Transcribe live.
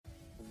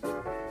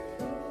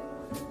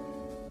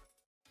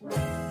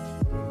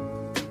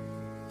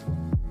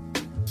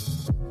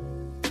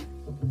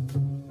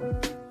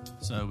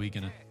So are we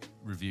going to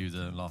review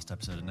the last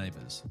episode of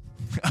Neighbours?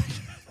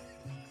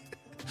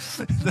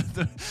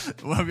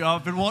 Well,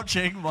 I've been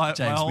watching my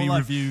James, whole we life.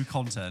 review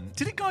content.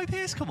 Didn't Guy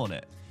Pearce come on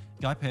it?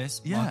 Guy Pearce,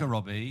 Yeah. Margot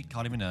Robbie,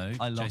 Kylie Minogue,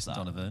 I love Jason that.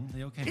 Donovan.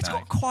 They all came It's back.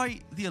 got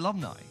quite the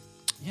alumni.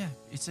 Yeah,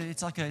 it's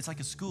like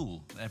a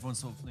school. Everyone's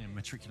sort of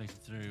matriculated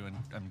through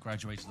and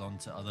graduated on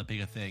to other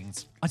bigger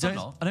things. I Some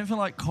don't not. feel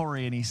like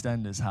Corrie and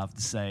EastEnders have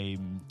the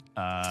same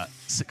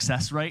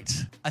success rate.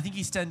 I think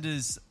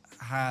EastEnders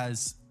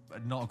has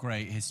not a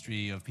great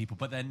history of people,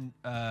 but then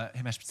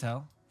Himesh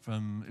Patel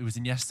from who was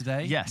in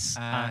Yesterday, Yes,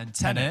 and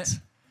Tenet.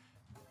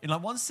 In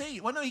like one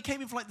scene. Well, no, he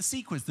came in for like the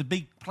sequence, the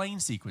big plane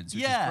sequence,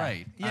 which is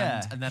great.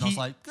 Yeah, And then I was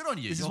like, good on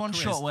you. This is your one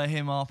career's- shot where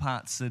him,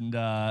 Arpats,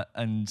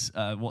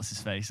 and what's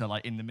his face are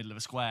like in the middle of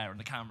a square, and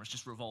the camera's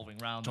just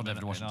revolving around. John them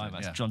David in Washington,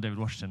 IMAX. yeah. John David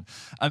Washington.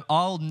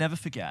 I'll never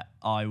forget.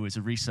 I was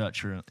a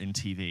researcher in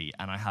TV,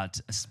 and I had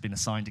been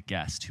assigned a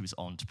guest who was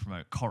on to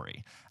promote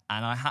Corrie,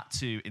 and I had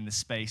to, in the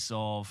space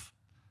of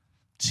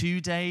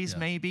 2 days,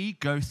 maybe,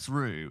 go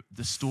through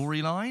the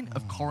storyline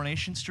of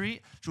Coronation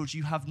Street. George,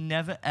 you have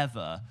never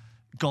ever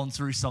gone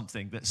through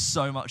something that's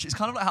so much. It's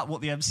kind of like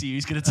what the MCU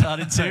is going to turn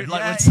into.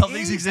 Like Yeah, when it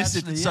something's is, existed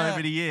actually, for so yeah.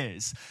 many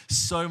years,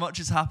 so much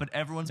has happened.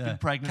 Everyone's been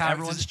pregnant. Characters-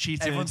 Everyone's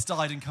cheated. Everyone's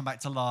died and come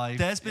back to life.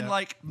 There's been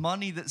like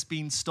money that's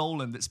been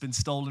stolen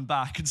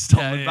back and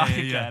stolen back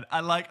yeah. again.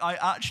 And like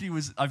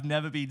I've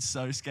never been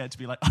so scared to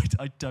be like,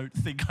 I don't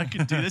think I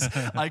can do this.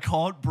 I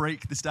can't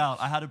break this down.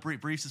 I had a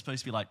briefs are supposed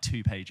to be like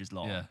 2 pages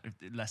long,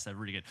 unless they're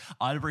really good.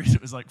 I had a brief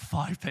that was like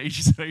 5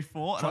 pages, maybe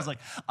 4, and I was like,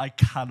 I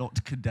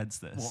cannot condense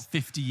this. What,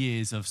 50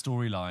 years of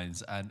storylines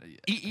and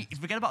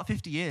Forget about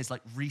 50 years,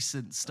 like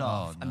recent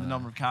stuff and the no.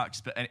 number of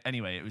characters. But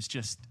anyway, it was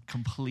just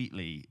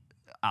completely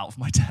out of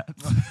my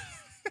depth.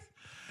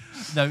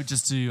 no,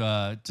 just to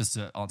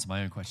answer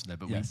my own question there,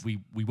 but Yes. we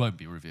won't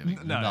be reviewing.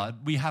 No.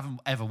 We haven't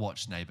ever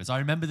watched Neighbours. I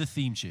remember the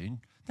theme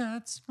tune.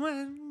 That's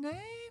when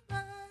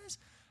neighbours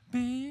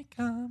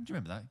become. Do you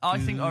remember that? I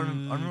think I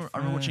remember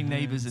watching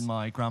Neighbours friends. in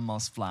my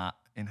grandma's flat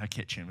in her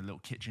kitchen with a little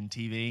kitchen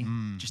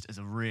TV, just as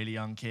a really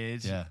young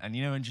kid. Yeah. And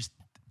and just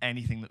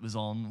anything that was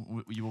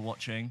on, you were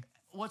watching.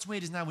 What's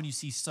weird is now when you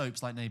see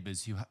soaps like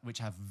Neighbours, which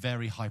have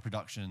very high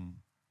production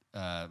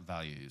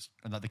values,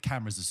 and like the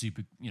cameras are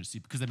super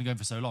because they've been going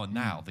for so long.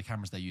 Now the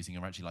cameras they're using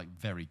are actually like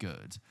very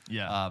good.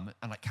 Yeah.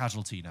 And like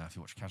Casualty now, if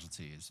you watch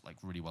Casualty, is like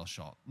really well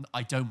shot.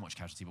 I don't watch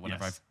Casualty, but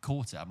whenever Yes. I've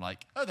caught it, I'm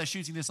like, oh, they're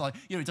shooting this like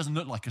it doesn't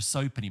look like a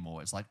soap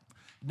anymore. It's like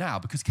now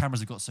because cameras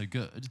have got so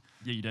good,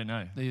 Yeah, you don't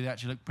know. they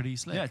actually look pretty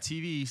slick. Yeah,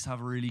 TV used to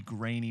have really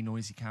grainy,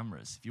 noisy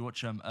cameries. If you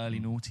watch early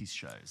noughties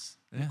shows,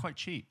 they're quite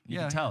cheap. You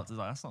Yeah, can tell. It's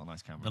like, that's not a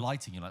nice camera. The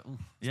lighting, you're like, oh,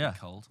 it's yeah. a bit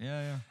cold.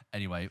 Yeah.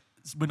 Anyway,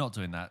 we're not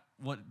doing that.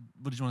 What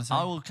did you want to say?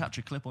 I will catch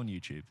a clip on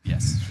YouTube.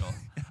 Yes, sure.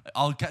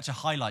 I'll catch a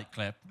highlight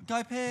clip.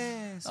 Guy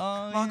Pearce,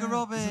 Oh, Margot yeah.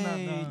 Robbie. Isn't that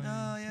nice?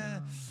 Oh, yeah.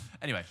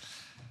 Anyway,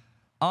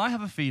 I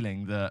have a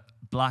feeling that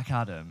Black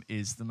Adam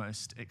is the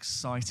most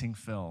exciting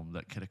film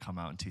that could have come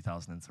out in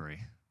 2003.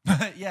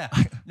 yeah.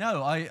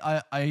 No,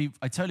 I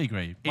totally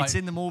agree. It's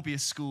in the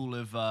Morbius school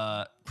of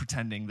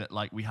pretending that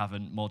like we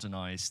haven't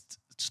modernized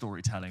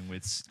storytelling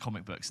with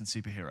comic books and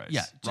superheroes.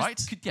 Yeah, right?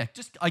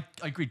 I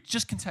agree.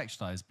 Just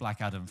contextualize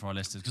Black Adam for our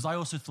listeners because I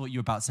also thought you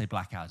were about to say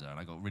Blackadder and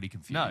I got really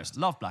confused.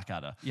 No, love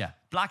Blackadder. Yeah.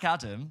 Black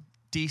Adam,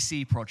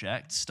 DC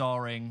project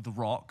starring The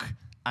Rock,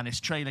 and its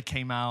trailer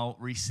came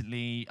out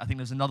recently. I think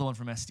there's another one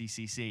from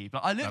SDCC, but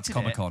I looked That's at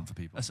Comic-Con for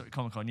people. Sorry,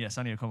 Comic-Con, yes,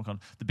 San Diego Comic-Con,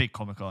 the big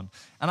Comic-Con.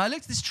 And I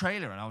looked at this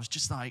trailer and I was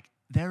just like,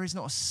 there is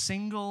not a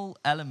single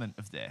element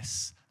of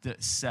this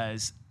that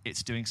says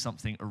it's doing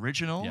something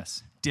original,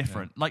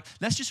 different. Like,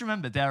 let's just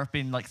remember there have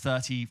been like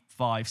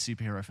 35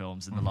 superhero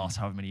films in the last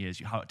however many years,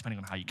 depending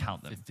on how you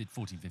count them.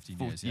 14, 15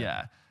 years.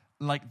 Yeah.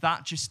 Like,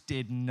 that just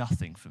did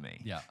nothing for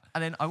me. Yeah.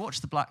 And then I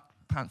watched the Black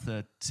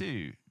Panther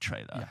 2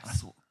 trailer. Yes. And I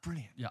thought,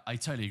 brilliant. Yeah, I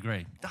totally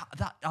agree.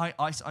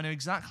 I know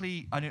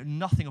exactly, I know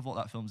nothing of what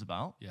that film's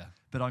about. Yeah.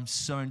 But I'm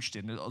so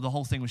interested. The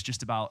whole thing was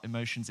just about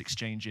emotions,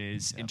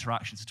 exchanges,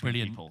 interactions between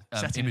Brilliant people.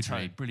 Setting the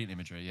tone. brilliant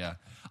imagery. Yeah,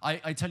 I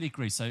totally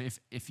agree. So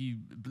if you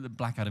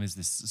Black Adam is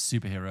this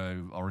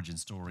superhero origin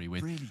story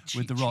with Really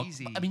with the Rock.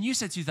 cheesy. I mean, you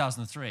said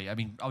 2003. I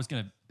mean, I was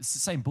gonna it's the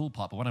same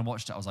ballpark, but when I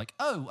watched it, I was like,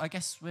 oh, I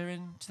guess we're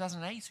in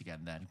 2008 again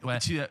then. Where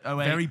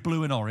 2008. very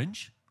blue and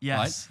orange.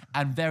 Yes.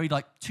 Right? And very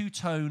like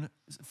two-tone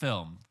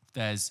film.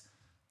 There's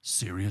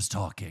serious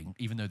talking,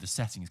 even though the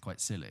setting is quite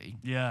silly.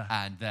 Yeah.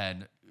 And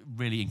then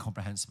really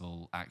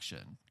incomprehensible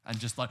action. And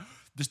just like,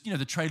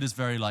 the trailer's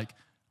very like,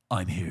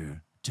 I'm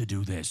here to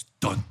do this.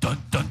 Dun, dun,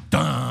 dun,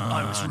 dun.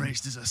 I was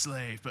raised as a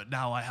slave, but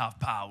now I have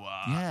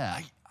power.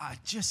 Yeah. I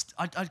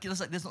get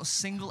like there's not a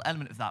single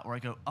element of that where I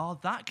go, oh,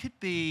 that could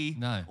be.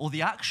 No. Or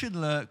the action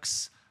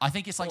looks. I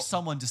think it's like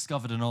someone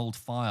discovered an old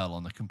file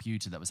on the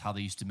computer that was how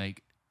they used to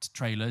make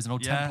trailers, an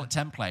old Yeah.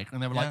 template.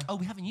 And they were like, oh,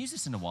 we haven't used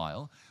this in a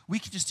while. We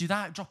could just do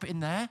that, drop it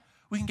in there.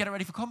 We can get it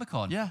ready for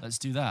Comic-Con. Yeah. Let's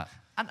do that.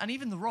 And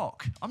even The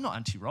Rock. I'm not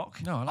anti-Rock.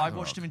 No, I like The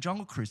watched Rock. him in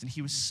Jungle Cruise, and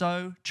he was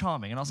so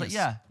charming. And I was like,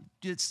 Yes.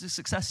 yeah, it's a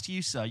success to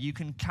you, sir. You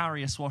can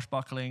carry a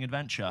swashbuckling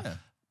adventure. Yeah.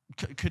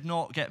 could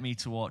not get me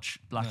to watch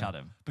Black No.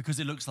 Adam. Because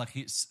it looks like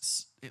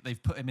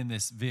they've put him in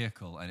this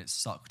vehicle and it's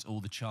sucked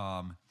all the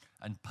charm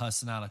and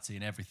personality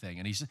and everything.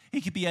 And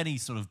he could be any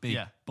sort of big,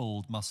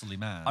 bald, muscly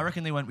man. I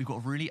reckon they went, we've got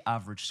a really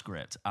average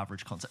script,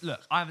 average concept.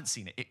 Look, I haven't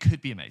seen it. It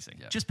could be amazing.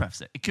 Yeah. Just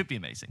preface it. It could be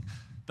amazing.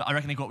 But I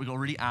reckon we got a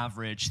really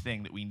average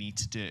thing that we need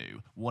to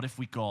do. What if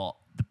we got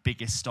the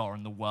biggest star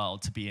in the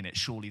world to be in it?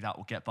 Surely that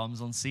will get bums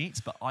on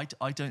seats. But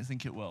I don't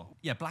think it will.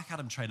 Yeah, Black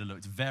Adam trailer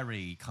looked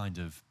very kind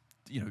of,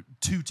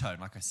 two-tone,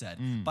 like I said.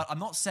 But I'm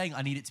not saying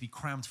I need it to be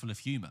crammed full of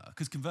humour.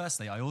 Because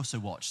conversely, I also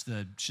watched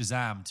the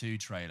Shazam 2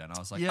 trailer and I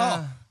was like,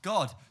 oh,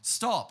 God,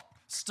 stop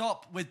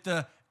with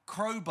the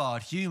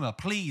crowbarred humour,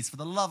 please, for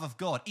the love of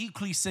God.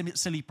 Equally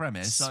silly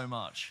premise. So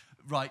much.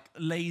 Right,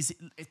 lazy.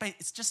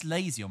 It's just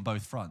lazy on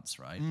both fronts,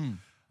 right?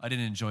 I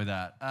didn't enjoy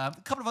that. A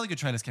couple of other good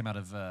trailers came out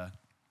of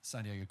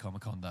San Diego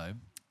Comic-Con, though,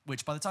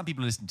 which by the time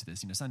people are listening to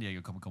this, San Diego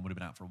Comic-Con would have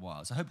been out for a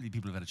while. So hopefully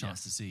people have had a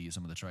chance to see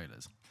some of the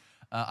trailers.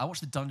 I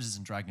watched the Dungeons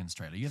 & Dragons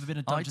trailer. You ever been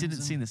a Dungeons? I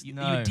didn't see this. You,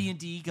 No. Are you a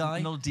D&D guy?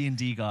 I'm not a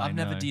D&D guy. I've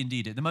never no.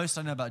 D&D'd it. The most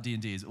I know about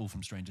D&D is all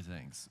from Stranger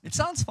Things. It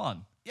sounds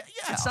fun. Yeah.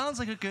 It sounds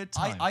like a good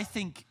time. I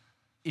think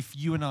if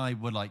you and I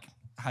were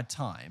had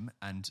time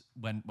and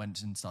went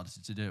and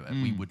started to do it,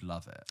 we would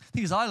love it.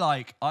 Because I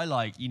like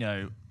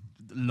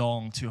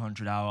long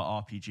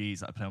 200-hour RPGs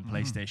that I play on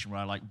PlayStation where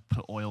I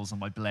put oils on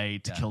my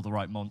blade to kill the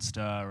right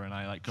monster and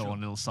I go on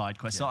little side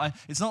quests. So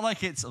it's not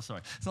like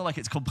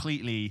it's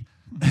completely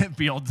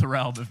beyond the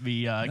realm of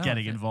me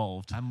getting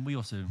involved. And we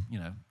also,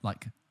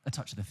 like a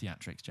touch of the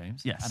theatrics,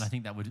 James. Yes. And I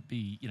think that would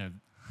be,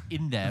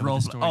 in there with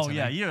the storytelling. Oh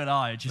yeah, you and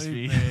I would just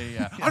be.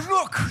 And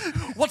look,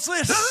 what's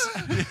this?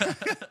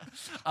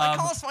 I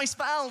cast my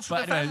spells to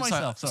defend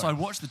myself. So I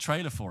watched the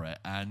trailer for it,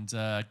 and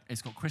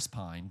it's got Chris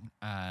Pine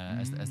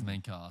as the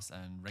main cast,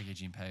 and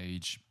Regé-Jean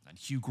Page, and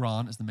Hugh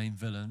Grant as the main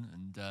villain.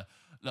 And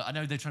look, I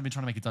know they've been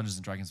trying to make a Dungeons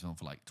and Dragons film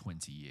for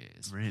 20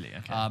 years. Really?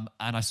 Okay. And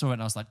I saw it,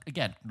 and I was like,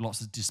 again,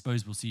 lots of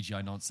disposable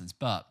CGI nonsense,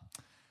 but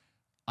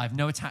I have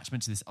no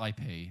attachment to this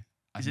IP.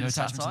 I have no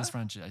attachment to this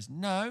franchise.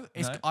 No,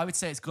 I would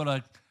say it's got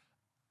a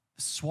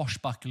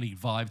swashbuckling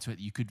vibe to it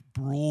that you could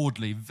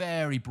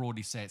very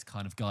broadly say it's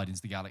kind of Guardians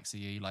of the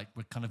Galaxy.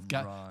 We're kind of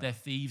they're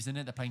thieves in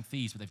it. They're playing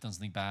thieves, but they've done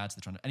something bad. So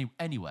they're trying to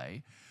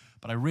anyway.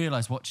 But I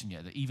realized watching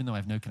it that even though I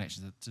have no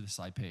connection to this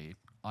IP,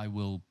 I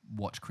will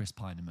watch Chris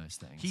Pine in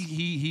most things.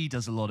 He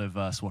does a lot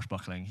of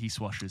swashbuckling. He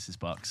swashes his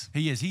bucks.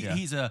 He is.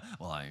 He's a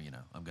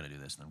I'm going to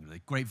do this. And I'm going to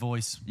great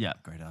voice. Yeah.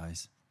 Great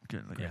eyes.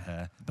 Good, great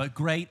hair. But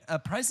great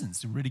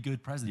presence. A really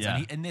good presence. Yeah.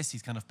 And in this,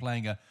 he's kind of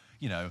playing a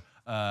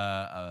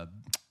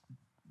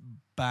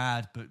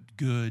bad but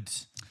good.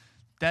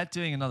 They're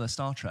doing another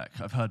Star Trek.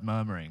 I've heard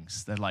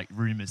murmurings. They're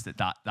rumors that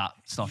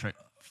Star Trek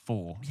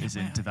 4 is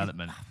in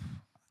development.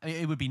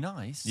 It would be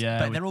nice. Yeah,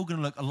 but they're all going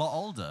to look a lot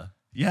older.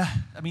 Yeah.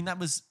 I mean, that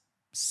was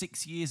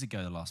 6 years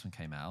ago the last one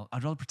came out.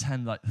 I'd rather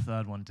pretend the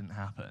third one didn't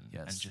happen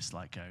and just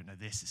go, no,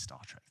 this is Star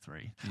Trek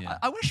 3. Yeah.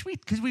 I wish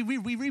because we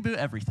reboot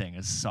everything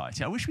as a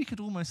society. I wish we could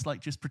almost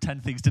just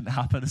pretend things didn't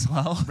happen as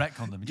well.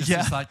 Retcon them. Just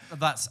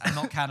that's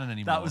not canon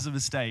anymore. That was a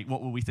mistake.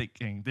 What were we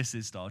thinking? This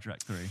is Star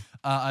Trek 3.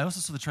 I also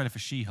saw the trailer for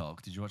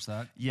She-Hulk. Did you watch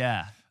that?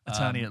 Yeah.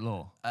 Attorney at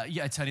Law.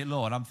 Attorney at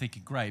Law. And I'm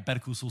thinking, great, Better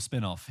Call Saul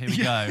spin-off. Here we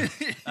go.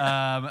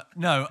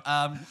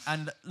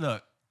 And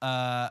look,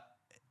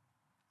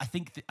 I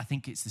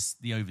think it's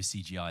the over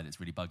CGI that's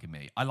really bugging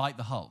me. I like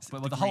the Hulk.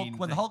 When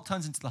the Hulk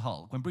turns into the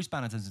Hulk, when Bruce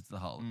Banner turns into the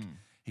Hulk,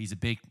 he's a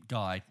big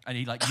guy, and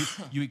he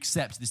you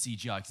accept the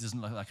CGI because he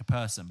doesn't look like a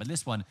person. But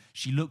this one,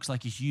 she looks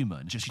like a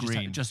human, just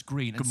green, and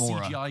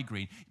Gamora. CGI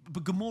green.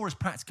 But Gamora's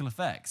practical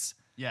effects.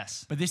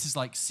 Yes, but this is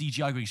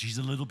CGI green. She's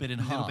a little bit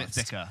enhanced, a little bit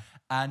thicker,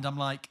 and I'm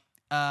like,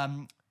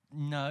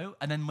 no.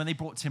 And then when they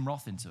brought Tim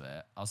Roth into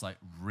it, I was like,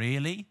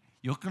 really?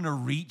 You're going to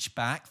reach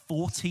back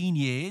 14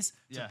 years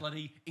to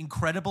bloody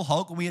Incredible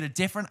Hulk when we had a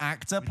different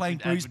actor playing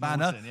Bruce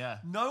Banner?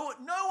 No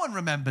one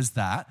remembers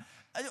that.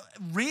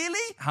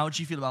 Really? How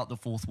do you feel about the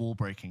fourth wall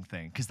breaking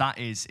thing? Because that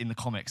is, in the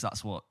comics,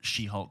 that's what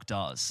She-Hulk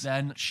does.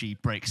 Then she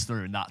breaks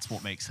through, and that's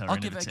what makes her I'll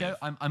innovative. give it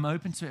a go. I'm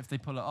open to it if they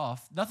pull it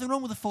off. Nothing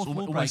wrong with the fourth wall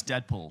break. Almost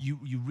Deadpool.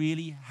 You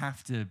really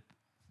have to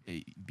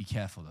be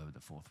careful, though, with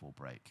the fourth wall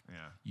break. Yeah.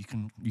 You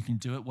can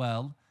do it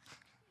well.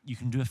 You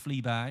can do a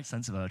Fleabag.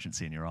 Sense of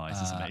urgency in your eyes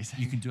is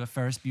amazing. You can do a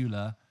Ferris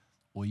Bueller,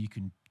 or you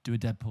can do a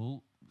Deadpool.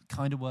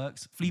 Kind of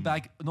works.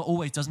 Fleabag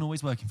doesn't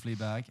always work in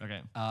Fleabag.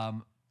 Okay.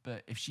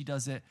 But if she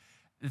does it,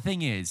 the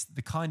thing is,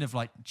 the kind of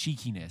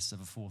cheekiness of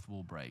a fourth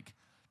wall break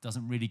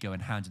doesn't really go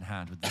hand in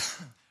hand with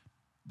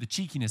the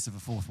cheekiness of a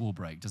fourth wall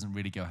break doesn't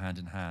really go hand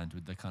in hand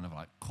with the kind of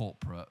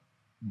corporate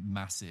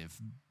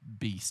massive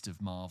beast of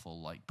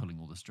Marvel pulling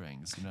all the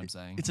strings. You know what I'm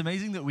saying? It's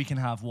amazing that we can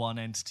have one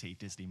entity,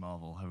 Disney,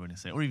 Marvel, I want to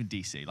say, or even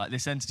DC,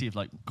 this entity of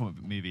comic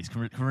book movies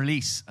can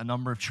release a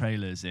number of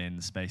trailers in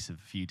the space of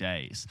a few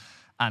days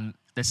And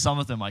there's some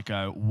of them I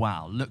go,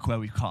 wow, look where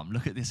we've come.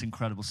 Look at this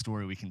incredible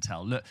story we can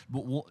tell. Look,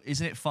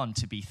 isn't it fun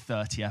to be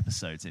 30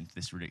 episodes into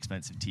this really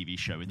expensive TV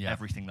show with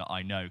everything that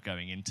I know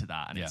going into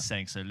that, and it's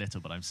saying so little,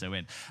 but I'm so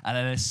in. And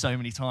then there's so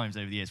many times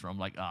over the years where I'm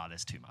like,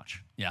 there's too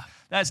much. Yeah.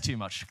 There's too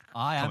much.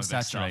 I am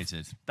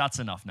saturated. That's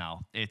enough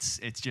now. It's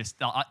just,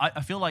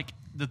 I feel like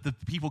the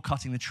people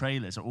cutting the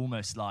trailers are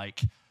almost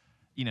like,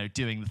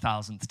 doing the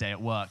 1000th day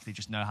at work. They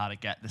just know how to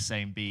get the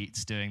same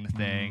beats, doing the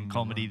thing,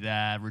 comedy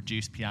there,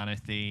 reduced piano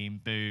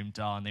theme, boom,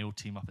 done. They all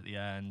team up at the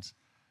end.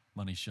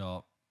 Money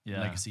shot. Yeah.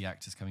 Legacy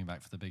actors coming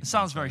back for the big. It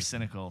sounds very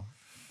cynical.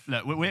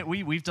 Look,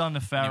 we've done a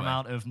fair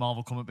amount of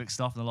Marvel comic book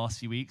stuff in the last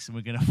few weeks, and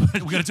we're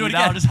gonna do it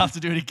now. Just have to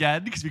do it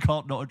again because we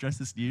can't not address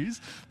this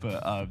news.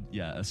 But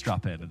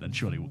strap in, and then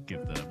surely we'll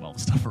give the Marvel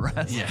stuff a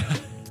rest. Yeah.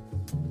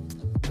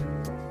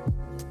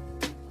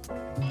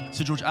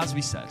 So, George, as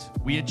we said,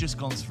 we had just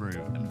gone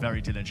through and very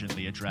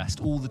diligently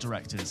addressed all the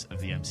directors of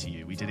the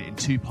MCU. We did it in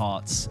 2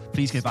 parts.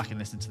 Please go back and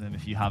listen to them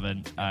if you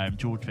haven't.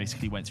 George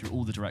basically went through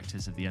all the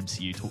directors of the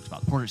MCU, talked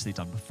about the projects they'd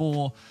done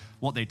before,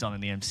 what they'd done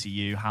in the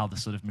MCU, how the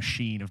sort of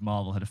machine of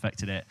Marvel had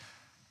affected it,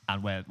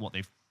 and what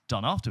they've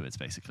done afterwards,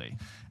 basically.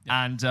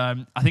 Yeah.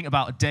 And I think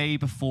about a day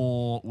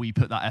before we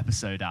put that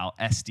episode out,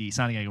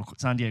 San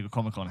Diego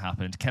Comic-Con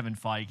happened. Kevin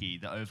Feige,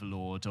 the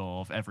overlord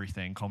of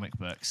everything comic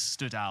books,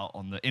 stood out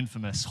on the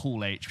infamous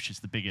Hall H, which is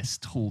the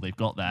biggest hall they've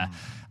got there,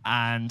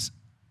 and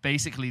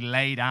basically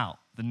laid out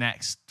the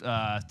next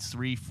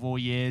 3-4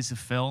 years of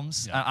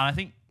films. And I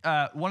think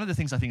one of the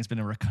things I think has been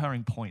a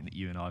recurring point that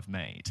you and I have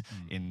made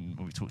when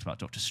we've talked about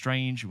Doctor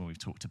Strange, and when we've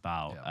talked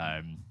about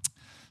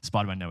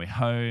Spider-Man No Way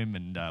Home,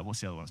 and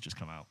what's the other one that's just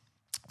come out?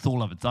 Thor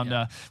Love and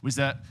Thunder, was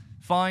that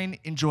fine,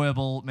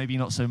 enjoyable, maybe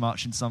not so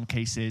much in some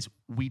cases.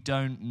 We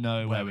don't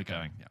know where we're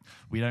going. Yeah.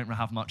 We don't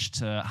have much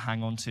to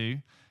hang on to.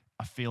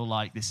 I feel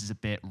like this is a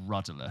bit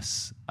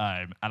rudderless.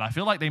 And I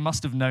feel like they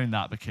must have known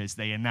that because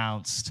they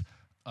announced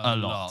a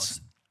lot.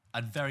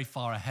 And very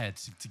far ahead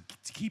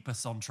to keep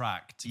us on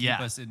track, to keep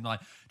us in, like,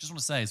 just want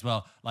to say as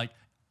well, like,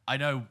 I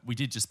know we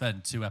did just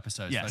spend 2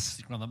 episodes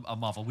focusing on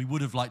Marvel. We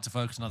would have liked to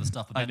focus on other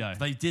stuff, but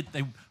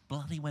they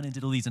bloody went and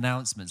did all these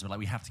announcements. We're like,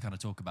 we have to kind of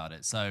talk about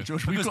it. So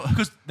George,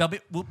 because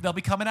they'll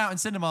be coming out in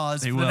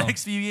cinemas for the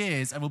next few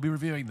years, and we'll be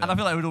reviewing them. And I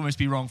feel like it would almost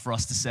be wrong for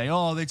us to say,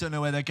 they don't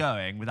know where they're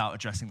going, without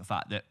addressing the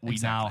fact that we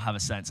now have a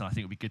sense, and I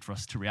think it would be good for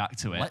us to react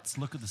to it. Let's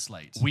look at the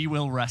slate. We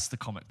will rest the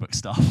comic book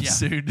stuff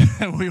soon.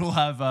 We will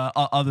have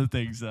other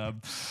things.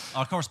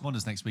 Our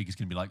correspondence next week is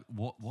going to be like,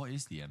 what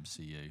is the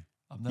MCU?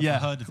 I've never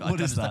heard of it. What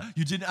is that?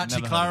 You didn't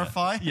actually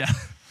clarify? Yeah.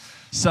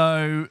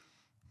 So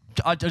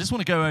I just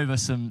want to go over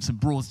some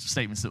broad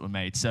statements that were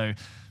made. So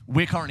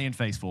we're currently in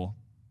Phase 4,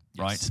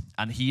 right?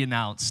 And he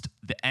announced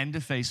the end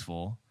of Phase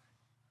 4,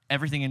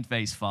 everything in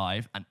Phase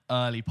 5, and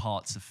early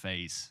parts of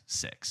Phase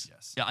 6.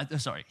 Yes. Yeah,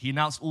 sorry. He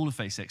announced all of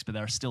Phase 6, but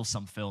there are still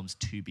some films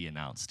to be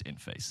announced in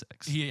Phase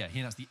 6. He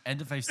announced the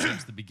end of Phase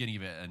 6, the beginning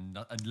of it,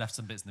 and left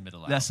some bits in the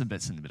middle. Left some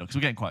bits in the middle, because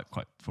we're getting quite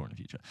far in the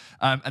future.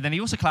 And then he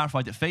also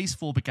clarified that Phase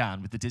 4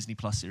 began with the Disney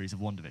Plus series of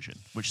WandaVision,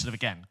 which sort of,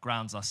 again,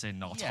 grounds us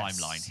in our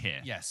timeline here.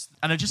 Yes.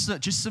 And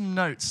just some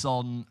notes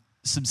on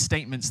some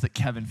statements that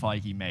Kevin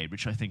Feige made,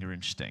 which I think are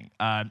interesting.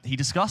 He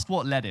discussed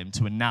what led him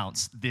to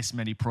announce this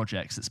many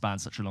projects that span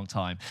such a long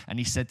time. And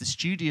he said the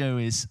studio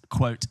is,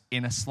 quote,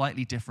 in a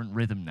slightly different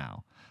rhythm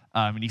now.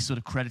 And he sort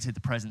of credited the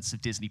presence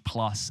of Disney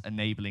Plus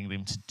enabling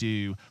them to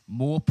do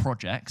more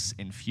projects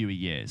in fewer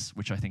years,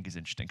 which I think is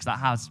interesting, because that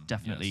has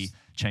definitely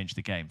changed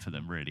the game for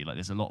them, really. Like,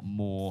 there's a lot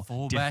more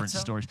different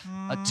stories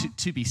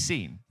to be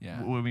seen.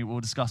 Yeah. We'll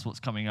discuss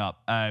what's coming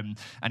up. And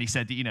he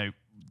said that,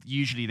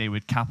 usually they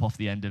would cap off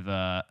the end of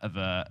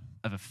a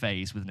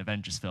phase with an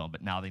Avengers film,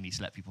 but now they need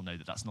to let people know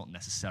that that's not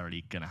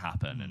necessarily going to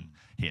happen, and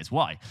here's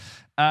why.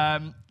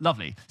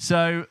 Lovely.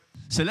 So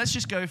let's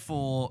just go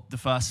for the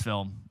first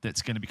film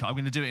that's going to be. I'm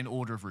going to do it in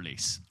order of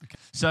release. Okay.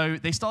 So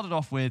they started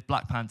off with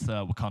Black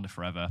Panther: Wakanda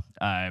Forever,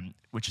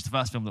 which is the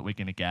first film that we're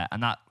going to get,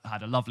 and that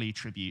had a lovely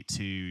tribute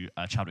to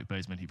Chadwick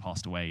Boseman, who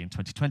passed away in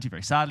 2020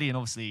 very sadly, and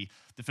obviously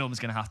the film is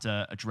going to have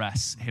to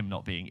address him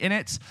not being in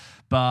it.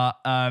 But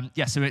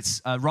so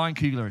it's Ryan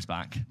Coogler is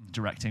back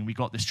directing. We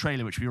got this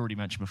trailer, which we already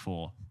mentioned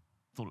before.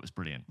 Thought it was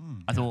brilliant.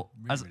 I thought,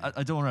 really.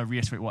 I don't want to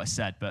reiterate what I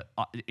said, but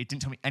it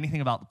didn't tell me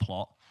anything about the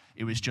plot.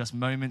 It was just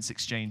moments,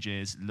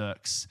 exchanges,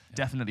 looks,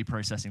 definitely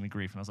processing the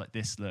grief. And I was like,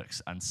 this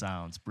looks and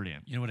sounds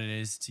brilliant. You know what it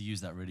is? To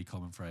use that really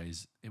common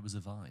phrase, it was a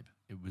vibe.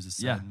 It was a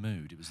certain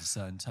mood. It was a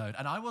certain tone.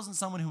 And I wasn't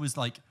someone who was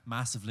like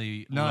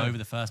massively all over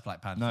the first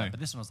Black Panther. But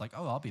this one I was like,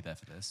 I'll be there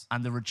for this.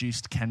 And the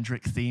reduced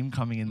Kendrick theme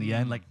coming in the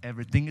end, like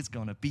everything is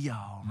going to be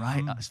all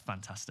right. That was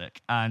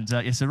fantastic. And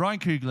so Ryan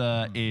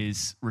Coogler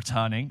is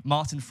returning.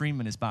 Martin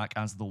Freeman is back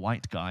as the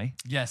white guy.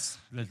 Yes,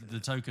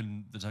 the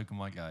token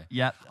white guy.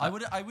 Yeah. I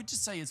would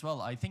just say as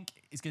well, I think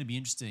it's going to be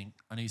interesting.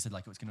 I know you said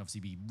like it's going to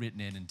obviously be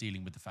written in and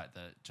dealing with the fact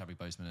that Chadwick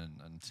Boseman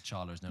and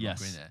T'Challa is no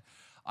longer in it.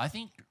 I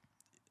think,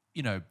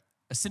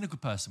 a cynical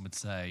person would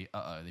say,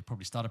 they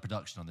probably started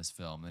production on this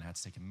film and had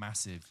to take a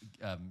massive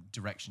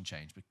direction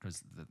change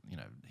because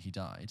he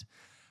died.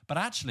 But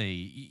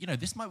actually,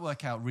 this might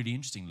work out really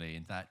interestingly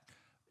in that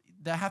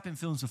there have been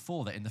films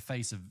before that, in the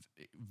face of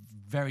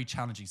very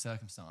challenging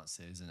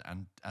circumstances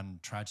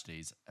and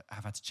tragedies,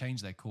 have had to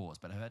change their course,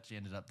 but have actually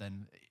ended up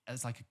then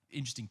as like an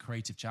interesting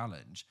creative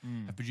challenge,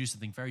 have produced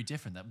something very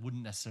different that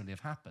wouldn't necessarily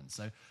have happened.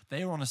 So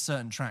they were on a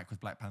certain track with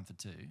Black Panther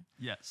 2.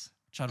 Yes.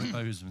 Chadwick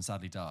Boseman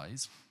sadly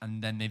dies,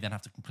 and then they then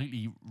have to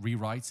completely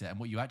rewrite it. And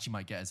what you actually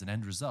might get as an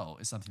end result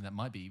is something that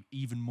might be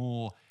even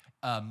more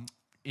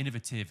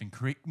innovative and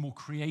more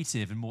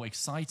creative and more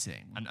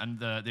exciting. And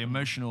the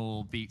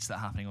emotional beats that are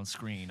happening on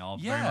screen are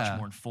very much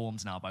more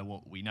informed now by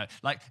what we know.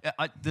 Like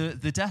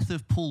the death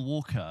of Paul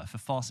Walker for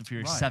Fast and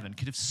Furious 7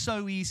 could have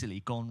so easily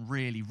gone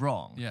really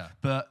wrong. Yeah.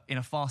 But in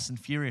a Fast and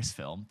Furious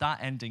film, that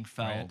ending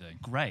felt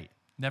great.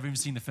 Never even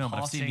seen the film,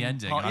 but I've seen the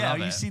ending. I love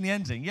you've seen the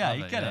ending. Yeah,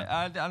 you get it.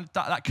 And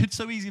that could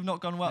so easily have not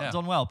gone well,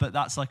 done well. But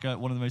that's like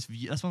one of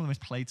the most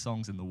played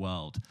songs in the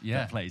world. Yeah,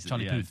 that plays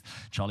Charlie Puth.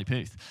 Charlie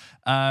Puth.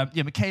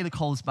 Michaela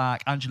Cole's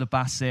back. Angela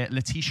Bassett.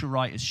 Letitia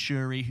Wright as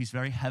Shuri, who's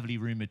very heavily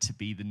rumored to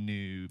be the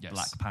new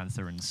Black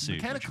Panther in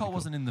suit. Michaela Cole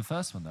wasn't in the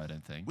first one though, I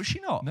don't think. Was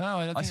she not? No,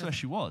 I don't think. I swear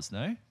she was.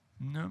 No.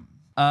 No.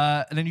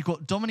 And then you've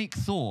got Dominique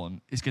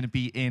Thorne is going to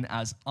be in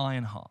as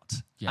Ironheart.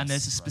 Yes, and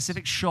there's a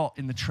specific shot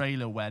in the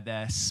trailer where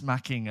they're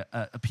smacking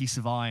a piece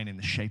of iron in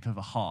the shape of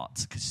a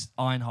heart, because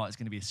Ironheart is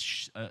going to be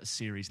a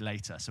series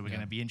later. So we're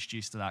going to be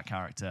introduced to that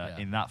character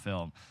in that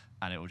film,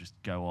 and it will just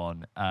go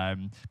on.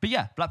 But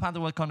yeah, Black Panther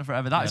Wakanda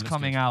Forever. That is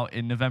coming out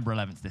in November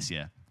 11th this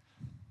year.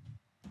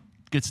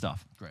 Good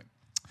stuff. Great.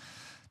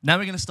 Now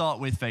we're going to start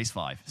with Phase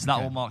 5. So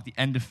that will mark the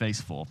end of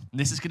Phase 4. And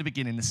this is going to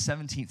begin in the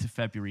 17th of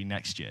February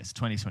next year, so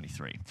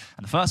 2023.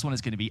 And the first one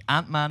is going to be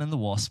Ant-Man and the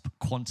Wasp: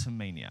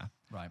 Quantumania.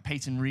 Right.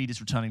 Peyton Reed is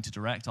returning to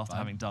direct after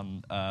having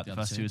done the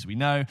first two, as we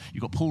know.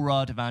 You've got Paul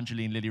Rudd,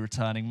 Evangeline Lilly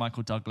returning,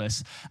 Michael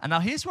Douglas. And now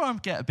here's where I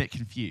get a bit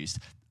confused.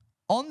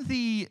 On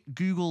the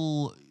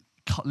Google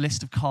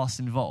list of cast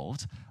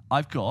involved,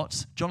 I've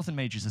got Jonathan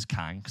Majors as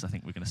Kang, because I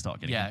think we're going to start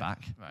getting him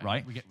back.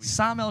 Right.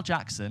 Sam L.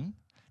 Jackson,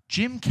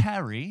 Jim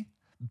Carrey,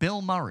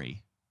 Bill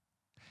Murray.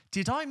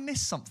 Did I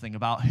miss something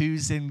about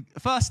who's in?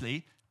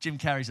 Firstly, Jim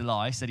Carrey's a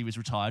lie. Said he was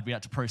retired. We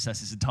had to process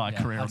his entire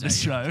career on this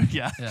show.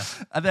 Yeah.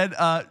 And then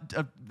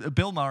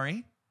Bill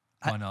Murray.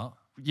 Why not?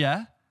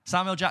 Yeah.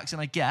 Samuel Jackson,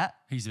 I get.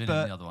 He's been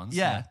in the other ones.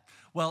 Yeah.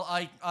 Well,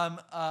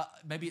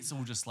 maybe it's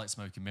all just like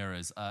smoke and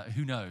mirrors.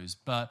 Who knows?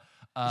 But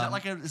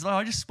it's like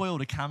I just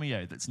spoiled a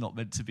cameo that's not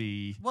meant to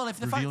be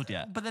revealed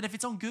yet. But then if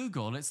it's on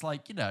Google, it's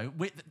like,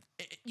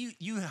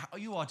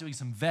 you are doing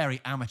some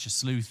very amateur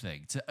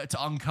sleuthing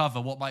to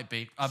uncover what might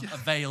be a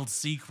veiled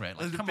secret.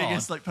 Like, the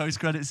biggest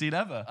post-credit scene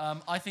ever.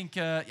 I think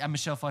and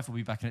Michelle Pfeiffer will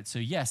be back in it too.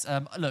 Yes.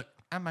 Look,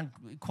 Ant-Man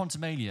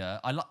Quantumania,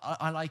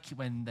 I like it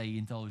when they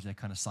indulge their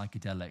kind of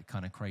psychedelic,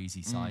 kind of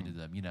crazy side of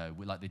them,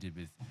 like they did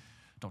with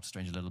Doctor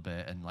Strange a little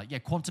bit, and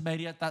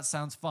Quantumania, that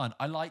sounds fun.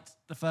 I liked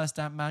the first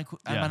Ant-Man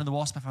and the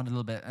Wasp. I found it a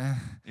little bit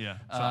so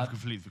I've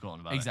completely forgotten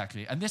about it.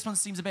 Exactly. And this one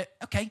seems a bit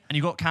okay. And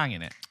you got Kang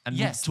in it. And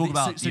yes, we'll talk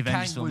about the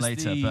Avengers Kang film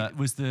later. But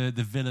was the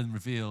villain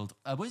revealed.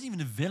 Wasn't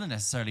even a villain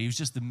necessarily. He was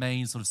just the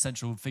main sort of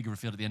central figure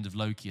revealed at the end of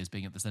Loki as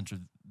being at the center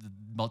of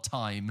the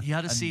time. He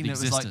had a scene that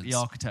was like the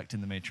architect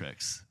in the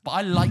Matrix. But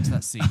I liked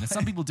that scene.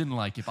 Some people didn't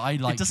like it, but I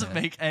liked it. It doesn't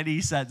make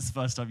any sense the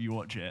first time you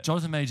watch it.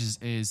 Jonathan Majors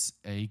is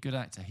a good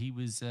actor. He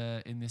was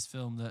in this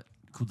film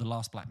called The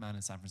Last Black Man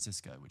in San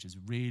Francisco, which is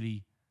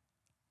really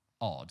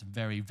odd,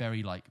 very,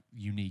 very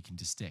unique and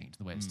distinct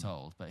the way it's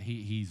told. But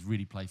he's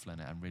really playful in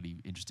it and really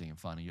interesting and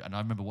funny. And I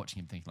remember watching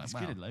him thinking he's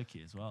wow. good at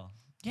Loki as well.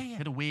 Yeah. He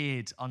had a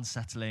weird,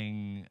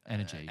 unsettling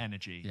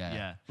energy.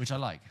 Yeah. Which I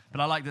like. But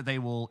I like that they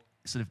will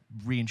sort of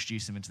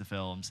reintroduce him into the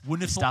films. I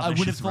wouldn't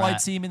have thought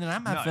I'd see him in an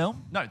Ant-Man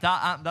film. No,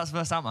 that's the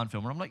first Ant-Man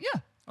film where I'm like,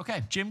 yeah.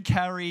 Okay. Jim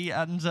Carrey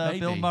and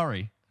Bill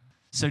Murray.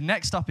 So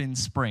next up in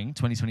spring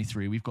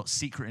 2023, we've got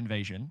Secret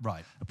Invasion.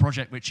 Right. A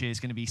project which is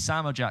going to be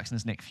Samuel Jackson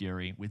as Nick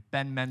Fury with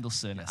Ben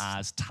Mendelsohn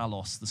as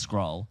Talos the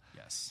Skrull.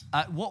 Yes.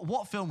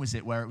 What film was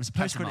it where it was a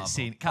post-credit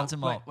scene? Captain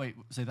Marvel. Wait,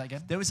 say that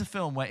again? There was a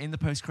film where in the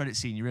post-credit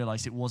scene you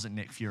realised it wasn't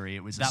Nick Fury,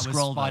 it was a Skrull version.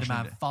 That was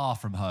Spider-Man version. Far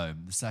From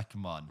Home, the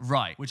second one.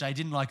 Right. Which I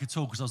didn't like at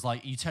all because I was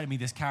like, are you telling me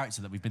this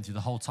character that we've been through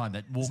the whole time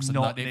that walks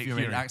like Nick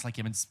Fury and acts like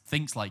him and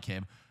thinks like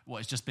him,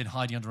 it's just been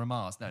hiding under a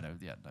mask? No.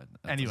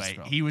 Anyway,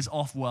 he was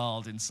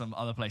off-world in some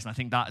other place, and I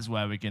think that is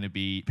where we're going to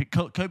be.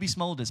 Kobe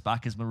Smulders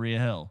back as Maria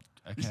Hill.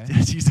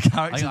 Okay. She's a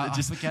character that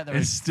just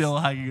is still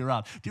hanging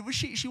around.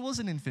 She was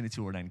in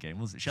Infinity War and Endgame,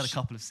 wasn't it? She had a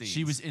couple of scenes.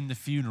 She was in the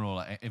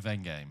funeral at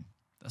Endgame.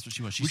 That's what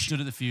she was. She stood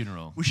at the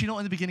funeral. Was she not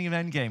in the beginning of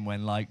Endgame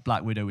when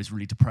Black Widow was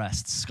really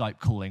depressed, Skype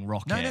calling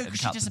Rocket? No, and because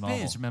Captain she disappears.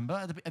 Marvel? Remember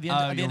at the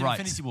end of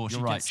Infinity War,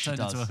 she gets turned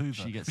into a Hoover.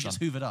 She gets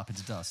hoovered up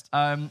into dust.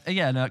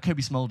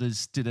 Kobe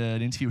Smulders did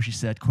an interview where she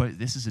said, "quote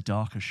This is a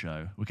darker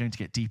show. We're going to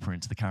get deeper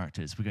into the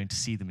characters. We're going to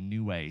see them in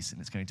new ways, and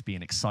it's going to be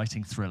an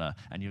exciting thriller.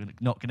 And you're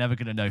never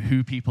going to know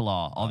who people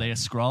are. Are they a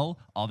Skrull?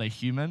 Are they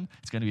human?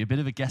 It's going to be a bit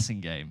of a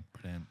guessing game."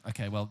 Brilliant.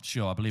 Okay, well,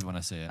 sure, I believe it when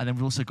I see it. And then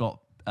we've also got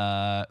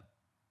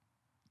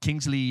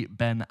Kingsley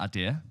Ben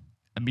Adir,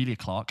 Emilia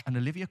Clarke, and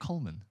Olivia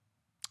Colman.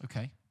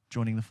 Okay.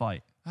 Joining the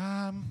fight.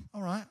 All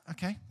right.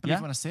 Okay. Believe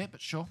it when I see it, but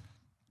sure.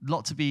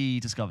 lot to be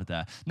discovered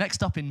there.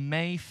 Next up in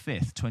May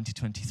 5th,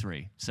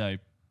 2023. So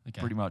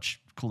pretty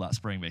much call that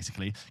spring,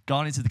 basically.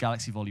 Guardians of the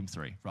Galaxy Volume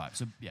 3. Right,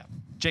 so yeah.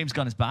 James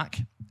Gunn is back.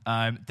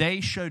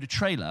 They showed a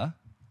trailer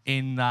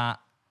in that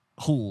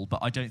hall, but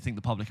I don't think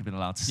the public have been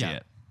allowed to see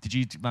it. Did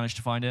you manage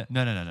to find it?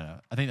 No.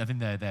 I think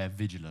they're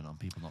vigilant on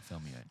people not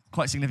filming it.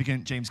 Quite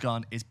significant. James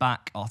Gunn is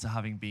back after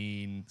having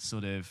been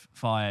sort of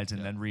fired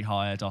and then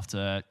rehired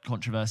after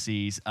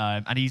controversies.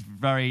 And he's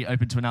very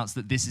open to announce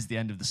that this is the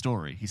end of the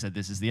story. He said,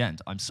 this is the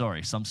end. I'm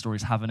sorry. Some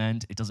stories have an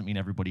end. It doesn't mean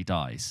everybody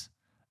dies.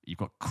 You've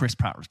got Chris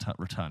Pratt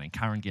returning,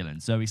 Karen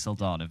Gillan, Zoe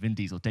Saldana, Vin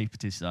Diesel, Dave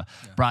Bautista,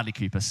 Bradley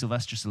Cooper,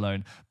 Sylvester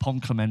Stallone, Pom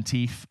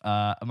Clementif.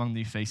 Among the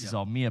new faces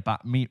are Maria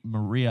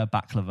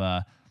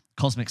Baklava,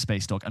 Cosmic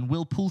Space Dog, and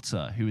Will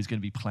Poulter, who is going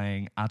to be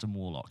playing Adam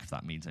Warlock, if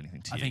that means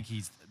anything to you. I think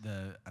he's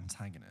the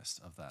antagonist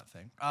of that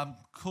thing.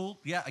 Cool.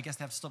 Yeah, I guess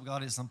they have to stop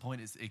Guardians at some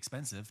point. It's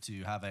expensive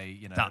to have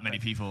that many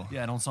people.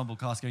 Yeah, an ensemble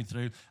cast going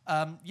through.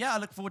 I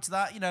look forward to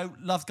that.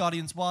 Loved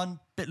Guardians 1,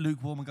 bit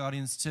lukewarm on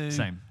Guardians 2.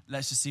 Same.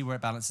 Let's just see where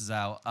it balances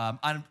out. I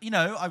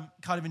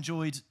kind of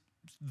enjoyed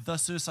the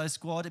Suicide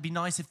Squad. It'd be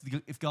nice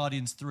if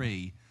Guardians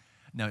 3...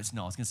 No, it's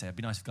not. I was going to say, it'd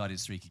be nice if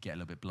Guardians 3 could get a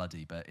little bit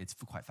bloody, but it's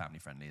quite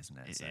family-friendly, isn't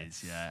it? It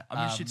is, yeah. I'm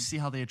interested to see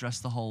how they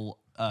address the whole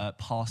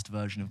past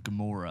version of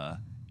Gamora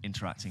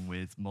interacting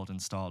with modern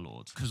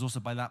Star-Lord. Because also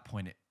by that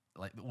point,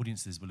 the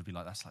audiences will have been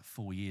like, that's like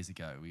 4 years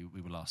ago we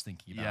were last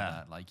thinking about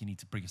that. Like, you need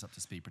to bring us up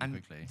to speed pretty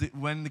quickly.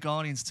 When the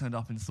Guardians turned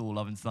up in Thor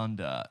Love and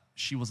Thunder,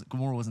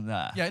 Gamora wasn't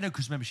there. Yeah, I know,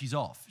 because remember, she's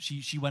off.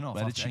 She went off.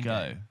 Where did she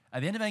go?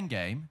 At the end of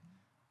Endgame,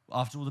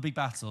 after all the big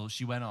battles,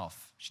 she went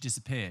off. She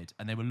disappeared,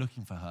 and they were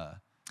looking for her.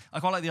 I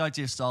quite like the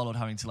idea of Star-Lord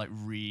having to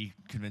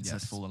re-convince her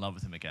to fall in love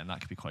with him again. That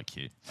could be quite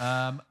cute.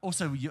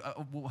 Also,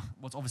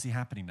 what's obviously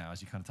happening now,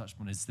 as you kind of touched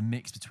on, is the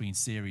mix between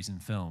series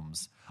and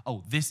films.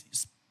 Oh, this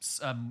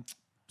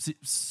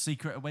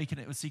Secret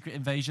Awakening, Secret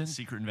Invasion.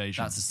 Secret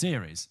Invasion. That's a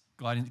series.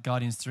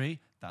 Guardians 3.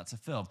 That's a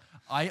film.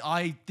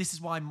 This is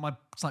why my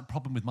slight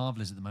problem with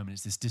Marvel is at the moment.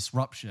 It's this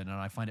disruption, and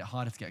I find it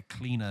harder to get a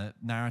cleaner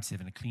narrative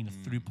and a cleaner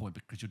through point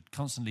because you're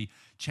constantly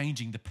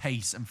changing the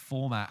pace and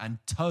format and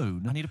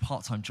tone. I need a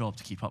part-time job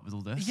to keep up with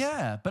all this.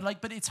 Yeah, but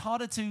it's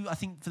harder to, I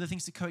think, for the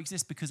things to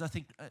coexist because I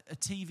think a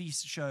TV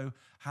show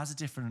has a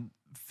different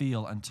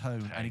feel and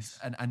tone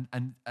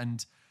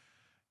and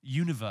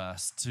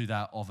universe to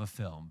that of a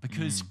film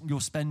because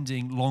you're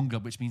spending longer,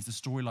 which means the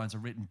storylines are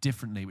written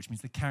differently, which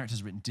means the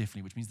characters are written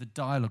differently, which means the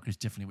dialogue is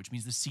differently, which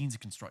means the scenes are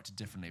constructed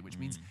differently, which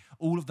means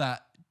all of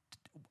that.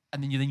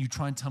 And then you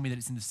try and tell me that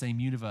it's in the same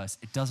universe.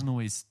 It doesn't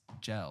always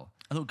gel.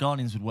 I thought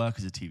Guardians would work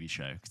as a TV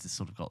show because it's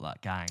sort of got that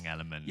gang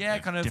element. Yeah,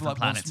 kind of like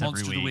planets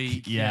Monster every of the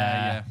Week.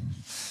 Yeah.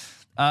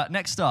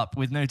 Next up,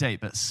 with no date,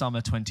 but summer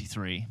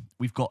 23,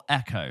 we've got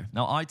Echo.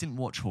 Now, I didn't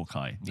watch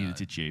Hawkeye, neither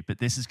did you, but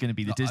this is going to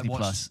be the Disney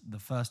Plus. The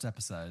first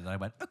episode, and I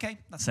went, okay,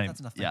 that's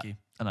enough, thank you.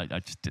 And I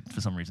just did,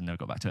 for some reason, never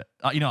got back to it.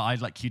 I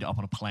queued it up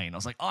on a plane. I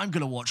was like, I'm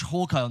going to watch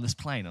Hawkeye on this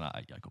plane, and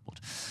I got bored.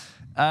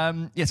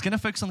 It's going to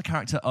focus on the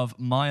character of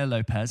Maya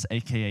Lopez,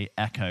 a.k.a.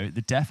 Echo,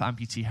 the deaf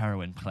amputee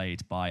heroine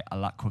played by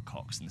Alaqua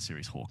Cox in the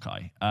series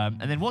Hawkeye.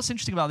 And then what's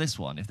interesting about this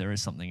one, if there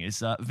is something,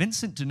 is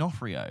Vincent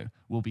D'Onofrio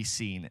will be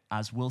seen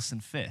as Wilson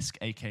Fisk,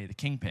 a.k.a. the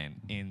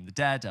Kingpin, in the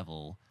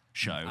Daredevil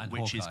show, and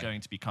which Hawkeye. is going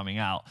to be coming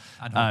out.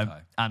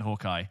 And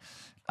Hawkeye.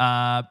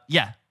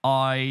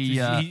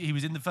 He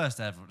was in the first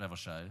Daredevil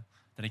show,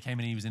 then he came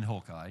in and he was in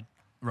Hawkeye.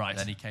 Right.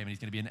 Then he came and he's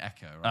going to be in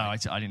Echo, Oh,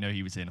 right? I didn't know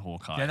he was in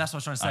Hawkeye. Yeah, that's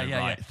what I was trying to say.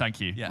 Right.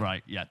 Thank you. Yeah.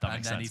 Right. Yeah, that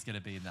makes sense. And then he's going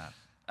to be in that.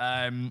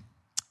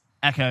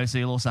 Echo, so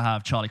you'll also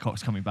have Charlie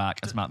Cox coming back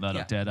as Matt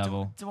Murdock,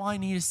 Daredevil. Do I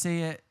need to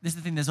see it? This is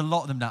the thing. There's a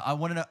lot of them now. I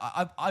want to know.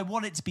 I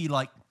want it to be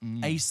like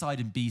A side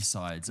and B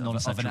sides of a.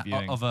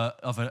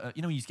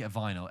 You know when you used to get a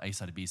vinyl, A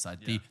side and B side.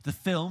 Yeah. The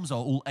films are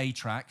all A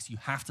tracks. You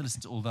have to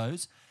listen to all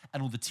those,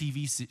 and all the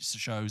TV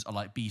shows are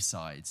like B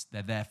sides.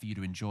 They're there for you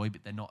to enjoy,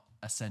 but they're not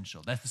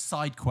essential. They're the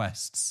side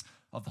quests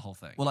of the whole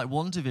thing. Well, like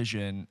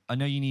WandaVision, I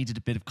know you needed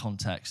a bit of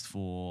context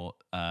for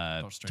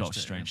Doctor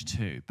Strange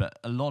 2, but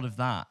a lot of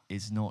that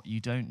is not, you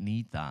don't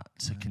need that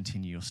to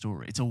continue your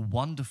story. It's a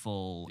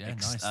wonderful,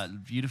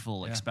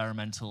 beautiful,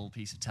 experimental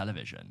piece of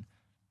television.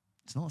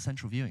 It's not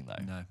essential viewing,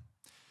 though. No.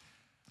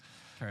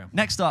 Carry on.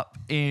 Next up,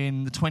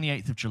 in the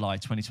 28th of July,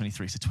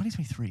 2023. So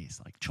 2023 is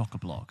like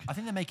chock-a-block. I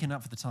think they're making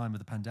up for the time of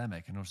the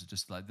pandemic, and also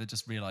just like they're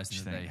just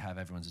realizing that they have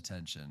everyone's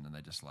attention, and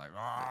they're just like,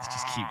 let's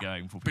just keep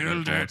going.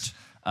 Build it.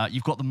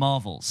 You've got The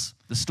Marvels,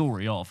 the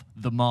story of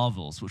The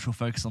Marvels, which will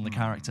focus on the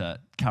character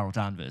Carol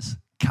Danvers,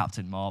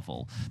 Captain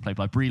Marvel, played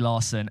by Brie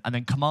Larson, and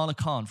then Kamala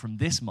Khan from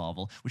this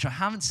Marvel, which I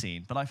haven't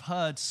seen, but I've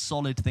heard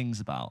solid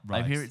things about.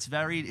 Right. I hear it's a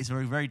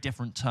very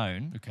different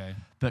tone. Okay.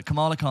 But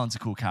Kamala Khan's a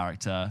cool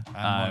character. And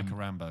Monica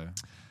Rambeau.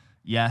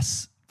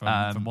 Yes. From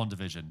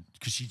WandaVision,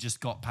 because she just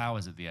got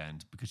powers at the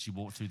end because she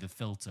walked through the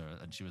filter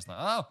and she was like,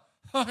 oh,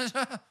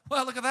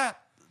 well, look at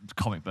that.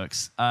 comic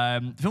books.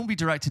 The film will be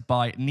directed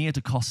by Nia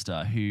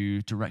DaCosta,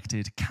 who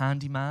directed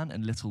Candyman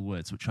and Little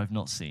Woods, which I've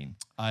not seen.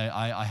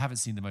 I haven't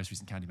seen the most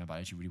recent Candyman, but I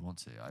actually really want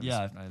to.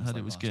 I heard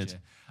it was good.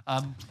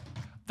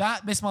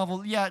 That Miss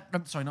Marvel,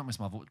 I'm sorry, not Miss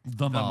Marvel,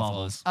 The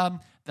Marvels.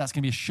 That's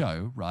going to be a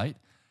show, right?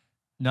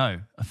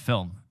 No, a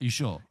film. Are you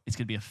sure? It's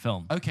going to be a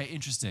film. Okay,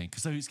 interesting.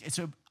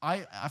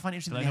 I find it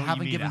interesting that they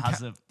haven't given...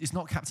 It's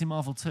not Captain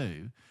Marvel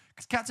 2.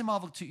 Because Captain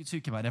Marvel 2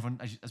 came out, and everyone,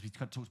 as we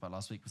talked about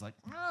last week, was like,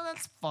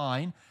 that's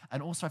fine.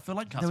 And also, I feel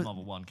like... Captain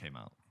Marvel 1 came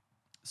out.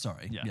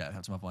 Sorry. Yeah,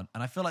 Captain Marvel 1.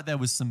 And I feel like there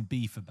was some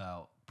beef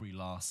about Brie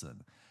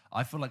Larson.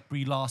 I feel like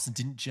Brie Larson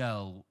didn't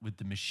gel with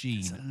the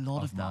machine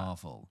of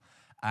Marvel.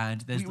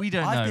 And we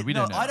don't know. We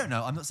don't know. I don't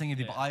know. I'm not saying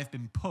anything, but I've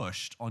been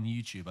pushed on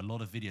YouTube a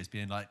lot of videos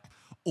being like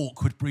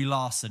awkward Brie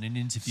Larson in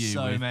interview.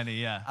 So many,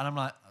 yeah. And I'm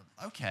like,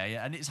 okay.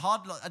 And it's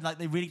hard. Like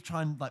they really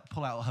try and like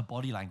pull out her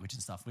body language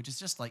and stuff, which is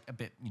just like a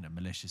bit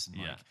malicious and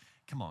like,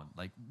 come on,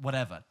 like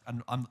whatever.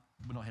 And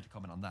we're not here to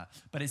comment on that.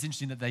 But it's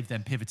interesting that they've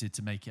then pivoted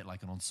to make it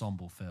like an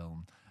ensemble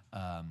film.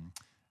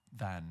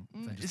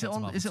 Is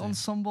it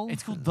ensemble?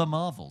 It's called The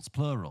Marvels,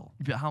 plural.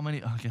 But how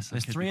many? I guess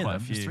there's three of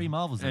them. There's three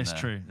Marvels in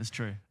there. It's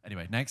true.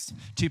 Anyway, next.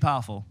 Too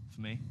powerful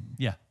for me.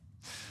 Yeah.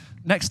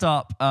 Next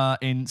up,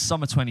 in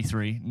summer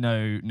 23,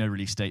 no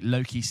release date,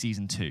 Loki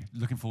season 2.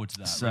 Looking forward to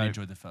that. So, really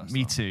enjoyed the first.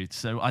 Me too.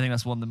 So I think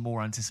that's one of the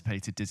more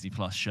anticipated Disney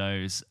Plus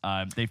shows.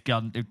 They've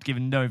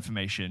given no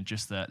information,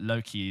 just that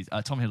Loki,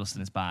 Tom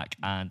Hiddleston is back,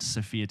 and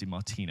Sophia Di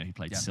Martino, who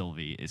played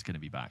Sylvie, is going to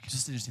be back.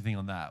 Just an interesting thing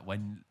on that.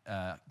 When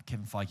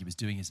Kevin Feige was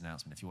doing his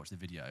announcement, if you watch the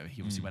video,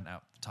 he obviously went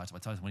out title by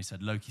title. When he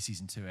said Loki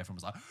season 2, everyone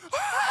was like,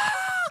 "Ah!"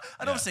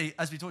 And obviously,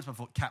 as we talked about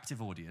before,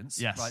 captive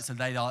audience, right? So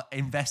they are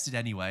invested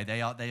anyway.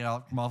 They are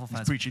Marvel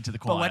fans. He's preaching to the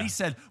choir. But when he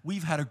said,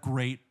 "We've had a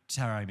great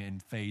time in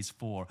Phase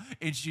 4,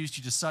 introduced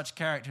you to such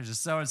characters as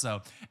so and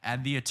so,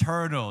 and the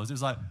Eternals," it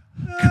was like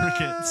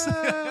crickets.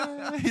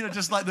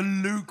 Just like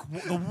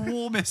the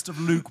warmest of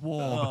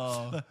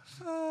lukewarm.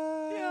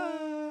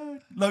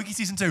 Loki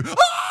season 2.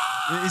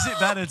 Is it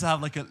better to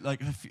have like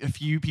a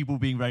few people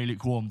being very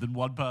lukewarm than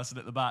one person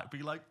at the back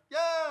being like,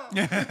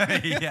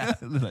 yeah,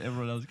 like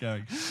everyone else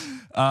going?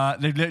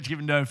 They've literally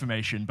given no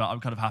information, but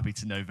I'm kind of happy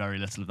to know very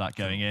little of that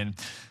going in.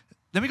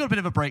 Then we got a bit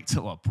of a break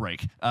till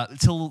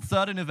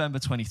 3rd of November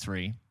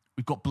 23.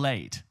 We've got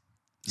Blade.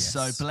 Yes.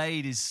 So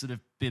Blade is sort of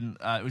been,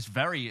 it was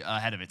very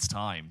ahead of its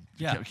time.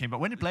 Yeah.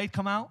 But when did Blade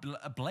come out?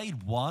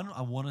 Blade 1,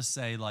 I want to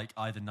say like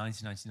either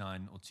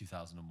 1999 or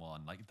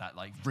 2001. Like that,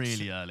 like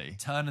really early.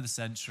 Turn of the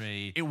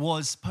century. It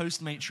was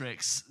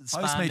post-Matrix,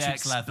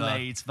 spandex, leather.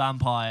 blades,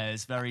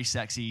 vampires, very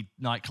sexy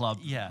nightclub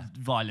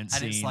violence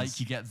scenes. And it's like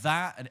you get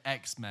that and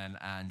X-Men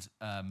and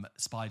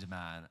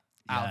Spider-Man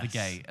out of the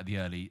gate at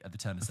the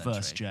turn of the century.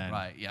 First gen.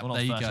 Right, yeah. Well,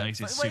 there you go.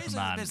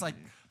 Superman. There's like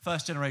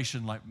first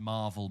generation like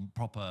Marvel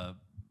proper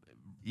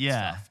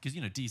stuff. Because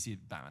DC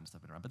and Batman and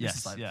stuff been around. But this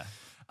is like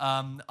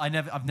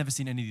I've never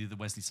seen any of the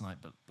Wesley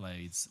Snipes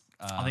Blades.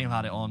 I think I've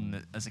had it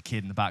on as a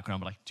kid in the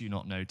background, but I do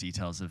not know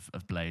details of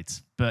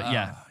Blades. But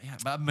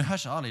but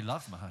Mahershala Ali,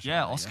 love Mahershala.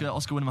 Yeah,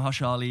 Oscar winner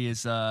Mahershala Ali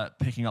is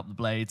picking up the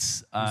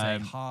Blades. He's a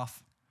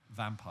half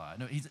vampire.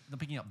 No, he's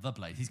picking up the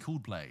Blade. He's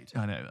called Blade.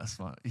 I know, that's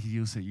why he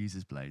also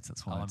uses blades.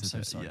 That's why I'm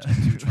so sorry.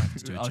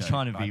 Yeah. I was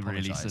trying to be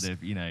really sort of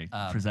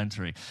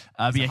presentery.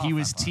 But he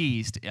was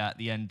teased at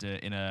the end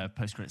in a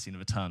post-credit scene of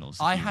Eternals.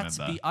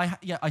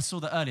 I saw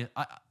that earlier.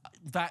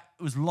 That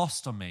was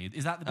lost on me.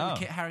 Is that the bit with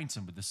Kit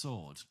Harington with the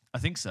sword? I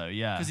think so,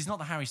 yeah. Because he's not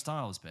the Harry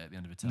Styles bit at the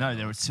end of Eternals. No,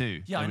 there were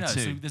two. Yeah, I know.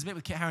 So there's a bit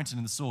with Kit Harington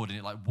and the sword, and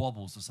it like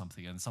wobbles or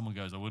something, and someone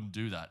goes, "I wouldn't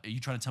do that." Are you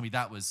trying to tell me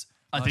that was?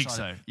 I think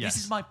so, yes.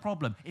 This is my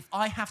problem. If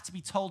I have to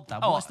be told that,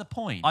 what's the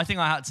point? I think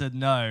I had to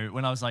know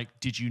when I was like,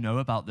 did you know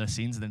about the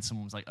scenes? And then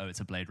someone was like, oh, it's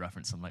a Blade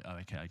reference. I'm like, oh,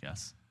 okay, I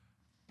guess.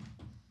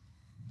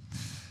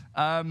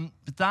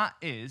 That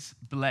is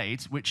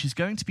Blade, which is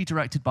going to be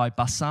directed by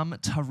Bassam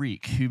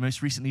Tariq, who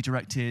most recently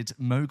directed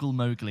Mogul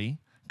Mowgli,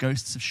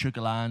 Ghosts of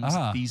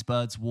Sugarland, These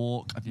Birds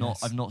Walk.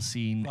 I've not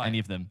seen any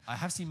of them. I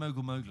have seen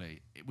Mogul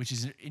Mowgli, which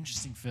is an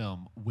interesting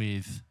film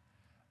with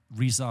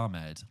Riz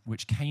Ahmed,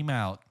 which came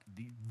out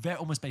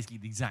almost basically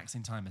the exact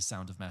same time as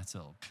Sound of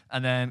Metal.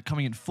 And then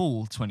coming in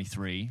fall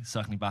 23,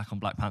 circling back on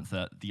Black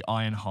Panther, the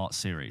Ironheart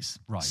series.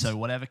 Right. So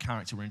whatever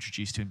character we're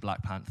introduced to in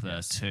Black Panther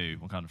 2,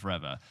 Wakanda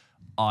Forever,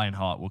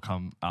 Ironheart will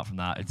come out from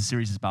that. The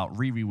series is about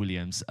Riri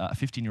Williams, a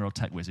 15-year-old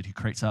tech wizard who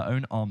creates her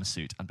own armor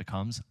suit and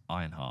becomes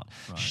Ironheart.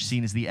 Right. She's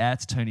seen as the heir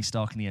to Tony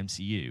Stark in the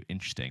MCU.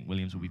 Interesting.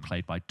 Williams will be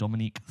played by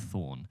Dominique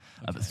Thorne.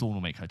 But Thorne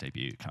will make her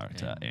debut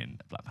character in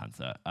Black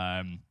Panther.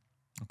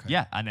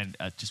 Yeah, and then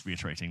just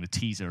reiterating the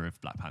teaser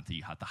of Black Panther,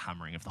 you had the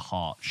hammering of the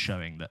heart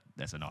showing that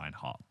there's an iron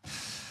heart.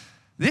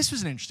 This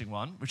was an interesting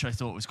one, which I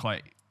thought was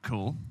quite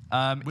cool.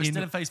 We're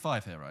still in Phase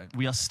 5 here, right?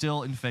 We are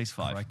still in Phase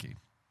 5. Crikey.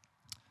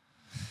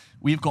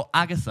 We've got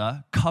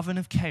Agatha, Coven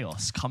of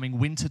Chaos, coming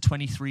winter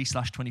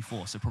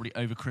 23/24, so probably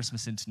over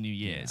Christmas into New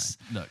Year's.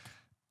 Yeah. Look,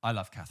 I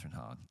love Catherine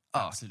Hahn.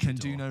 Can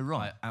do no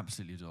wrong. I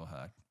absolutely adore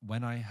her.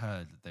 When I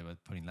heard that they were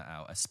putting that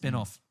out, a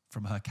spin-off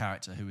from her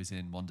character who was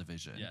in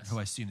WandaVision, Yes. who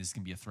I assume is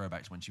going to be a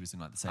throwback to when she was in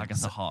like the Salem.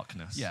 Agatha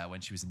Harkness. Yeah,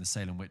 when she was in the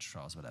Salem witch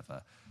trials, or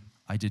whatever.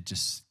 I did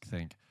just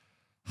think,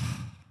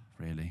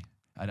 really,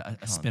 a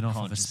spin-off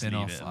of a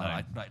spin-off.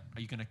 Are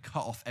you going to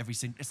cut off every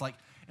single? It's like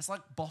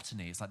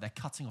botany. It's like they're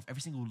cutting off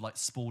every single like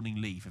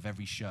spawning leaf of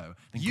every show.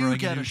 Then You growing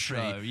get new a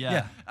show, tree.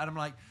 yeah. And I'm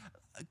like,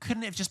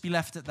 couldn't it just be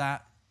left at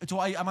that?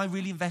 Am I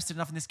really invested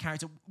enough in this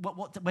character?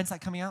 When's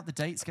that coming out? The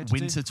date's going to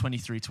Winter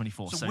 23,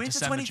 24. So winter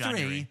December, 23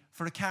 January.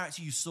 for a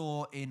character you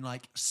saw in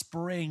like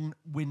spring,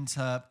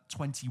 winter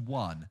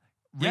 21.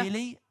 Yeah.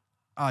 Really?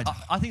 I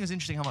think it was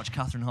interesting how much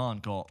Catherine Hahn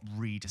got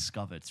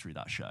rediscovered through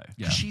that show.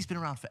 Yeah. She's been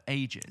around for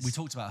ages. We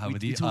talked about her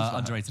with we the talked about her.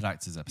 underrated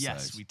actors episode.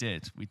 Yes, we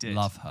did. We did.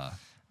 Love her.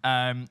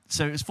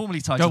 So it was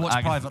formerly titled Go watch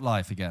Agatha. Private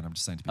Life again. I'm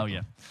just saying to people. Oh,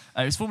 yeah.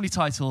 It was formerly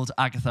titled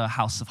Agatha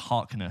House of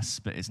Harkness,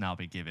 but is now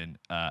been given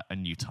a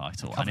new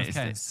title. Coven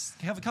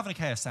of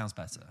Chaos sounds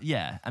better.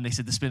 Yeah, and they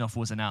said the spin-off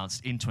was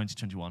announced in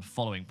 2021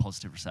 following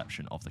positive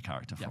reception of the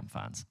character from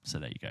fans. So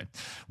there you go.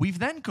 We've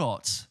then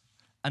got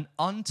an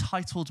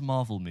untitled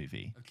Marvel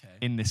movie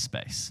in this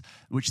space,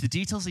 which the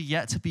details are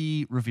yet to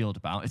be revealed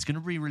about. It's going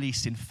to be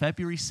released in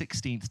February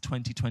 16th,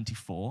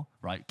 2024.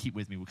 Right, keep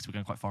with me because we're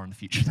going quite far in the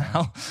future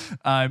now.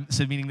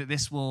 So meaning that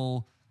this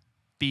will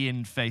be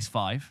in Phase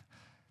 5.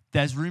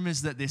 There's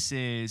rumors that this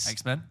is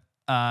X-Men?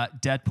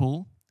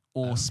 Deadpool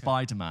or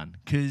Spider-Man,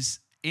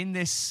 because in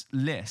this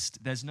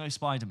list, there's no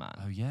Spider-Man.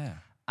 Oh, yeah.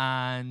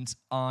 And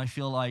I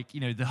feel like,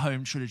 the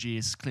home trilogy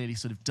is clearly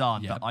sort of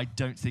done, Yep. but I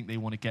don't think they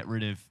want to get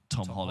rid of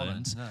Tom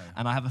Holland. No.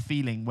 And I have a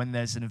feeling when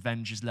there's an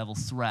Avengers level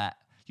threat,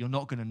 you're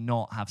not going to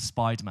not have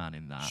Spider-Man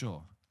in that.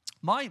 Sure.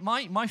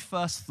 My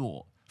first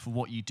thought for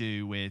what you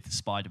do with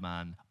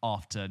Spider-Man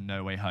after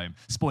No Way Home.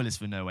 Spoilers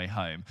for No Way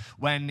Home.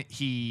 When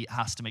he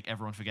has to make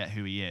everyone forget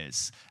who he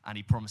is, and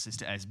he promises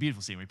to, it's a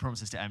beautiful scene, where he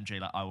promises to MJ,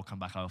 like, I will come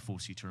back, I will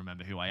force you to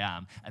remember who I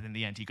am. And then in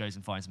the end, he goes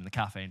and finds him in the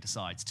cafe and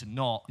decides to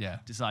not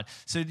decide.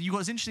 So you've got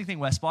this interesting thing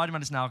where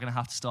Spider-Man is now going to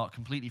have to start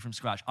completely from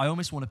scratch. I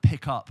almost want to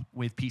pick up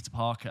with Peter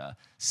Parker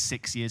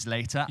 6 years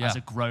later as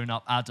a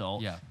grown-up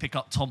adult, pick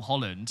up Tom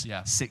Holland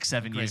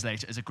 6-7 years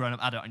later as a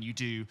grown-up adult, and you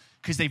do,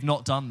 because they've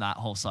not done that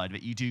whole side of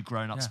it, you do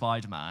grown-up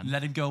Spider-Man.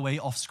 Let him go away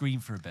off screen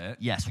for a bit.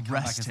 Yes,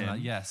 rest him.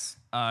 Yes.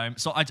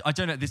 So I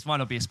don't know, this might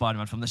not be a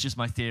Spider-Man film, that's just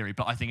my theory,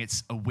 but I think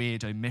it's a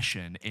weird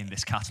omission in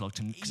this catalogue.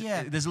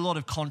 There's a lot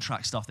of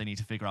contract stuff they need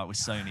to figure out with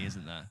Sony,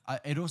 isn't there?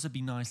 It'd also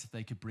be nice if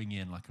they could bring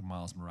in like a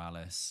Miles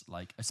Morales,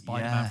 like a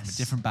Spider-Man from a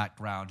different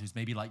background who's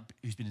maybe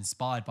who's been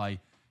inspired by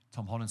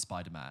Tom Holland's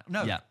Spider-Man.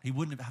 No, he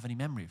wouldn't have any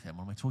memory of him.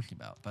 What am I talking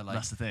about? But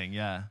that's the thing,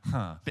 yeah.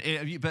 Huh.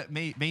 But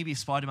maybe if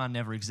Spider-Man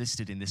never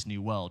existed in this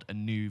new world, a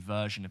new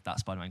version of that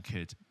Spider-Man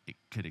could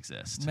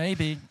exist.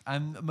 Maybe. They're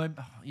not going to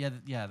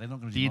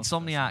do the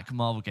Insomniac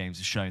Marvel games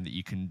have shown that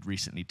you can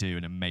recently do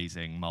an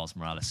amazing Miles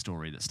Morales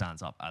story that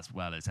stands up as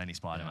well as any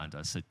Spider-Man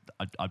does. So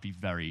I'd be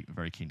very,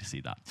 very keen to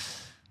see that.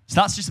 So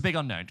that's just a big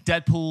unknown.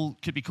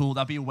 Deadpool could be cool.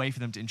 That'd be a way for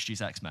them to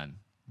introduce X-Men.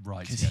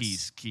 Right, because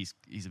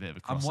he's a bit of a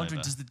crossover. I'm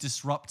wondering, does the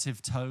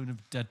disruptive tone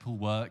of Deadpool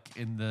work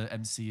in the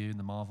MCU, in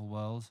the Marvel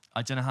world?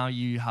 I don't know how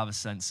you have a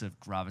sense of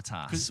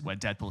gravitas where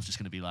Deadpool's just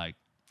going to be like...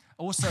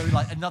 Also,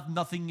 like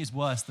nothing is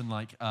worse than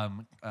like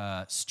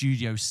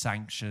studio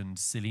sanctioned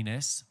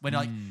silliness. When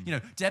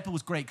Deadpool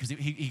was great because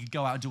he could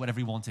go out and do whatever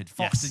he wanted.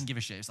 Fox didn't give a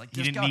shit. It's like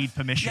he didn't need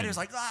permission. Yeah, he was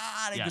like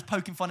and he was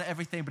poking fun at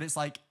everything. But it's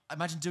like,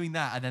 imagine doing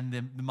that, and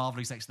then the Marvel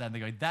execs then they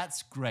go,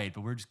 "That's great,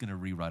 but we're just gonna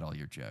rewrite all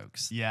your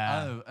jokes."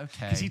 Yeah. Oh,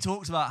 okay. Because he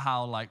talks about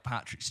how like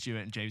Patrick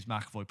Stewart and James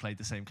McAvoy played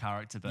the same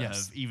character, but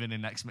have even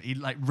in X-Men he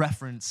like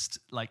referenced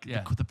like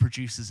the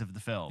producers of the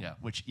film. Yeah.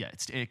 Which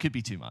it could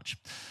be too much.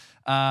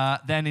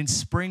 Then in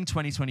spring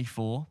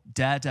 2024,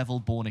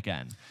 Daredevil Born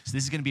Again. So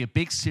this is going to be a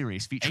big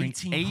series featuring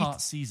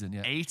 18-part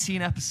season,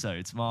 18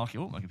 episodes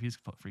marking... Oh, my computer's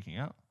freaking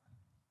out.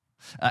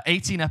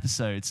 18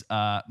 episodes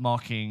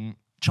marking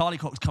Charlie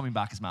Cox coming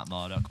back as Matt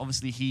Murdock.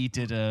 Obviously, he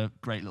did a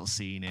great little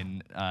scene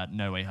in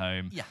No Way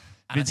Home. Yeah,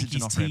 and Vincent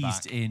I think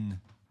he's teased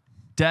in...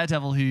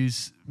 Daredevil,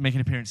 who's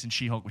making an appearance in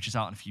She-Hulk, which is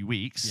out in a few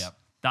weeks. Yep.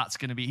 That's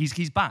going to be...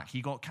 He's back.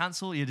 He got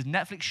cancelled. He had a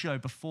Netflix show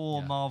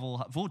before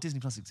before Disney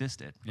Plus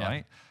existed,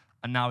 right?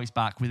 And now he's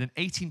back with an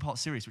 18-part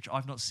series, which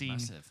I've not seen.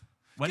 Massive.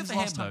 When's the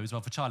last time? As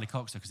well for Charlie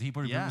Cox, because he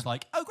probably was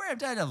like, "Oh, great, I'm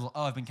Daredevil.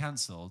 Oh, I've been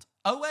cancelled.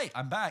 Oh, wait,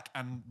 I'm back."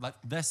 And like,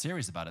 they're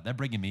serious about it. They're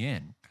bringing me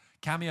in.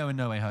 Cameo in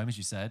No Way Home, as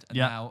you said, and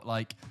now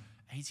like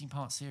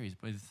 18-part series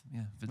with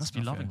Vince Must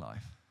be loving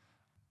life.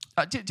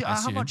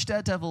 How much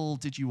Daredevil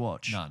did you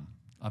watch? None.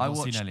 I've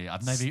not seen any.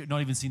 I've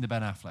not even seen the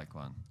Ben Affleck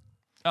one.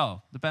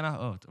 Oh, the Ben.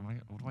 Oh,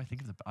 what do I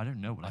think of the? I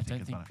don't know what I think. I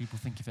don't think people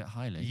think of it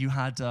highly. You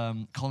had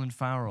Colin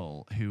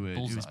Farrell, who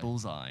was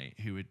Bullseye,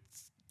 who would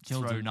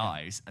throw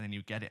knives, and then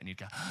you'd get it, and you'd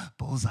go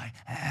Bullseye,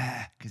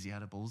 because he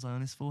had a bullseye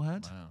on his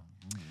forehead. Wow.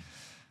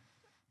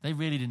 They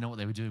really didn't know what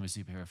they were doing with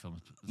superhero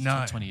films.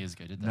 20 years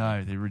ago, did they?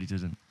 No, they really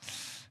didn't.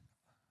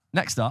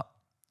 Next up,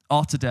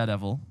 after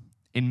Daredevil,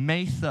 in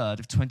May 3rd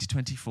of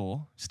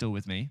 2024, still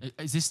with me.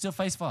 Is this still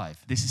Phase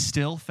 5? This is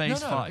still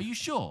Phase 5. Are you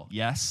sure?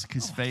 Yes,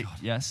 because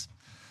yes.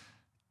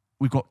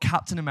 We've got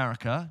Captain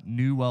America,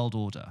 New World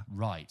Order.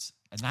 Right.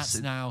 And that's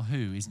now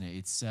who, isn't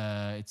it?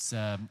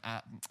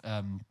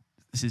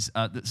 This is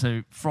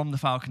so from The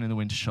Falcon and the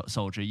Winter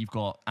Soldier, you've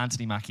got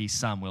Anthony Mackie,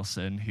 Sam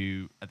Wilson,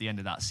 who at the end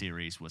of that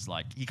series was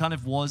like, he kind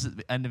of was at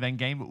the end of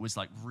Endgame, but was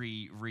like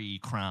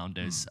re-crowned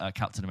as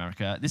Captain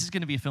America. This is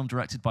going to be a film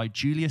directed by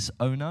Julius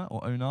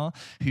Onar,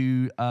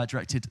 who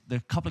directed the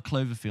couple of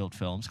Cloverfield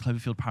films,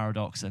 Cloverfield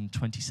Paradox and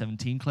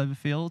 2017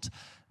 Cloverfield,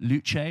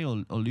 Luce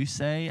or Luce,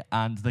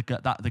 and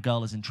The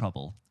Girl Is in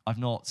Trouble. I've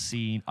not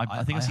seen.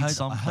 I think I've seen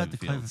some. I heard the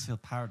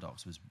Cloverfield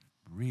Paradox was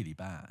really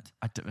bad.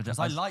 Did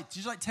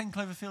you like 10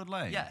 Cloverfield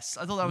Lane? Yes,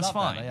 I thought that was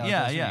fine. That.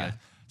 Yeah. Really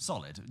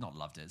solid. Not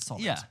loved it.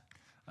 Solid. Yeah.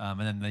 And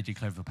then they did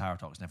Cloverfield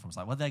Paradox, and everyone was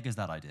like, "Well, there goes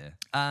that idea."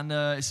 And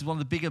this is one of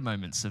the bigger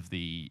moments of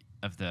the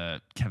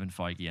Kevin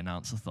Feige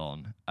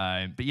announce-a-thon.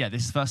 But yeah,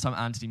 this is the first time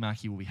Anthony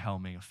Mackie will be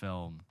helming a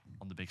film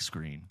on the big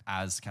screen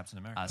as Captain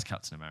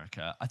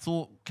America. I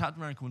thought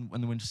Captain America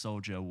and the Winter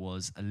Soldier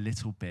was a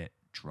little bit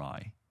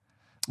dry.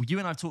 Well, you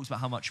and I have talked about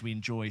how much we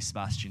enjoy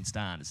Sebastian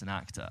Stan as an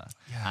actor.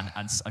 Yeah.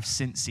 And I've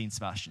since seen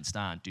Sebastian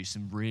Stan do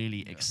some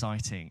really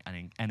exciting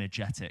and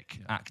energetic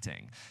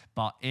acting.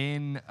 But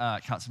in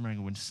Captain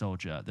America Winter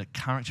Soldier, the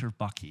character of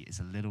Bucky is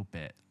a little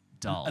bit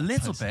dull. A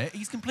little bit?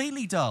 He's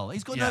completely dull.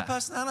 He's got no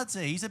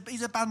personality. He's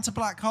a banter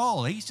black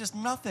hole. He's just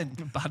nothing.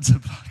 Banter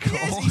black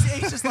hole.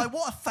 He's just like,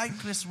 what a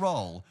thankless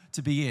role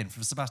to be in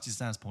from Sebastian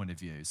Stan's point of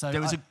view. So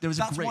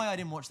that's why I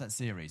didn't watch that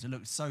series. It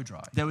looked so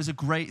dry. There was a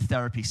great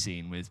therapy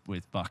scene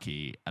with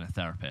Bucky and a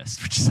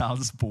therapist, which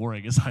sounds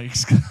boring as I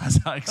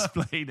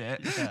explain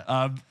it.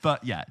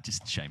 But yeah,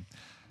 just a shame.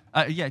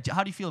 How do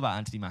you feel about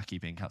Anthony Mackie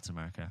being Captain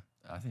America?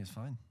 I think it's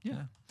fine.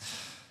 Yeah.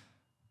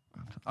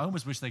 I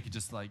almost wish they could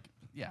just Sorry.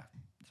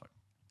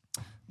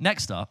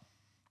 Next up,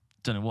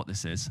 don't know what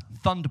this is,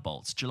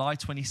 Thunderbolts, July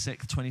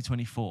 26th,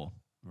 2024.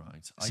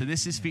 Right. So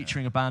this is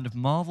featuring a band of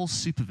Marvel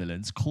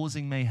supervillains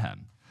causing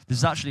mayhem. This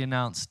was actually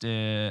announced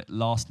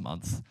last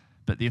month,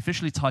 but the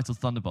officially titled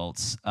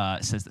Thunderbolts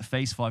says that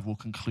Phase 5 will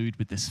conclude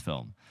with this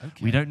film.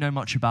 Okay. We don't know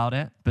much about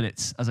it, but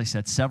it's, as I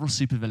said, several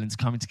supervillains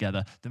coming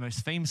together. The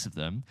most famous of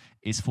them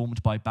is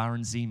formed by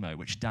Baron Zemo,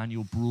 which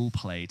Daniel Bruhl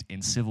played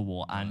in Civil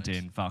War and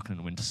in Falcon and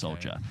the Winter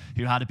Soldier,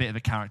 who had a bit of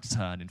a character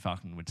turn in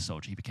Falcon and the Winter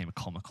Soldier. He became a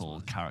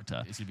comical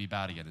character. Is he be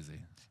bad again, is he?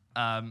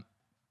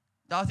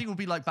 I think it will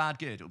be like bad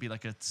good. It will be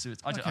like a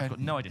I've got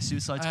no idea.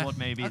 Suicide Squad,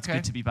 maybe. It's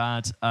good to be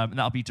bad. And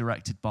that'll be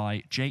directed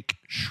by Jake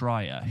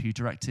Schreier, who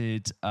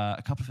directed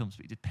a couple of films.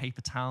 But he did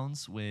Paper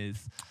Towns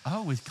with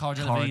Cara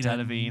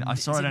Delevingne. I'm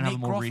sorry I don't have a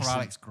more Groff recent. Or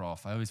Alex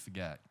Groff. I always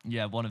forget.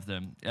 Yeah, one of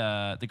them.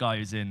 The guy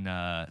who's in.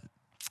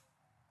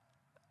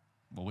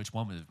 Well, which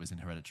one was in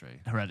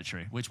Hereditary?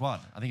 Hereditary. Which one?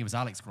 I think it was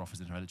Alex Groff was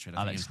in Hereditary.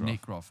 I think it was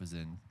Nick Groff was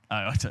in... Oh,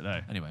 I don't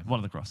know. Anyway.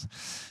 One of the Groffs.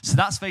 So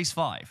that's Phase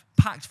 5.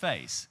 Packed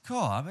phase.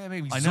 God, I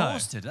mean,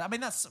 exhausted. I mean,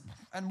 that's...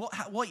 And what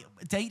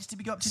date did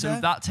we go up to so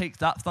there?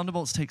 that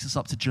Thunderbolts takes us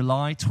up to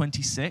July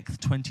 26th,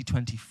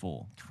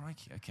 2024.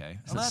 Crikey, okay.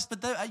 So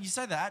you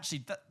say that,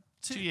 actually...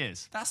 2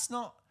 years. That's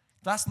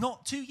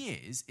not 2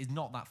 years is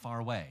not that far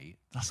away.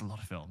 That's a lot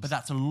of films. But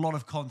that's a lot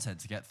of content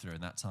to get through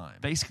in that time.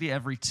 Basically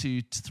every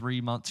 2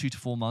 to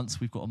 4 months,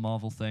 we've got a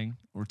Marvel thing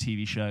or a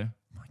TV show.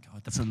 My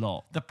God. That's a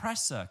lot. The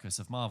press circus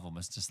of Marvel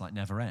must just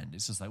never end.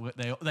 It's just like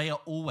they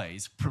are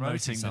always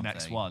promoting the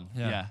next one.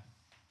 Yeah.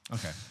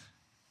 Okay.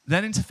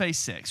 Then into Phase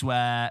 6,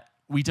 where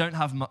we don't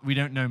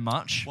know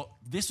much. Well,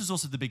 this was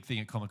also the big thing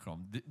at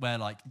Comic-Con, where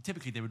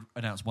typically they would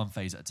announce one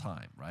phase at a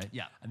time, right?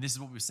 Yeah. And this is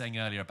what we were saying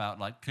earlier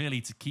about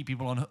clearly to keep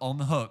people on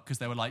the hook, because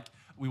they were like,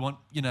 we want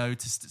to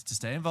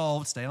stay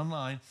involved, stay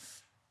online.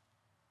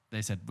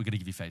 They said we're going to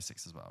give you Phase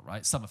 6 as well,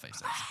 right? Summer Phase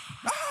 6.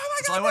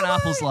 It's like when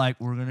Apple's like,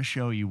 we're going to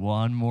show you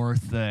one more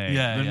thing.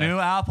 The new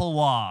Apple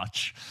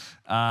Watch.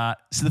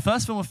 So the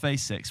first film of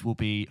Phase 6 will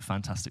be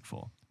Fantastic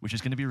Four, which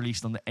is going to be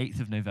released on the 8th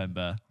of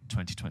November,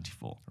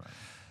 2024. Right.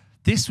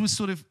 This was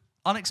sort of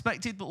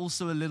unexpected, but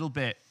also a little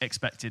bit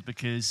expected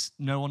because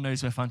no one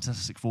knows where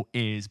Fantastic Four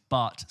is.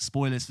 But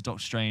spoilers for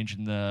Doctor Strange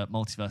and the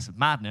Multiverse of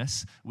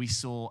Madness, we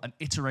saw an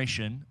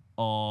iteration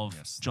of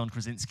John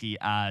Krasinski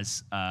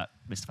as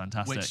Mr.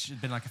 Fantastic. Which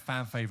had been like a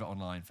fan favourite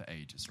online for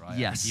ages, right?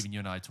 Yes. I think even you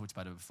and I talked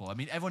about it before. I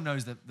mean, everyone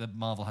knows that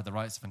Marvel had the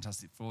rights to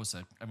Fantastic Four, so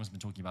everyone's been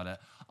talking about it.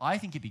 I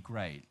think it'd be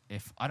great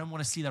if... I don't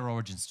want to see their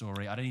origin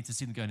story. I don't need to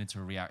see them going into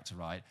a reactor,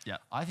 right? Yeah.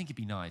 I think it'd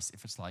be nice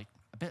if it's like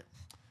a bit...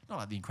 Not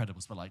like The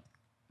Incredibles, but like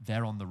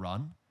they're on the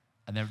run.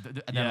 And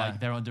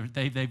they're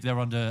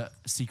under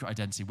secret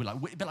identity, a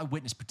bit like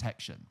witness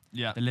protection.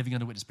 Yeah, they're living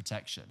under witness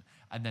protection,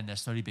 and then they're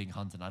slowly being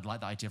hunted. And I'd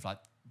like the idea of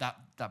that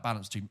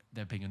balance between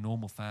there being a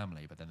normal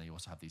family, but then they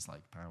also have these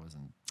powers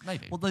and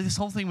maybe. Well, this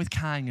whole thing with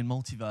Kang and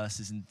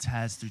multiverses and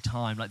tears through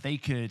time, they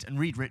could, and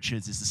Reed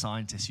Richards is the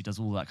scientist who does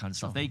all that kind of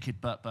stuff. They could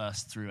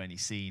burst through any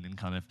scene and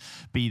kind of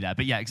be there.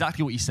 But yeah,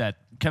 exactly what you said.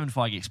 Kevin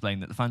Feige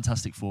explained that the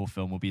Fantastic Four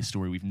film will be a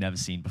story we've never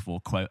seen before.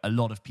 Quote, a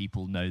lot of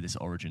people know this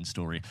origin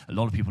story. A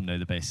lot of people know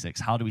the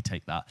basics. How do we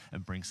take that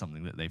and bring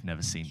something that they've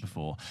never seen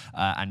before?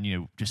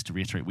 And just to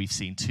reiterate, we've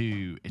seen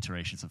 2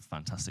 iterations of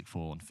Fantastic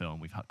Four on film.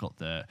 We've got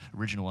the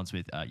original ones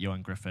with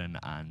Johan Griffin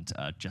and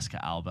Jessica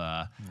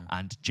Alba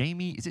and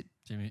Jamie. Is it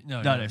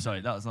No,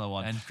 sorry, that was another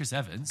one. And Chris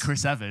Evans.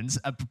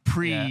 And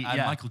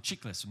Michael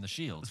Chiklis from The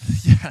Shield.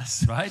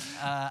 Yes. Right?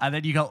 And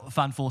then you got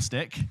Fan Four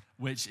Stick,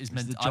 which is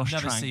meant to I've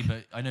never seen,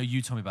 but I know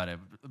you told me about it.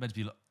 It's meant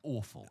to be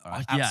awful.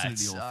 Right?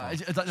 Absolutely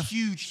awful. It's like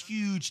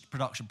huge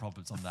production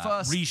problems on that.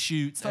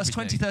 Reshoots. First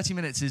 20, 30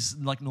 minutes is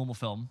like normal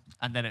film,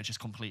 and then it just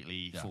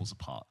completely falls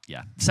apart.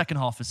 Yeah. Second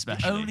half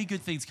especially. The only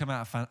good thing to come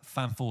out of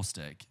Fan Four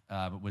Stick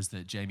was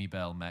that Jamie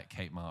Bell met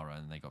Kate Mara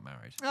and they got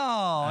married. Oh,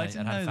 I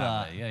didn't know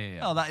that. Yeah.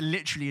 Oh, that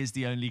literally is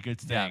the only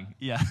good thing.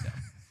 Yeah.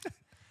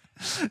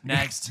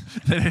 Next.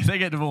 They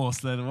get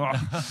divorced then.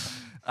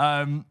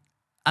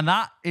 And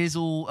that is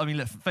all. I mean,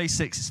 look, Phase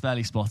 6 is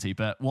fairly spotty,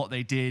 but what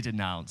they did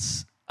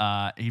announce,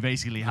 he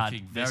basically had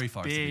this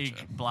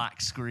big black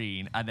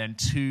screen and then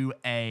 2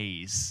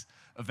 A's,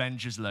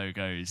 Avengers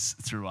logos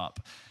threw up.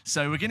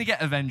 So we're going to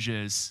get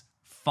Avengers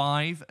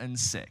 5 and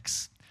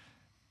 6.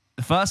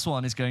 The first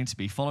one is going to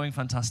be, following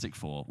Fantastic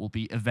Four, will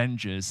be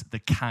Avengers: The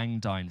Kang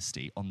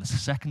Dynasty on the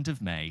 2nd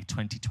of May,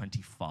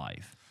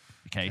 2025.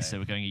 Okay, so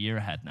we're going a year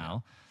ahead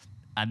now.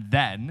 And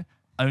then,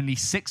 only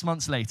 6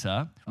 months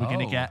later, we're going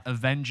to get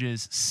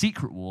Avengers: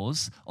 Secret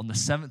Wars on the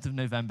 7th of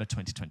November,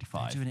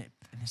 2025. They're doing it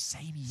in the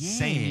same year.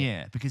 Same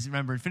year. Because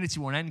remember,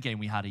 Infinity War and Endgame,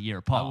 we had a year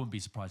apart. I wouldn't be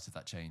surprised if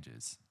that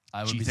changes.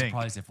 I would be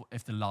surprised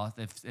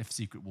if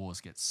Secret Wars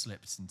gets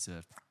slipped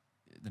into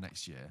the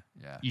next year.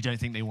 Yeah. You don't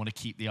think they want to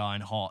keep the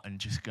iron hot and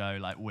just go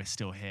like, we're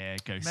still here,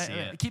 see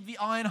it? Keep the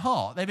iron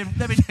hot. They've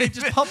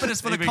just pumping us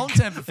full of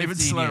content for 15 years. They've been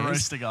slow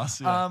roasting us.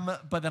 Yeah.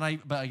 But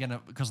again,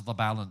 because of the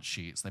balance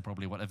sheets,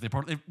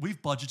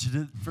 we've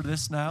budgeted it for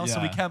this now,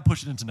 so we can't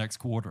push it into next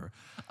quarter.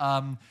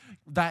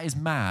 That is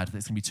mad. That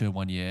it's going to be 2 in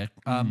 1 year.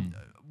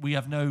 We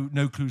have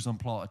no clues on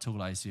plot at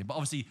all, I assume. But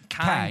obviously,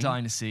 Kang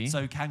Dynasty.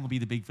 So Kang will be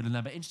the big villain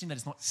there. But interesting that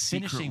it's not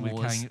finishing with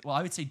Kang. Well,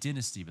 I would say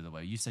Dynasty, by the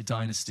way. You say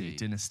Dynasty.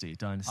 Dynasty.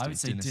 I would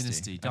say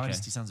Dynasty.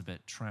 Dynasty sounds a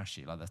bit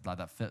trashy, like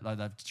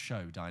that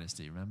show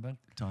Dynasty. Remember?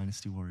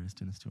 Dynasty Warriors.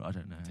 Dynasty. I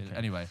don't know. Okay.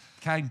 Anyway,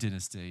 Kang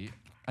Dynasty,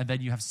 and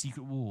then you have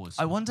Secret Wars.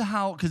 I wonder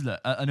how, because look,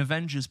 an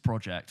Avengers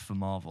project for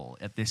Marvel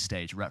at this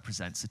stage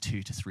represents a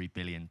 $2 to $3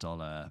 billion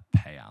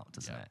payout,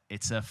 doesn't it?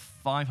 It's a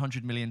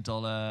 $500 million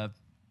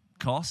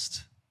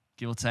cost,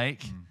 give or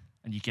take,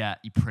 and you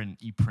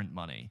print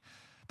money.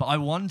 But I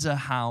wonder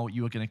how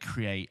you are going to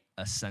create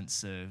a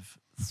sense of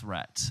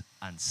threat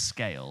and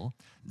scale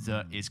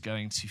that is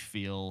going to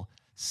feel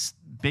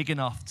big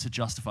enough to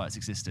justify its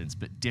existence,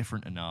 but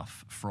different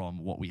enough from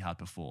what we had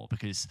before.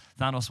 Because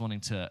Thanos wanting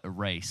to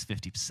erase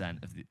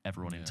 50% of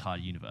everyone in the entire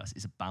universe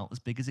is about as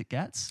big as it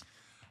gets.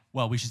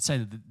 Well, we should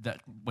say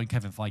that when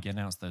Kevin Feige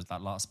announced that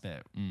last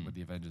bit with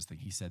the Avengers thing,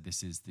 he said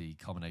this is the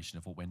culmination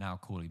of what we're now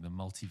calling the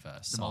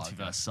multiverse saga.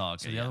 Multiverse saga.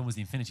 So the other one was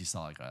the Infinity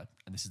Saga,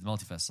 and this is the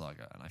multiverse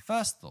saga. And I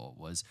first thought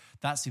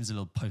that seems a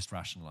little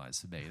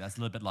post-rationalized for me. That's a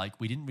little bit like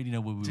we didn't really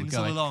know where we were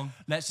going. All along.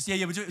 Let's just we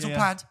do it. It's all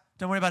planned.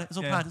 Don't worry about it. It's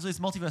all planned. It's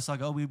multiverse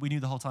saga. Oh, we knew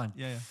the whole time.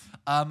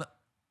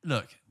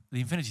 Look, the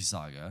Infinity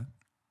Saga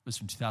was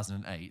from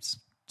 2008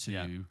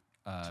 to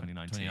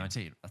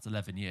 2019. That's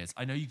 11 years.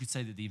 I know you could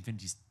say that the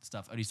Infinity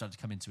stuff only started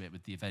to come into it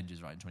with the Avengers,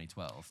 right, in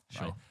 2012.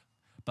 Sure. Right?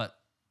 But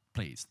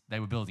please, they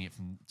were building it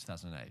from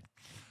 2008.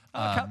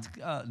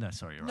 No,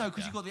 sorry, you're right. No,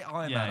 because you've got the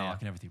Iron Man arc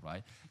and everything,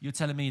 right? You're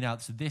telling me now,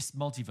 so this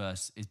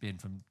multiverse has been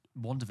from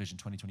WandaVision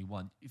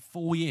 2021,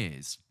 4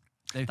 years.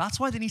 That's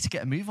why they need to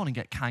get a move on and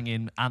get Kang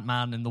in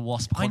Ant-Man and the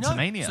Wasp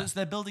Quantumania. So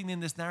they're building in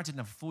this narrative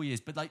now for 4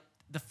 years. But like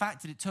the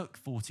fact that it took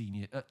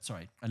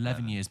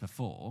 11 years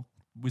before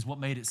was what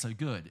made it so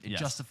good. It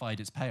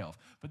justified its payoff.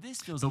 But this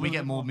feels. But we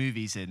get more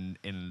movies in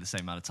the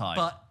same amount of time.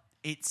 But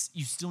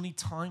you still need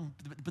time.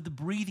 But the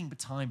breathing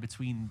time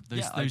between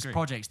those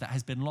projects that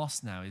has been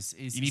lost now is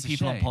you need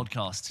people on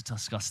podcasts to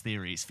discuss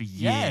theories for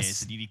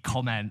years, and you need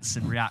comments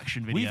and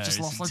reaction videos. We've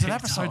just lost loads of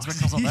episodes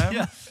because of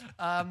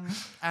them.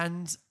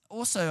 And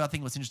also, I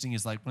think what's interesting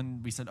is like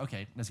when we said,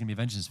 okay, there's going to be an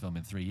Avengers film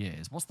in 3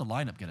 years. What's the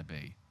lineup going to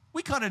be?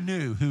 We kind of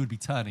knew who would be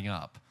turning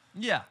up.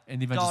 Yeah, in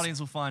the Avengers. Guardians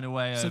will find a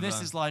way. So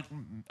this is like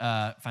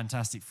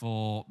Fantastic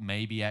Four,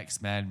 maybe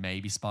X-Men,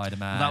 maybe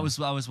Spider-Man. That was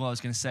what I was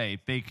going to say.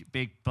 Big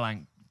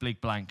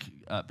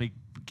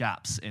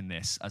gaps in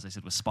this, as I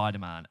said, was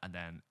Spider-Man and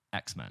then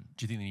X-Men.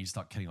 Do you think they need to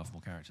start killing off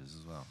more characters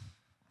as well?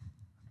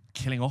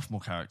 Killing off more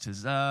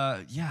characters?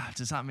 Does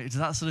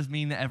that sort of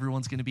mean that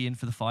everyone's going to be in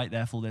for the fight,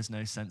 therefore there's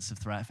no sense of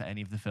threat for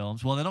any of the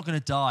films? Well, they're not going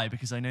to die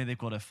because I know they've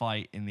got to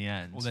fight in the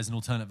end. Or there's an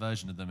alternate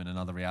version of them in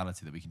another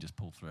reality that we can just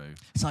pull through.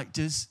 It's like,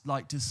 does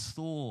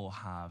Thor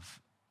have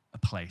a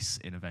place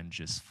in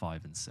Avengers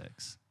 5 and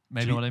 6?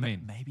 Maybe, do you know what I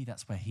mean? Maybe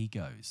that's where he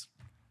goes.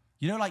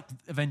 You know, like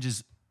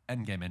Avengers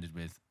Endgame ended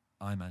with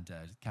Iron Man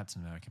dead,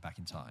 Captain America back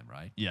in time,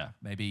 right? Yeah.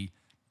 Maybe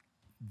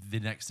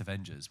the next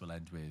Avengers will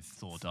end with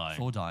Thor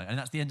dying. And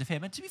that's the end of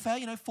him. And to be fair,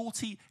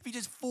 if he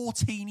does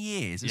 14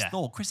 years as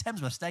Thor, Chris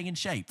Hemsworth staying in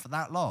shape for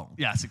that long.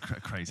 Yeah, it's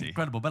crazy.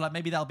 Incredible. But like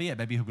maybe that'll be it.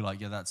 Maybe he'll be like,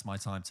 that's my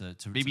time to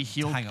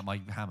hang up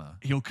my hammer.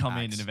 He'll come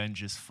in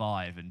Avengers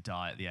 5 and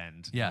die at the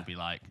end. Yeah. He'll be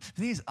like,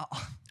 the thing is,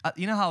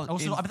 you know how...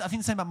 Also, I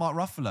think the same about Mark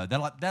Ruffalo. They're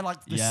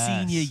like the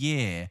senior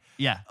year.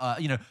 Yeah.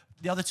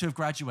 the other two have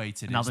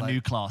graduated. Now the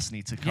new class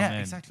need to come in.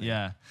 Exactly.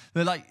 Yeah,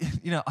 but like,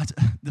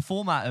 the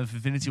format of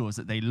Infinity War was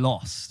that they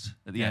lost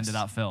at the end of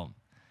that film,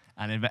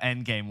 and the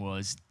Endgame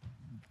was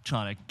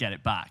trying to get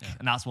it back,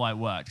 and that's why it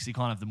worked, because you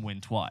can't have them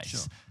win twice.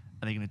 Sure.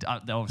 Are they going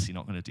to? They're obviously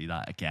not going to do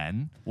that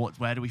again.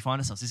 Where do we find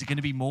ourselves? Is it going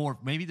to be more?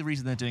 Maybe the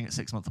reason they're doing it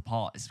 6 months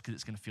apart is because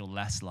it's going to feel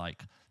less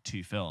like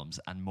 2 films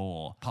and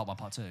more part 1,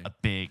 part 2. A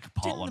big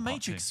part Didn't 1, The part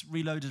Matrix 2.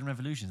 Reloaded and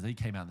Revolutions, they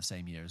came out in the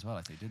same year as well,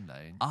 I think, didn't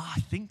they?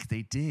 I think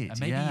they did. And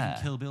maybe even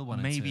Kill Bill 1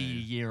 and 2. Maybe a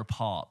year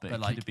apart, but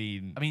it could have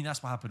been. I mean,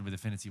 that's what happened with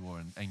Infinity War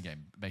and Endgame,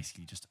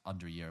 basically just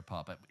under a year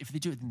apart. But if they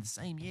do it in the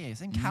same year,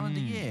 same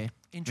calendar year,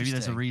 interesting. Maybe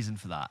there's a reason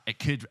for that. It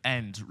could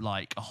end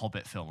like a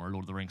Hobbit film or a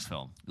Lord of the Rings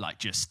film. Like,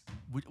 just.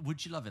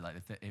 Would you love it, like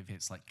if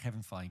it's like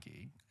Kevin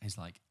Feige is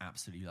like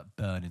absolutely like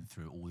burning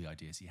through all the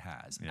ideas he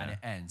has, and it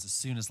ends as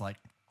soon as like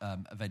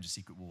Avengers: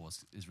 Secret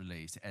Wars is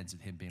released. It ends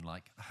with him being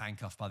like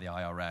handcuffed by the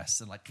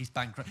IRS and like he's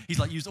bankrupt. He's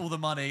like used all the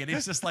money and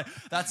he's just like,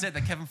 that's it.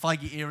 The Kevin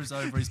Feige era's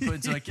over. He's put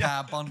into a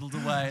cab, bundled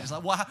away. It's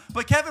like, what?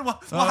 But Kevin,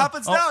 what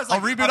happens now? It's like,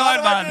 I'll reboot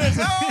Iron Man.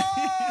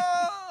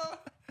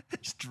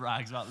 Just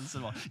drags him out of the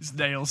cinema. His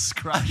nails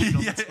scratching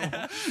on the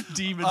door.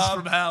 Demons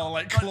from hell,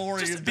 like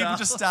clawing him down. People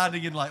just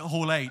standing in like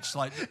Hall H,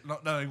 like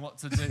not knowing what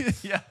to do.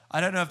 I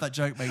don't know if that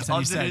joke makes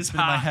any sense, but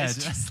in my head,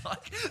 it's just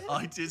like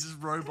ideas as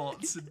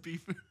robots and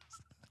beefers.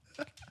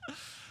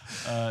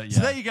 So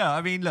there you go.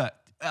 I mean, look,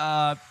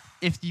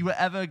 if you were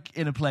ever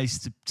in a place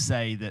to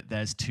say that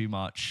there's too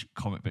much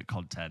comic book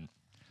content,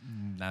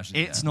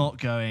 it's not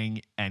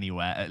going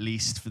anywhere, at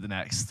least for the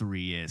next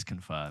 3 years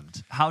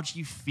confirmed. How do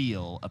you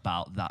feel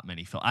about that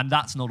many films? And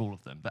that's not all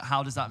of them, but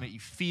how does that make you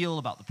feel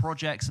about the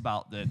projects,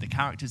 about the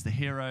characters, the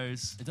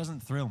heroes? It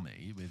doesn't thrill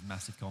me with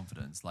massive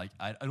confidence. Like,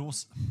 I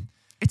also...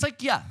 It's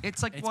like,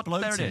 it's what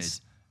bloated. There it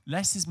is.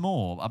 Less is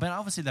more. I mean,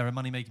 obviously they're a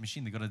money-making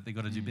machine. They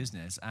got to do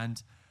business,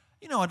 and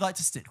I'd like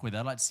to stick with it.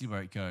 I'd like to see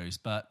where it goes.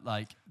 But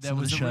like, there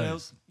was a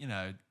real,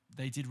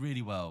 they did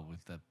really well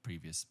with the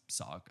previous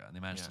saga, and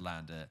they managed to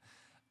land it.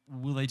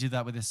 Will they do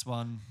that with this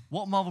one?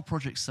 What Marvel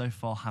projects so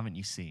far haven't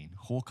you seen?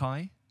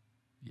 Hawkeye?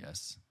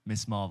 Yes.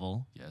 Miss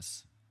Marvel?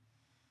 Yes.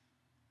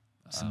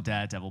 Some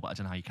Daredevil, but I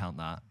don't know how you count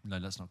that. No,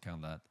 let's not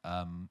count that.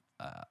 I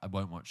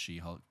won't watch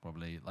She-Hulk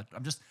probably. Like,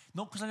 I'm just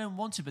not because I don't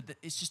want to, but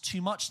it's just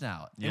too much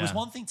now. Yeah. It was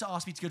one thing to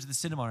ask me to go to the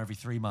cinema every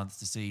 3 months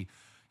to see,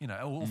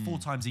 or 4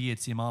 times a year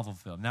to see a Marvel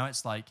film. Now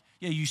it's like,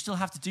 you still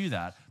have to do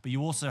that, but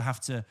you also have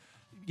to,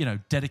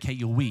 dedicate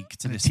your week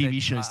to this TV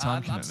show's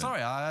time commitment. I'm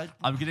sorry.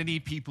 I'm going to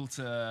need people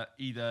to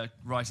either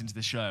write into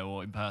the show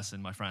or in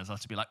person, my friends, have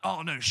to be like,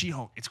 oh, no,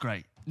 She-Hulk, it's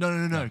great.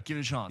 No, give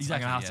it a chance.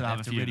 Exactly. I'm going to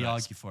have to really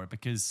argue for it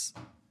because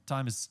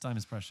time is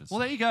precious. Well,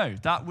 there you go.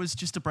 That was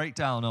just a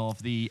breakdown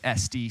of the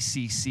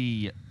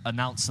SDCC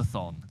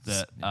announce-a-thon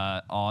that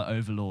our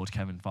overlord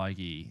Kevin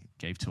Feige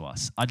gave to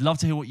us. I'd love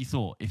to hear what you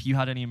thought. If you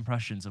had any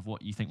impressions of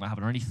what you think might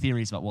happen or any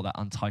theories about what that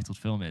untitled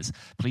film is,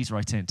 please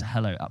write in to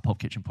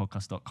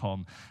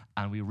hello@popkitchenpodcast.com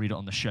and we'll read it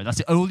on the show. That's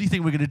the only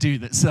thing we're going to do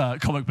that's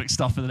comic book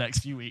stuff for the next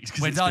few weeks.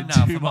 We're done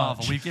now for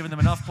Marvel. We've given them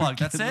enough plug.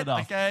 That's it.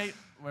 Okay.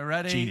 We're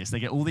ready. Genius. They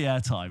get all the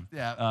airtime.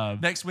 Yeah.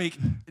 Next week,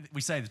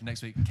 we say this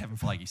next week, Kevin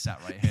Feige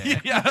sat right here.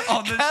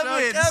 On the show.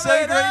 Kevin, so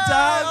great to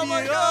have you. Oh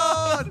my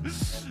God.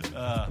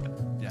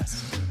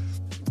 Yes.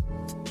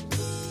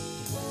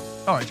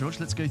 All right, George,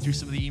 let's go through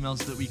some of the emails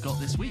that we got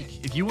this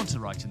week. If you want to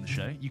write in the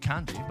show, you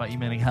can do by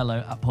emailing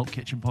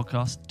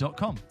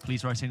hello@popkitchenpodcast.com.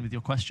 Please write in with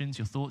your questions,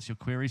 your thoughts, your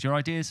queries, your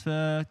ideas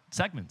for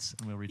segments,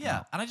 and we'll read them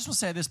out. And I just want to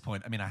say at this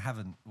point, I mean, I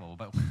haven't,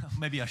 but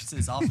maybe I should say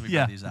this after we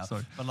read these out.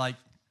 Sorry. But like,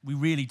 we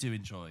really do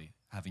enjoy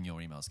having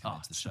your emails come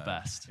into the show. It's the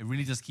best. It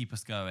really does keep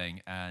us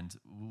going, and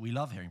we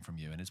love hearing from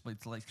you. And it's kind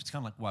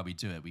of like why we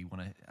do it. We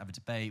want to have a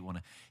debate, want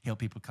to hear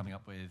people coming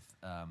up with.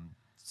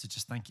 So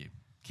just thank you.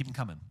 Keep them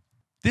coming.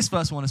 This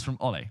first one is from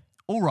Ollie.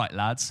 All right,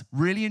 lads,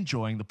 really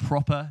enjoying the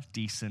proper,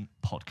 decent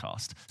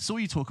podcast. Saw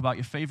you talk about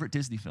your favourite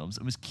Disney films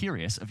and was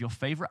curious of your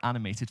favourite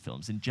animated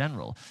films in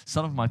general.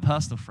 Some of my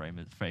personal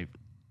favourites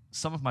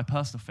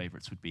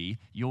would be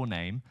Your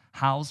Name,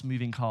 Howl's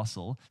Moving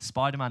Castle,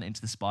 Spider-Man Into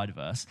the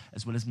Spider-Verse,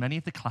 as well as many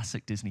of the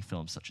classic Disney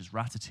films such as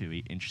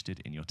Ratatouille. Interested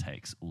in your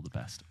takes. All the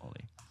best,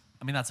 Ollie.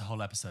 I mean, that's a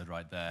whole episode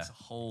right there. It's a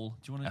whole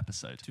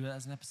episode. Do it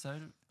as an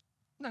episode?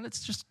 No,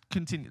 let's just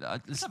continue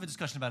that. Let's have a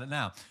discussion about it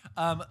now.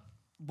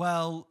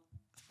 Well,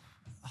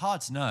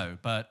 hard to know,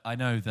 but I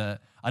know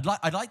that I'd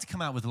like to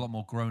come out with a lot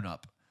more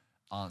grown-up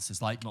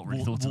answers, like not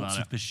really thought about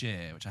it.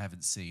 Bashir, which I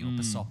haven't seen, or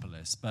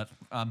Persepolis, but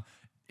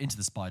Into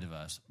the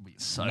Spider-Verse,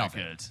 so love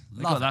good. It.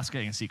 That's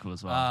getting a sequel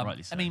as well,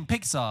 rightly so. I mean,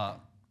 Pixar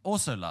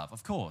also love,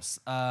 of course.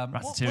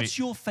 Ratatouille. What's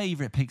your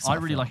favourite Pixar? I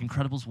really film? like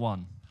Incredibles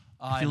 1.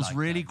 It feels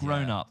really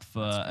grown up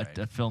for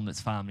a film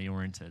that's family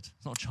oriented.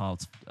 It's not a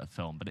child's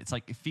film, but it's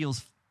like it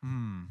feels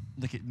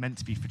like it's meant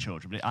to be for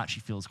children, but it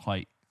actually feels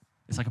quite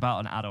It's like about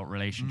an adult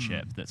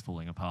relationship that's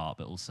falling apart,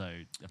 but also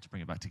you have to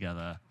bring it back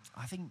together.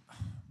 I think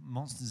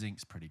Monsters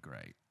Inc.'s pretty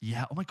great.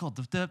 Yeah. Oh my God,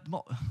 the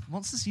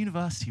Monsters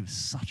University was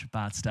such a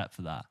bad step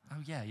for that. Oh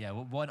yeah.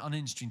 Well, what an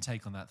uninteresting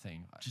take on that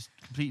thing. Just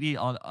completely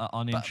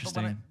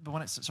uninteresting. But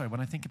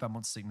when I think about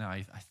Monsters Inc. now,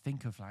 I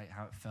think of like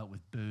how it felt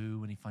with Boo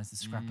when he finds the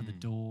scrap at the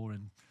door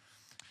and.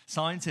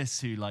 Scientists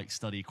who like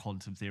study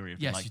quantum theory,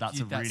 that's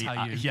a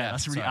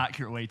really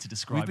accurate way to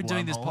describe. We've been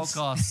doing this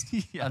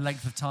podcast a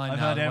length of time I've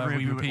now. heard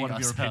every one of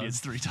your opinions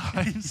 3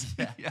 times.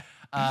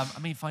 I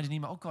mean, Finding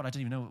Nemo. Oh God, I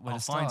don't even know where to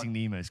start. Finding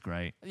Nemo's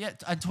great. Yeah,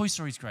 and Toy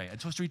Story's great, and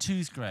Toy Story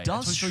 2's great.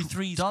 Toy Story 3's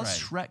great. Does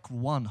Shrek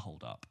 1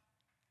 hold up?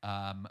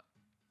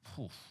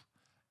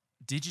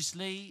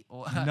 Digitally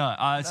or no,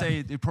 I'd say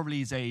it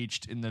probably is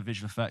aged in the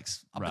visual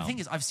effects realm. But the thing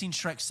is, I've seen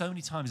Shrek so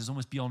many times; it's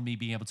almost beyond me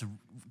being able to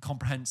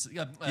comprehend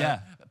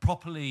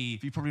properly.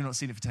 You've probably not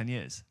seen it for 10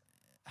 years.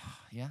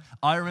 Yeah,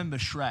 I remember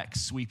Shrek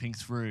sweeping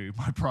through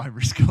my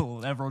primary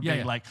school. Everyone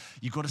being like,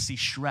 "You got to see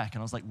Shrek," and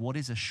I was like, "What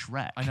is a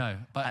Shrek?" I know,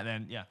 but and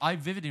then I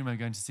vividly remember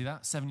going to see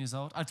that. 7 years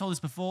old. I told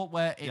this before,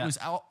 where it was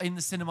out in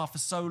the cinema for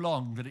so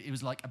long that it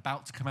was like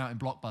about to come out in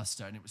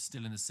Blockbuster, and it was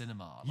still in the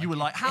cinema. Like, you were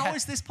like, "How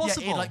is this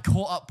possible?" Yeah, it like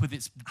caught up with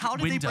its. How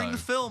did window. they bring the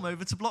film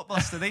over to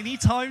Blockbuster? They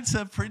need time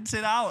to print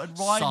it out and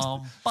wind.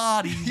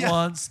 Somebody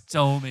once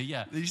told me,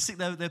 They just stick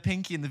their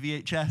pinky in the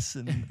VHS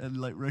and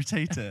like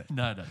rotate it.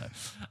 No.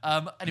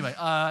 Anyway,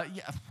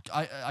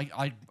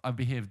 I'd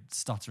be here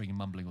stuttering and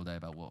mumbling all day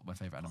about what my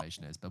favourite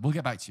animation is, but we'll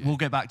get back to you. We'll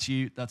get back to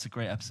you. That's a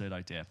great episode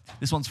idea.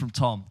 This one's from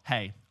Tom.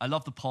 Hey, I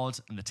love the pod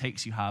and the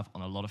takes you have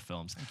on a lot of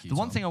films. Thank you, the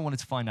one Tom. thing I wanted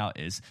to find out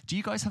is, do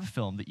you guys have a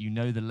film that you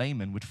know the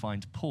layman would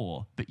find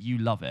poor, but you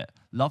love it?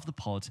 Love the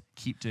pod.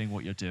 Keep doing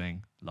what you're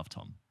doing. Love,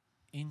 Tom.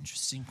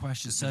 Interesting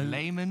question. So the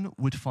layman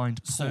would find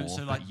poor,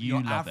 so like but you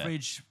your love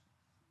average,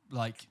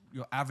 like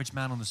your average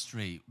man on the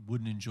street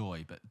wouldn't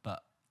enjoy,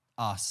 but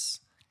us.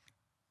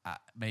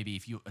 Maybe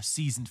if you're a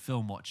seasoned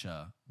film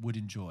watcher would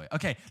enjoy.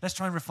 Okay, let's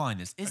try and refine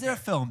this. Is there a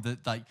film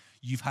that like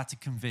you've had to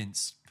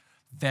convince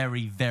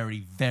very,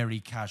 very,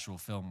 very casual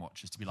film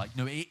watchers to be like,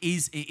 no, it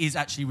is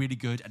actually really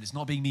good, and it's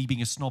not me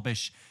being a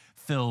snobbish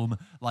film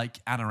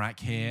like Anorak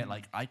here.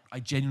 Like I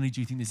genuinely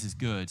do think this is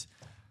good.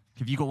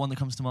 Have you got one that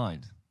comes to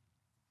mind?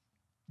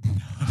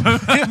 No,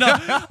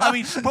 I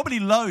mean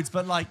probably loads,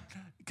 but like.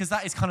 Because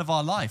that is kind of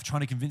our life, trying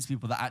to convince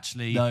people that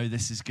actually... No,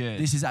 this is good.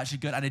 This is actually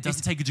good. And it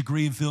doesn't take a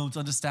degree in film to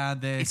understand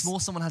this. It's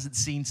more someone hasn't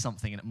seen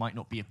something and it might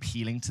not be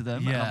appealing to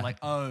them. Yeah. And I'm like,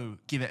 oh,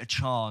 give it a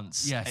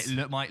chance. Yes.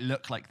 It might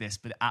look like this,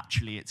 but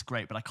actually it's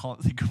great. But I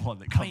can't think of one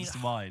that comes to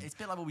mind. It's a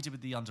bit like what we did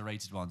with the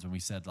underrated ones when we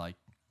said like,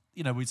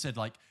 we said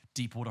like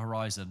Deepwater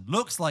Horizon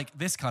looks like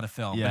this kind of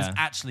film, but it's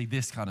actually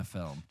this kind of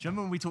film. Do you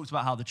remember when we talked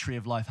about how The Tree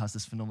of Life has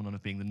this phenomenon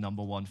of being the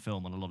 #1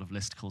 film on a lot of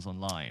listicles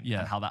online? Yeah.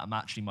 And how that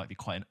actually might be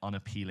quite an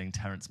unappealing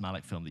Terrence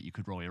Malick film that you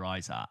could roll your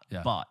eyes at.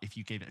 Yeah. But if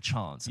you gave it a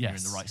chance and you're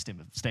in the right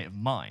state of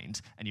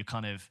mind and you're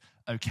kind of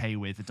okay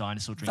with a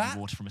dinosaur drinking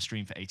water from a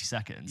stream for 80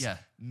 seconds,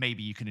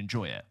 maybe you can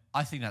enjoy it.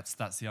 I think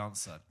that's the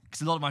answer.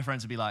 Because a lot of my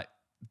friends would be like,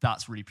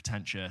 that's really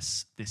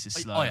pretentious. This is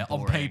slow. Oh yeah,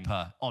 boring.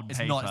 on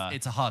paper.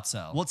 It's a hard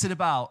sell. What's it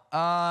about?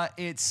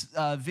 It's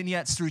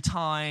vignettes through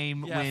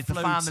time with the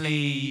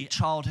family,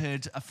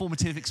 childhood,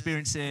 formative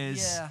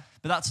experiences. Yeah.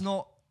 But that's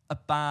not a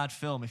bad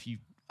film if you...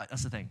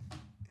 That's the thing.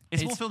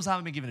 It's more films that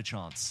haven't been given a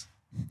chance.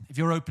 If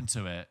you're open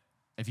to it,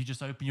 if you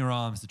just open your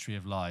arms to Tree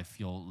of Life,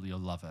 you'll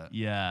love it.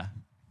 Yeah.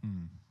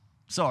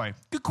 Sorry.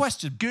 Good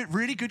question.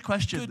 Really good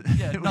question.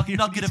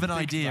 Nugget of an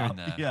idea in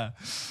there.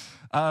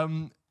 Yeah.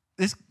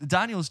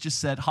 Daniel's just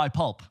said, hi,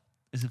 Pulp.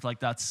 As if like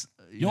that's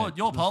your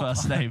Pulp.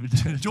 First name.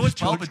 George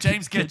Pulp and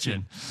James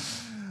Kitchen.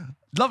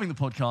 Loving the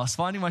podcast.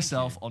 Finding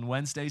myself on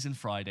Wednesdays and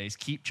Fridays.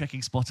 Keep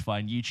checking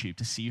Spotify and YouTube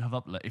to see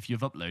if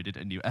you've uploaded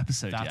a new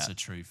episode yet. That's a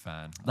true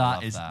fan.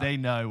 That is, they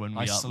know when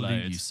we upload.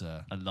 Salute you,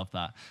 sir. I love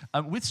that.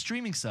 With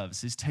streaming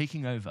services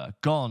taking over,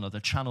 gone are the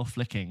channel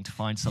flicking to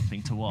find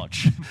something to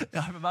watch.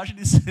 I'm imagining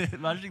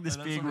this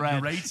being read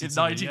in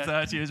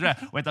 1930 as well.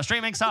 With the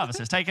streaming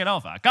services taking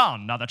over,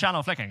 gone are the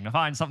channel flicking to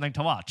find something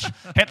to watch.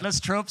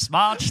 Hitler's troops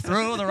march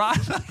through the Rhine.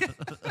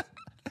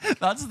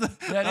 That's the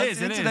it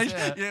is.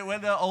 Yeah,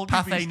 when the old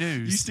Pathé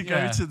News used to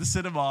go to the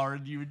cinema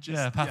and you would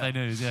just Pathé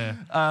News,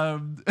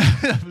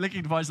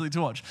 looking to find something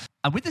to watch.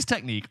 And with this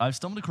technique, I've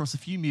stumbled across a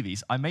few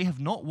movies I may have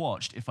not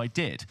watched if I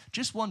did.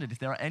 Just wondered if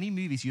there are any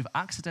movies you've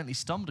accidentally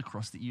stumbled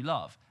across that you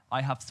love.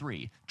 I have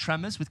 3: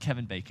 Tremors with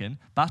Kevin Bacon,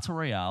 Battle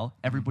Royale,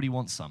 Everybody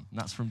Wants Some. And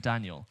that's from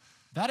Daniel.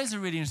 That is a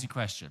really interesting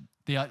question.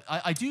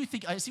 I do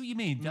think I see what you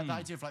mean. That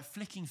idea of like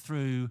flicking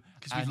through,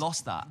 because we've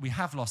lost that. We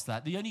have lost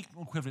that. The only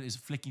equivalent is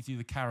flicking through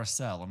the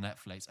carousel on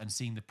Netflix and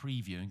seeing the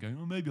preview and going,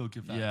 "Oh, maybe I'll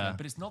give that." A go.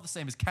 But it's not the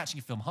same as catching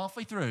a film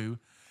halfway through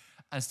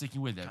and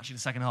sticking with it. Catching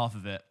the second half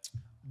of it.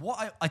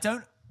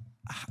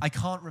 I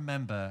can't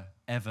remember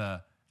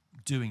ever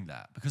doing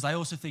that, because I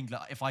also think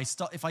that if I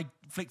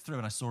flicked through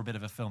and I saw a bit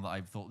of a film that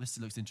I thought this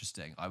looks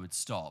interesting, I would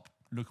stop.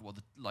 Look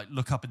at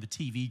look up in the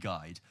TV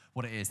guide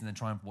what it is, and then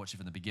try and watch it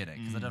from the beginning,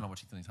 because I don't know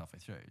watching things halfway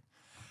through.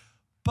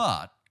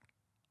 But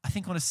I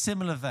think on a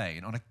similar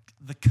vein,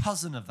 the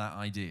cousin of that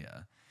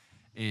idea,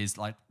 is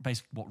like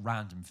basically what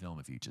random film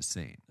have you just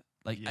seen?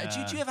 Like,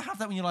 Yeah. do you ever have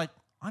that when you're like,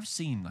 I've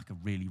seen like a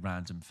really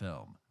random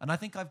film? And I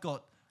think I've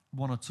got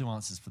one or two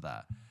answers for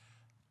that.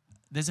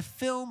 There's a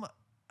film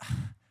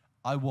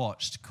I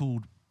watched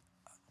called,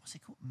 what's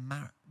it called?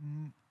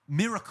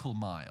 Miracle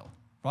Mile,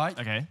 right?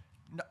 Okay.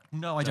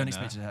 No, I don't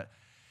expect it.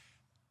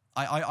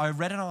 I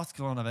read an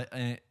article on it.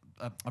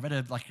 I read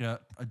a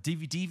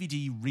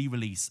DVD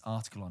re-release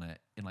article on it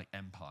in like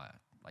Empire,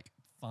 like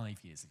 5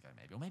 years ago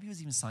maybe, or maybe it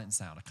was even Sight and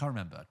Sound. I can't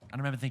remember. And I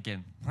remember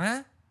thinking,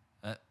 huh?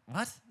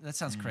 What? That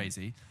sounds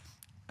crazy.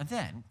 And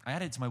then I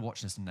added it to my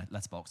watch list in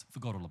Letterboxd,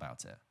 forgot all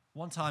about it.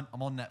 One time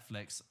I'm on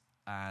Netflix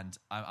and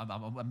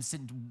I'm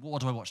sitting,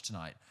 what do I watch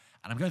tonight?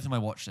 And I'm going through my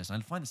watch list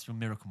and I find this film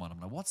Miracle Man. I'm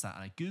like, what's that?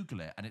 And I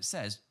Google it and it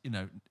says,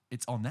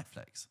 it's on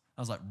Netflix.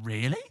 I was like,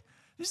 really?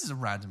 This is a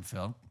random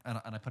film. And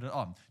I put it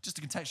on just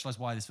to contextualize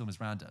why this film is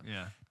random.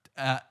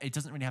 Yeah. It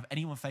doesn't really have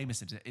anyone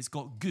famous in it. It's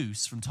got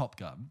Goose from Top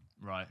Gun.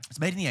 Right. It's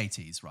made in the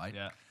 80s, right?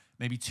 Yeah.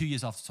 Maybe 2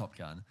 years after Top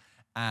Gun.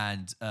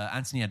 And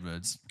Anthony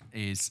Edwards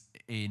is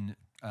in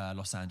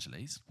Los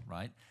Angeles,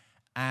 right?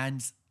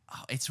 And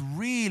it's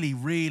really,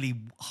 really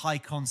high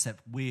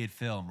concept, weird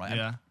film, right?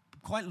 Yeah.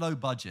 And quite low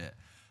budget.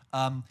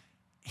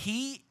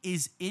 He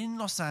is in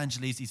Los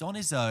Angeles. He's on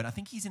his own. I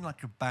think he's in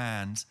like a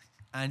band,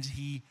 and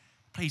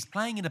he's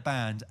playing in a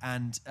band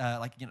and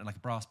like a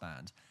brass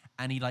band,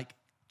 and he like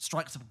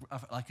strikes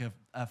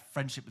a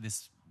friendship with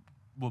this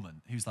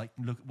woman who's like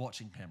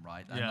watching him,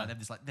 right? And Yeah.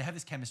 they have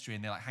this chemistry,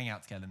 and they like hang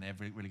out together, and they have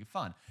really, really good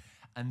fun.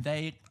 And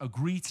they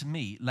agree to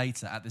meet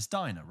later at this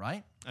diner,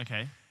 right?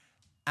 Okay.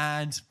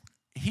 And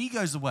he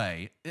goes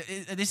away.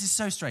 This is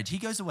so strange. He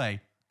goes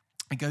away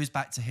and goes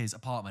back to his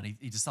apartment.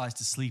 He decides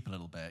to sleep a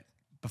little bit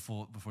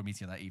before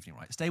meeting her that evening,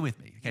 right? Stay with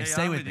me. Okay,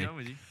 stay with me. I'm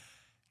with you.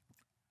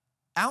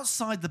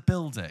 Outside the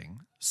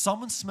building,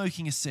 someone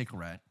smoking a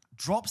cigarette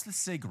drops the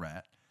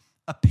cigarette.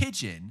 A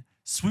pigeon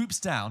swoops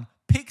down,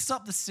 picks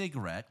up the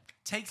cigarette,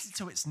 takes it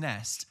to its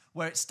nest,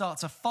 where it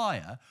starts a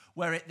fire,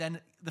 where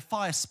the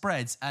fire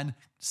spreads and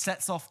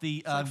sets off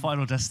the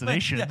Final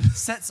Destination.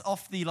 sets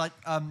off the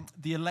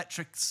the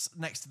electrics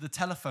next to the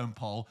telephone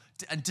pole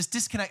and just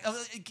disconnect.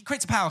 It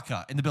creates a power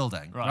cut in the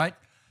building, right?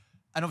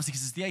 And obviously,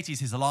 because it's the 80s,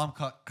 his alarm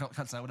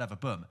cuts out, whatever,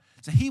 boom.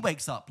 So he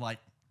wakes up like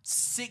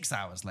 6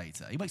 hours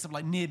later. He wakes up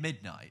like near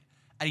midnight,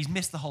 and he's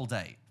missed the whole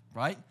day,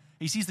 right?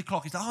 He sees the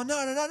clock. He's like, oh,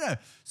 no.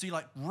 So he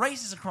like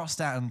races across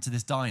down to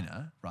this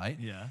diner, right?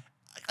 Yeah.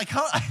 I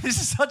can't. This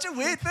is such a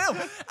weird film,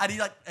 and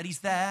he's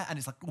there, and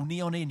it's like all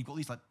neon-y, and you've got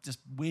these like just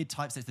weird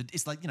typesetting.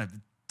 It's like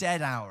the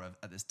dead hour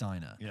at this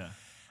diner. Yeah.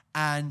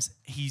 And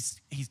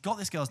he's got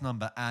this girl's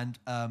number, and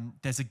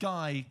there's a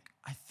guy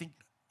I think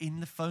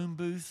in the phone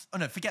booth. Oh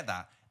no, forget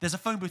that. There's a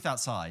phone booth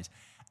outside,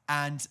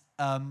 and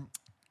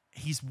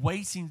he's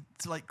waiting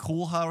to like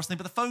call her or something.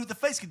 But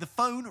the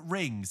phone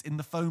rings in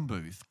the phone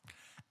booth,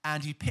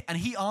 and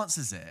he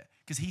answers it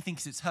because he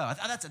thinks it's her.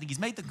 I think he's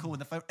made the call in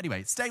the phone.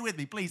 Anyway, stay with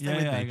me, please. Stay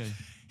with me. Okay.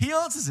 He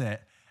answers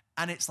it,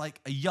 and it's like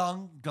a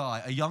young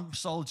guy, a young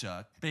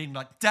soldier, being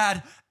like,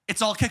 "Dad,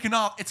 it's all kicking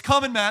off. It's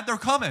coming, man. They're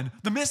coming.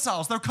 The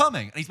missiles, they're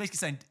coming." And he's basically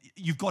saying,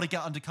 "You've got to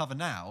get undercover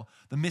now.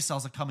 The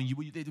missiles are coming.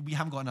 We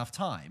haven't got enough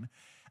time."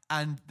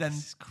 And then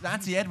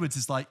Anthony Edwards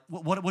is like,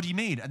 what do you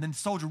mean? And then the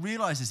soldier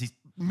realizes he's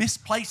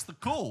misplaced the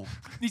call.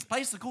 He's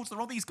placed the call to the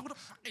wrong thing. He's called a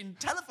fucking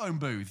telephone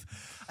booth.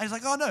 And he's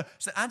like, oh no.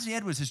 So Anthony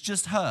Edwards has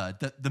just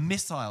heard that the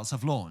missiles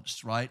have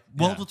launched, right?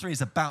 Yeah. World War III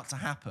is about to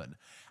happen.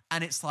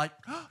 And it's like,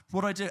 oh,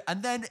 what do I do?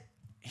 And then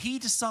he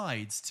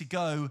decides to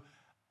go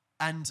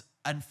and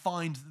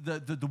find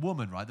the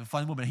woman, right?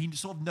 Find the woman. He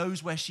sort of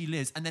knows where she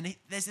lives. And then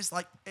there's this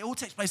like, it all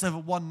takes place over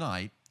one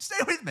night. Stay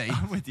with me.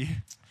 I'm with you.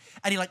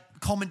 And he like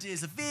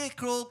commandeers a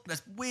vehicle.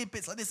 There's weird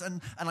bits like this,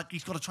 and like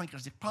he's got to try and get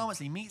to the apartment.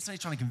 So he meets her.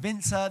 He's trying to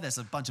convince her. There's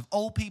a bunch of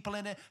old people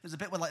in it. There's a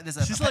bit where like there's a.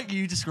 This is like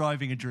you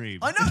describing a dream.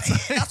 I know.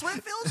 That's what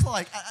it feels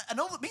like. And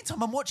all the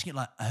meantime, I'm watching it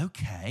like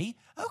okay.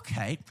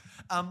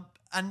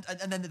 And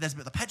then there's a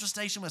bit of the petrol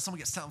station where someone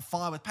gets set on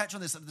fire with petrol.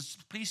 There's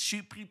police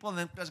shoot people, and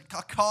then there's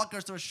a car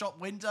goes through a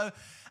shop window,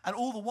 and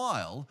all the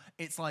while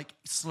it's like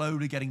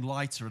slowly getting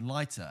lighter and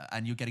lighter,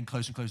 and you're getting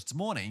closer and closer to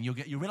morning.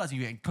 You're realizing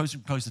you're getting closer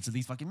and closer to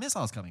these fucking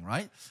missiles coming,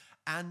 right?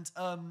 And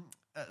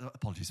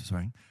apologies for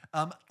swearing.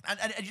 And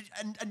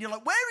you're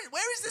like,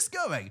 where is this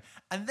going?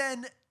 And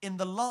then in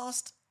the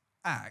last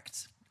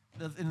act,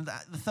 in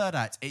the third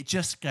act, it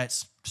just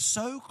gets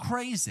so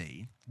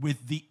crazy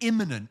with the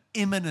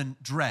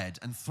imminent dread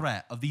and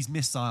threat of these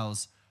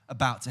missiles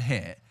about to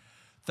hit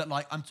that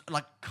like I'm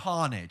like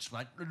carnage,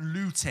 like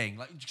looting,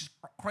 like just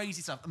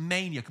crazy stuff,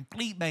 mania,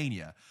 complete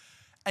mania.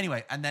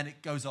 Anyway, and then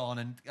it goes on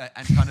and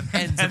kind of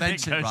ends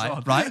eventually,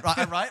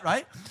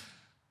 right.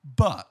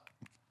 But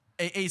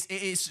it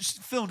is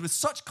filmed with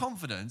such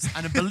confidence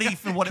and a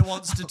belief in what it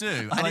wants to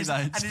do. I like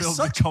that. It's filmed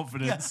with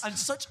confidence. Yeah, and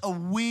such a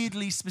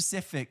weirdly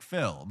specific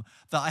film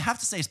that I have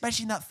to say,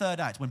 especially in that third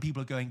act when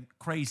people are going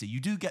crazy,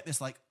 you do get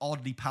this like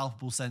oddly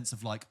palpable sense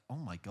of like, oh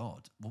my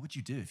God, what would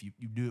you do if you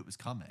knew it was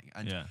coming?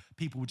 And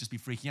people would just be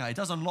freaking out. It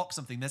does unlock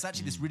something. There's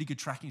actually this really good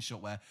tracking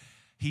shot where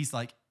he's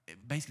like,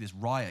 basically this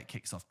riot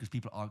kicks off because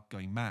people are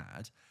going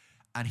mad.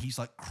 and he's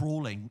like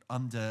crawling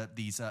under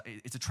these.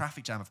 It's a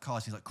traffic jam of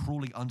cars. He's like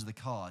crawling under the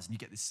cars, and you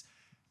get this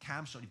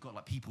cam shot. You've got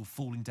like people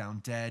falling down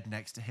dead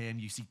next to him.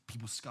 You see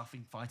people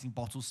scuffing, fighting,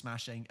 bottles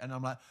smashing, and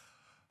I'm like,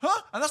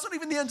 huh? And that's not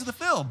even the end of the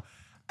film.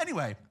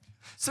 Anyway,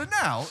 so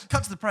now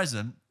cut to the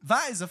present.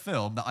 That is a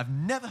film that I've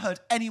never heard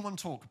anyone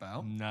talk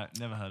about. No,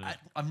 never heard of it.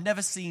 I've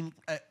never seen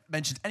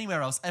mentioned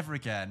anywhere else ever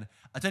again.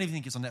 I don't even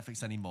think it's on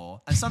Netflix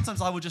anymore. And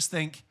sometimes I will just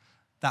think,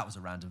 that was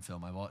a random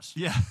film I watched.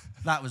 Yeah.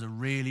 That was a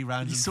really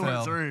random film. You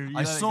saw it through.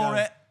 I saw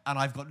it, and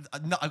I've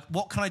got...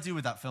 what can I do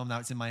with that film now?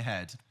 It's in my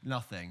head.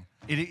 Nothing.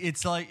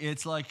 It's like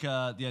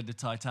the end of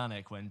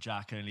Titanic when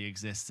Jack only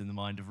exists in the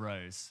mind of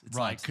Rose. It's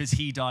Right. like, because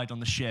he died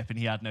on the ship and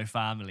he had no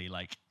family,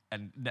 like,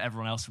 and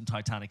everyone else from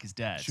Titanic is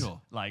dead. Sure.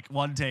 Like,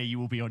 one day you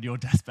will be on your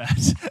deathbed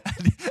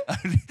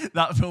and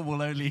that film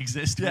will only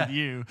exist with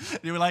you. And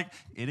you were like,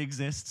 it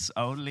exists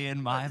only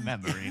in my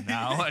memory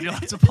now. And you'll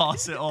have to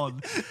pass it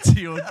on to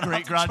your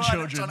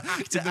great-grandchildren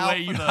in the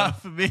way you have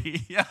for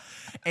me. Yeah.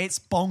 It's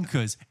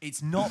bonkers.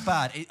 It's not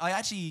bad.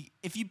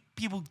 If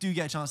people do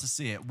get a chance to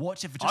see it,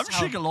 watch it for just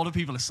I'm sure a lot of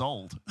people are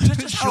sold.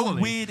 Just how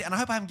weird, and I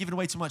hope I haven't given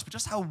away too much, but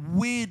just how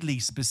weirdly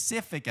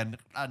specific and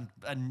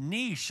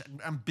niche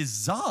and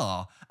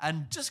bizarre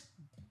and just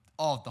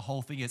odd the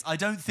whole thing is. I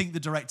don't think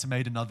the director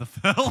made another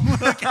film,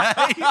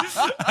 okay?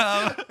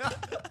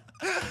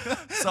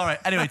 Sorry.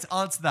 Anyway, to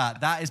answer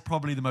that is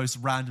probably the most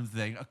random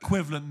thing,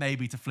 equivalent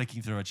maybe to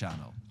flicking through a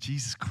channel.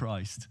 Jesus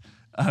Christ.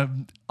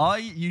 I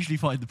usually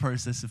find the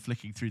process of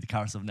flicking through the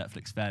carousel of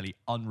Netflix fairly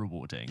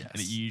unrewarding. Yes.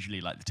 And it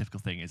usually, like, the typical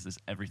thing is there's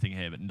everything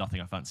here, but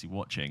nothing I fancy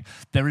watching.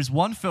 There is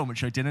one film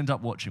which I did end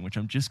up watching, which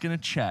I'm just going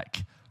to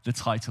check the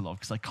title of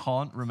because I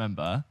can't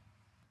remember.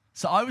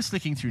 So I was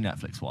flicking through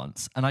Netflix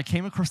once, and I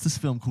came across this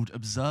film called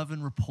Observe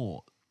and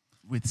Report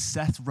with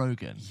Seth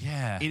Rogen.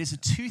 Yeah. It is a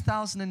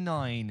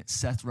 2009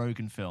 Seth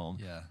Rogen film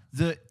Yeah.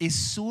 that is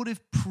sort of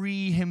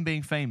pre him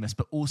being famous,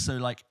 but also,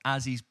 like,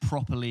 as he's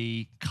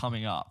properly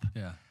coming up.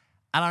 Yeah.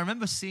 And I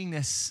remember seeing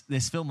this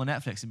film on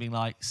Netflix and being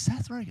like,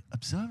 Seth Rogen,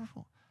 Observe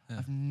Report? Yeah.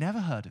 I've never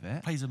heard of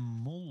it. Plays a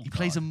mall. He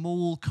plays a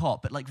mall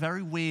cop, but like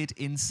very weird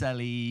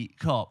incel-y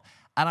cop.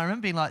 And I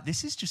remember being like,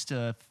 this is just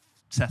a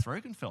Seth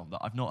Rogen film that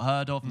I've not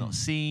heard of, not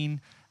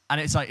seen. And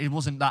it's like, it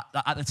wasn't that,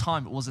 at the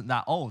time, it wasn't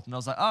that old. And I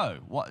was like, oh,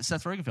 what,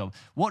 Seth Rogen film?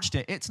 Watched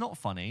it. It's not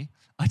funny.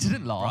 I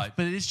didn't laugh,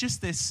 but it is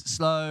just this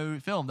slow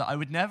film that I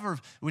would never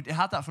have, it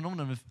had that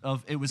phenomenon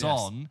of it was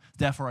on,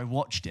 therefore I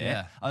watched it.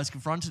 Yeah. I was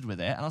confronted with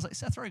it, and I was like,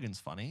 Seth Rogen's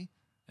funny.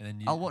 And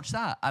then I'll watch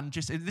that. And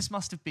just, this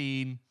must have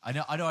been... I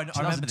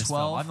remember this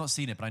film. I've not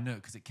seen it, but I know it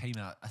because it came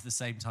out at the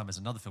same time as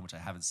another film which I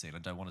haven't seen. I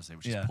don't want to see,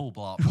 which is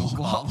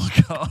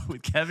PULP.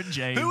 With Kevin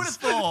James. Who would have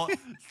thought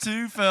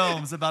 2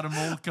 films about a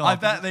mall cop? I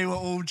bet they were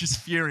all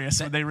just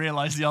furious when they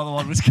realised the other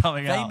one was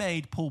coming out. They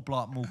made PULP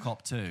Mall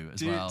Cop 2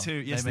 as well.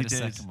 Yes, they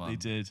did. They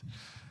did.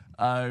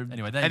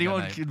 Anyway, there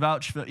anyone you go, can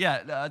vouch for...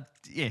 Yeah,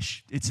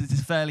 ish. It's a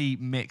fairly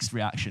mixed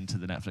reaction to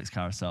the Netflix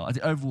carousel. I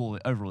think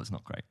overall, it's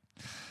not great.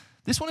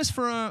 This one is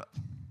for...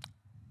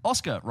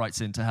 Oscar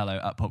writes in to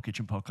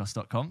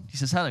hello@popkitchenpodcast.com. He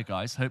says, hello,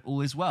 guys. Hope all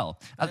is well.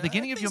 At the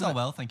beginning of your... Things are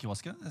well. Thank you,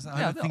 Oscar.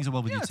 I hope things are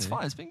well with you too. Yeah, it's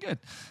fine. It's been good.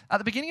 At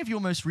the beginning of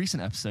your most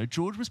recent episode,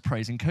 George was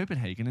praising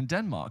Copenhagen and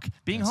Denmark.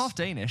 Being half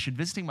Danish and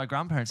visiting my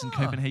grandparents in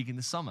Copenhagen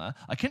this summer,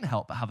 I couldn't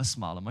help but have a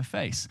smile on my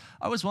face.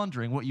 I was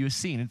wondering what you have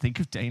seen and think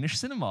of Danish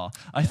cinema.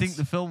 I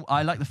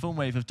like the film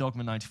wave of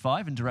Dogma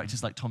 95 and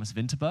directors like Thomas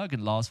Vinterberg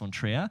and Lars von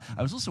Trier.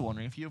 I was also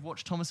wondering if you have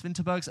watched Thomas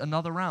Vinterberg's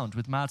Another Round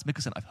with Mads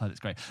Mikkelsen. I've heard it's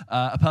great.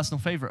 A personal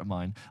favourite of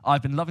mine.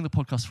 I've been loving the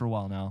podcast for a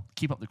while now.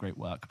 Keep up the great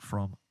work,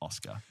 from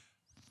Oscar.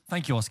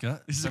 Thank you,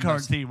 Oscar. This is a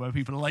current theme where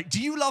people are like, do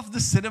you love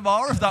the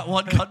cinema of that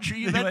one country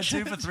you went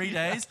to for 3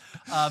 days?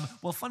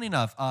 Well, funny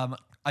enough,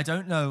 I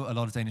don't know a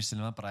lot of Danish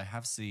cinema, but I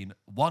have seen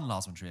one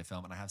Lars von Trier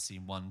film and I have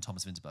seen one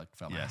Thomas Vinterberg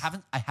film. Yes.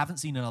 I haven't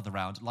seen Another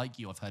Round. Like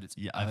you, I've heard it's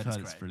I've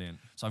heard it's brilliant.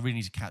 So I really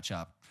need to catch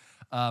up.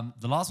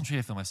 The Lars von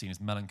Trier film I've seen is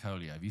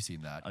Melancholia. Have you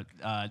seen that?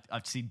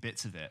 I've seen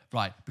bits of it.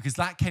 Right, because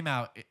that came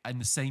out in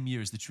the same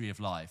year as The Tree of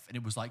Life, and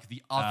it was like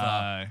the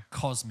other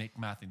cosmic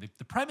mad thing.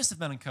 The premise of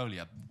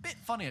Melancholia, a bit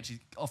funny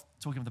actually,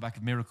 talking on the back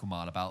of Miracle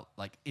Mile about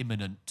like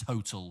imminent,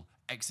 total,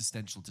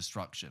 existential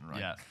destruction, right?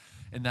 Yeah.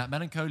 In that,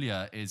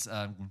 Melancholia is...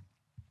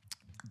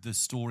 the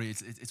story,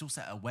 it's all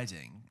set at a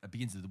wedding. It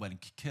begins with the wedding.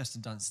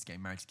 Kirsten Dunst is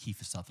getting married to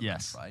Kiefer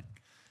Sutherland, right?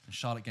 And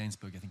Charlotte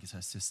Gainsbourg, I think, is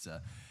her sister.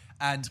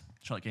 And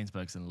Charlotte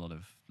Gainsbourg's in a lot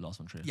of Lars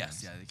von Trier films.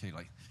 Yes, yeah, they clearly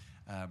like.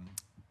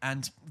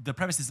 And the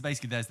premise is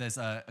basically there's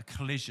a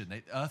collision.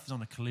 Earth is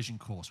on a collision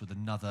course with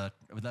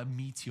a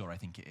meteor, I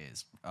think it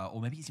is,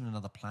 or maybe it's even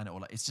another planet,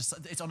 or like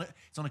it's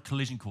on a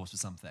collision course with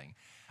something,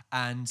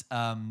 and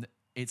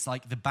it's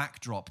like the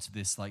backdrop to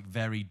this like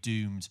very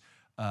doomed.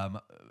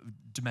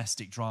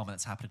 Domestic drama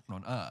that's happening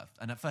on Earth,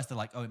 and at first they're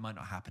like, "Oh, it might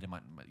not happen. It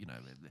might,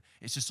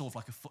 it's just sort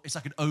of it's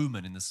like an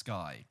omen in the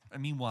sky."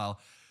 And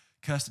meanwhile,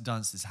 Kirsten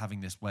Dunst is having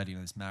this wedding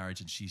and this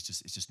marriage, and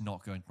it's just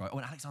not going right. Oh,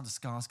 and Alexander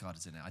Skarsgård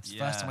is in it. It's the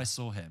first time I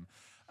saw him,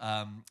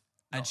 and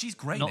she's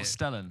great. Not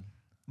Stellan.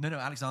 No,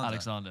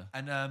 Alexander.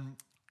 And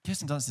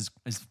Kirsten Dunst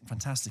is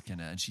fantastic in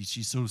it, and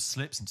she sort of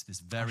slips into this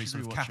very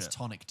sort of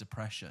catatonic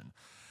depression.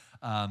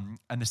 And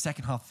the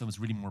second half of the film is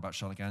really more about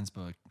Charlotte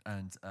Gainsbourg.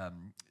 And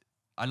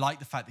I like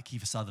the fact that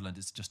Kiefer Sutherland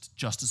is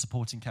just a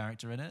supporting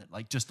character in it,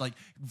 just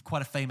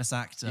quite a famous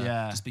actor,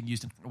 just being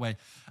used in a way.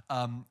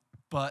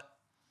 But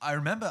I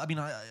remember,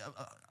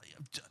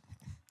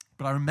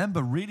 but I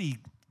remember really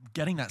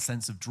getting that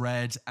sense of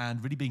dread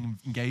and really being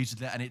engaged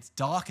with it. And it's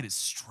dark and it's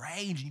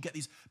strange. And you get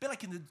these, a bit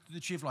like in the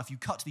Tree of Life, you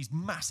cut to these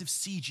massive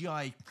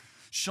CGI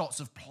shots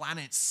of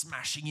planets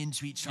smashing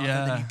into each other.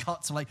 And then you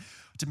cut to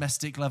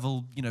domestic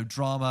level,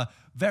 drama.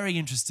 Very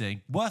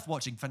interesting. Worth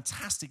watching.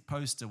 Fantastic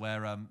poster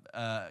where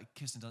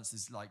Kirsten Dunst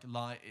is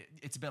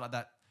it's a bit like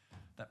that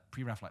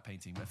pre-Raphaelite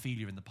painting,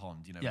 Ophelia in the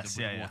pond, with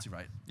the water,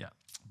 right? Yeah.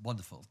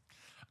 Wonderful.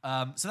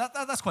 So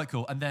that's quite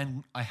cool. And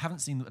then I haven't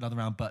seen another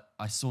round, but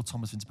I saw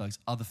Thomas Vinterberg's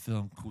other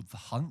film called The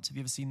Hunt. Have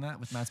you ever seen that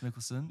with Mads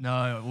Mikkelsen? No,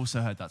 I've also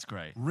heard that's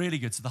great. Really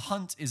good. So The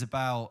Hunt is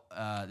about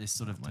this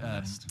sort of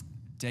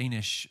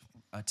Danish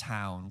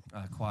town,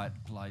 quiet,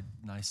 polite,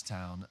 nice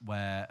town,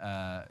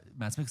 where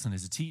Mads Mikkelsen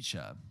is a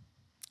teacher,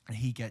 and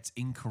he gets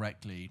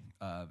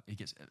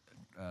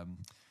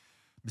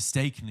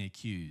mistakenly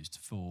accused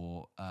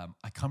for, I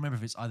can't remember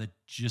if it's either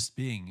just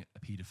being a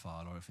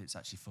paedophile or if it's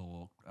actually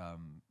for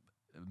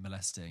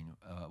molesting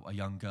a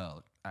young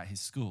girl at his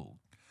school.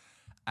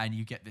 And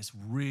you get this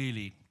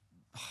really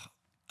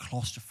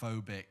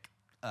claustrophobic,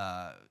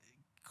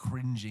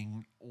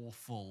 cringing,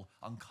 awful,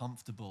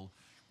 uncomfortable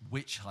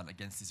witch hunt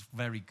against this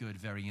very good,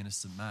 very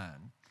innocent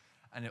man.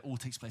 And it all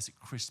takes place at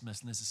Christmas,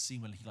 and there's a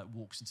scene where he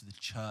walks into the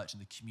church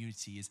and the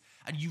community is,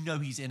 and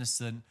he's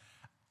innocent,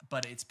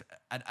 but it's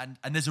and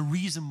there's a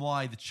reason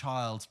why the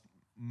child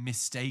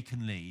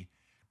mistakenly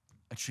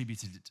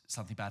attributed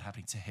something bad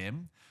happening to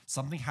him.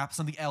 Something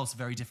else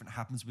very different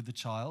happens with the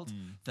child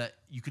that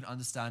you can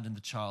understand, in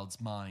the child's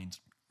mind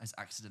has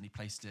accidentally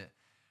placed it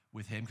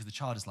with him, because the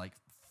child is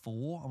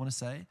 4, I want to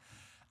say.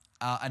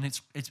 And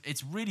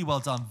it's really well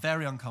done,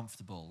 very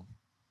uncomfortable.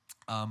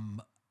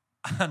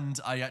 And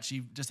I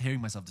actually, just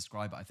hearing myself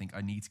describe it, I think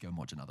I need to go and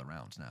watch another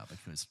round now,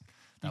 because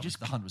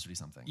The Hunt was really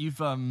something.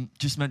 You've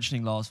just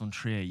mentioning Lars von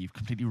Trier, you've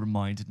completely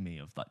reminded me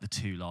of the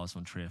 2 Lars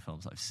von Trier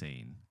films I've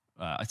seen.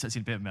 I've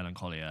seen a bit of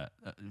Melancholia.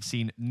 I've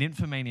seen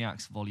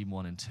Nymphomaniacs Volume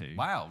 1 and 2.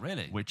 Wow,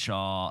 really? Which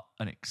are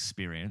an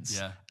experience.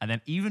 Yeah. And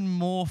then even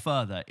more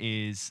further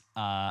is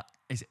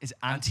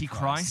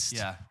Antichrist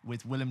yeah.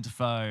 with Willem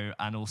Dafoe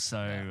and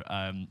also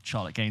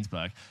Charlotte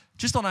Gainsbourg.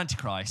 Just on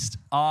Antichrist,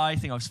 I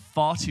think I was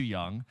far too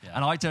young,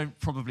 and I don't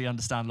probably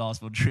understand Lars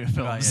von Trier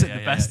films at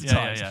the best of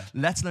times.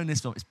 Let alone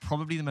this film. It's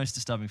probably the most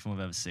disturbing film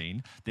I've ever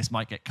seen. This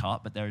might get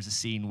cut, but there is a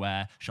scene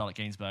where Charlotte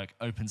Gainsbourg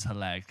opens her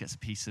leg, gets a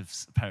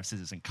pair of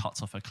scissors and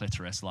cuts off her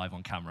clitoris live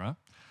on camera.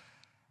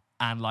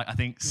 And I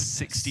think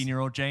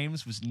 16-year-old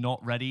James was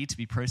not ready to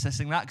be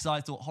processing that, because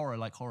I thought horror,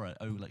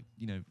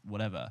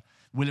 whatever.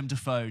 Willem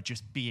Dafoe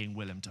just being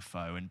Willem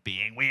Dafoe and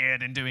being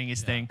weird and doing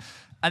his thing.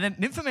 And then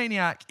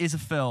Nymphomaniac is a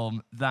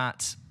film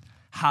that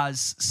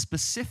has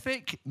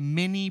specific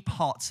mini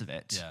parts of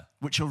it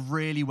which are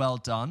really well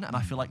done, and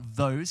I feel like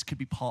those could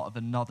be part of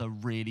another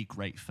really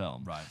great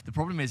film. Right. The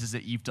problem is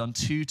that you've done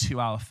 2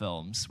 2-hour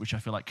films, which I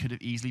feel like could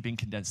have easily been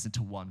condensed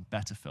into one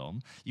better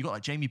film. You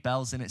got Jamie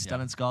Bell's in it,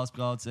 Stellan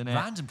Skarsgård's in it.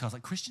 Random cast,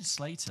 like Christian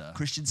Slater.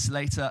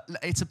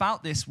 It's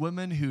about this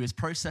woman who is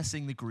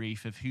processing the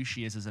grief of who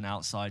she is as an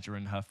outsider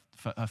and her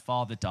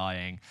father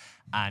dying,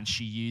 and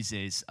she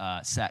uses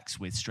sex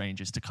with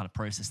strangers to kind of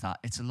process that.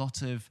 It's a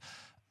lot of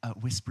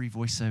whispery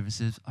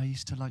voiceovers of, I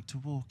used to like to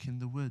walk in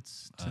the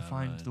woods to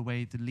find the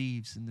way the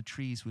leaves and the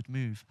trees would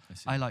move.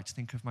 I like to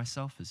think of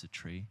myself as a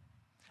tree.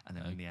 And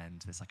then in the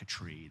end, there's a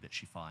tree that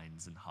she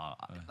finds, and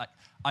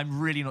I'm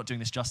really not doing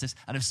this justice.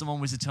 And if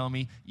someone was to tell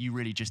me you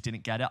really just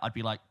didn't get it, I'd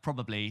be like,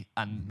 probably,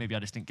 and maybe I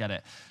just didn't get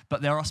it.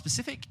 But there are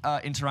specific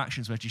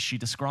interactions where she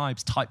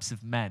describes types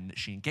of men that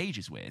she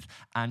engages with,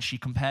 and she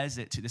compares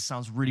it to, this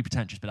sounds really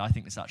pretentious, but I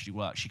think this actually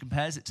works. She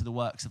compares it to the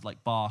works of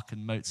Bach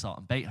and Mozart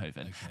and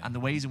Beethoven, and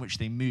the ways in which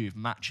they move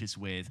matches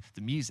with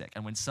the music.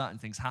 And when certain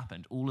things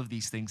happened, all of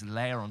these things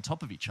layer on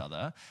top of each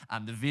other,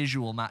 and the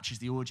visual matches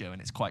the audio, and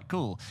it's quite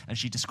cool. And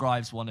she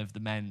describes one of the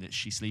men that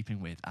she's sleeping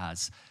with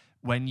as,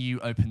 when you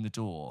open the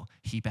door,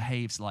 he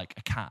behaves like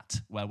a cat,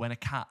 where when a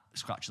cat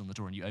scratches on the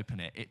door and you open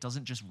it, it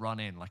doesn't just run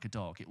in like a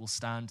dog. It will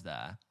stand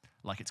there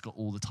like it's got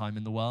all the time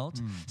in the world.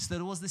 So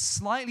there was this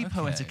slightly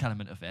poetic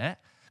element of it,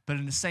 but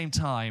at the same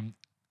time,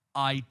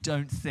 I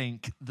don't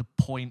think the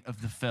point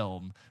of the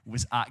film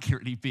was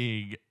accurately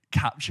being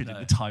captured in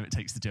the time it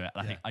takes to do it.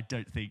 And I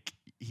don't think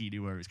he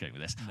knew where he was going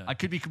with this. No. I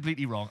could be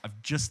completely wrong.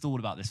 I've just thought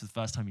about this for the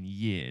first time in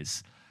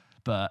years,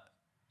 but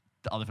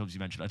the other films you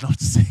mentioned, I'd love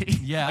to see.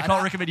 Yeah, I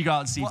can't recommend you go out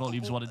and see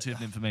volumes 1 and 2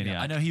 of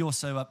Nymphomaniac. I know he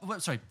also,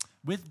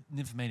 with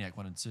Nymphomaniac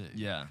 1 and 2,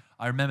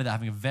 I remember that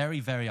having a very,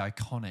 very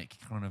iconic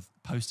kind of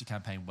poster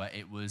campaign where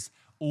it was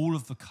all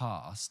of the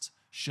cast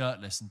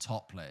shirtless and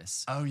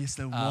topless. Oh yes,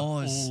 there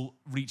was. All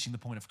reaching the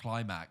point of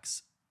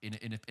climax in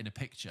a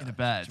picture. In a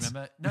bed. Do you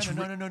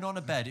remember? No, not in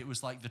a bed. It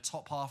was the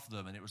top half of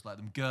them, and it was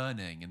them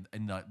gurning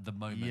in the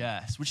moment.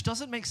 Yes, which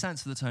doesn't make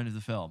sense for the tone of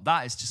the film.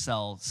 That is to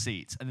sell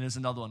seats. And there's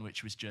another one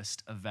which was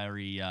just a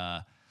very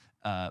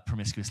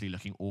promiscuously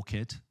looking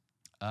orchid.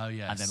 Oh,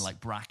 yes. And then like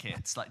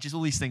brackets, like just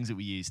all these things that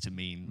we use to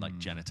mean like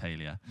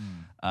genitalia.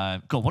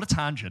 God, what a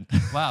tangent.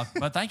 Wow.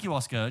 Well, thank you,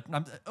 Oscar.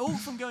 All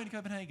from going to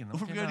Copenhagen. All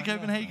from going to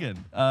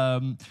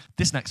Copenhagen.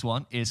 This next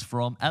one is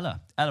from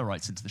Ella. Ella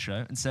writes into the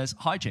show and says,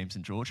 "Hi, James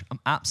and George. I'm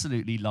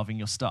absolutely loving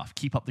your stuff.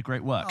 Keep up the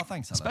great work. Oh,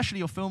 thanks, Ella. Especially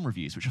your film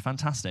reviews, which are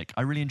fantastic.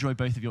 I really enjoy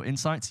both of your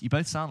insights. You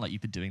both sound like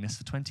you've been doing this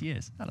for 20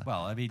 years. Ella,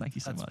 well, I mean, thank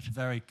you so much.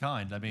 Very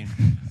kind. I mean,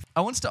 I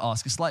wanted to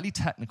ask a slightly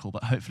technical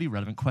but hopefully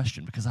relevant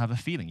question because I have a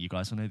feeling you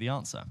guys will know the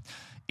answer.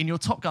 In your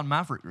Top Gun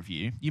Maverick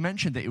review, you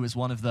mentioned that it was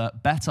one of the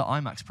better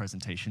IMAX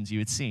presentations you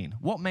had seen.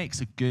 What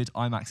makes a good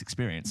IMAX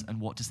experience and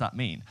what does that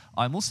mean?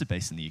 I'm also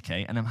based in the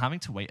UK and I'm having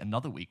to wait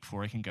another week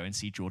before I can go and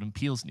see Jordan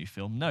Peele's new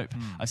film, Nope.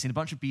 I've seen a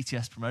bunch of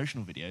BTS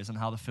promotional videos on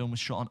how the film was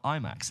shot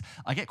on IMAX.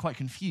 I get quite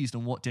confused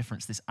on what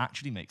difference this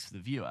actually makes for the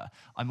viewer.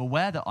 I'm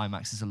aware that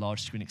IMAX is a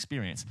large screen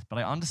experience, but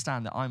I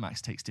understand that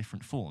IMAX takes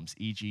different forms,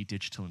 e.g.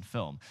 digital and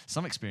film.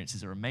 Some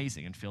experiences are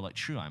amazing and feel like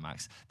true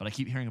IMAX, but I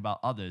keep hearing about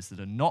others that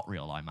are not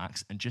real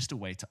IMAX and just a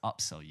way to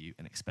upsell you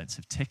an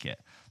expensive ticket.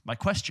 My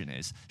question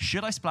is,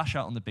 should I splash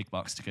out on the big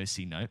bucks to go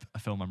see Nope, a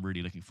film I'm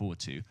really looking forward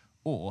to,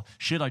 or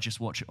should I just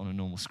watch it on a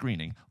normal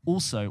screening?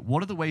 Also,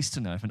 what are the ways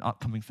to know if an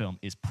upcoming film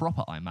is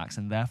proper IMAX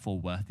and therefore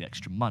worth the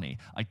extra money?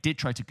 I did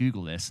try to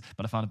Google this,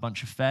 but I found a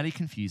bunch of fairly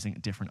confusing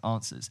different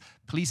answers.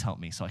 Please help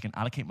me so I can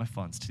allocate my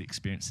funds to the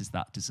experiences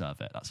that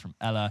deserve it. That's from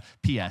Ella.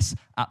 P.S.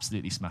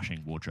 Absolutely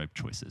smashing wardrobe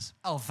choices.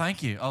 Oh,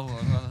 thank you. Oh,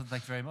 well,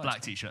 thank you very much.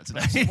 Black t-shirt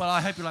today. Well, I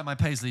hope you like my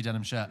paisley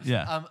denim shirt.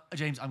 Yeah.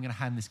 James, I'm going to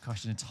hand this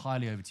question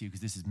entirely over to you because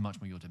this is much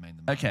more your domain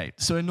than mine. Okay,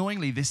 so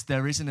annoyingly,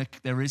 there isn't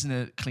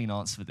a clean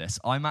answer for this.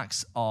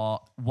 IMAX are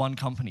one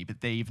company,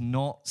 but they've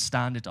not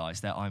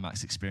standardized their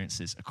IMAX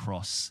experiences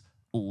across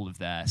all of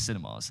their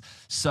cinemas.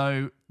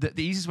 So the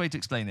easiest way to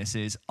explain this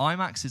is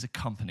IMAX is a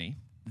company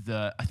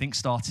that I think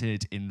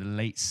started in the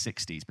late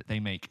 60s, but they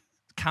make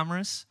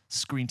cameras,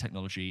 screen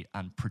technology,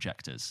 and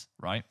projectors,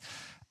 right?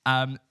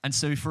 And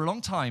so for a long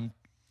time,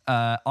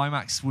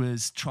 IMAX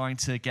was trying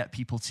to get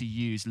people to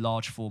use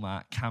large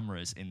format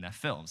cameras in their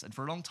films. And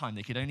for a long time,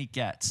 they could only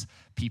get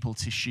people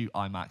to shoot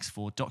IMAX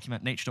for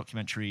nature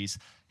documentaries,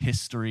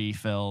 history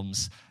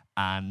films,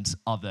 and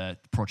other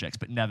projects,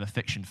 but never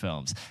fiction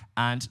films.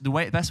 And the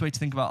best way to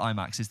think about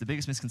IMAX is the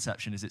biggest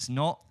misconception is it's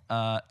not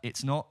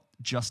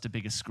just a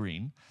bigger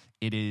screen.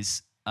 It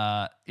is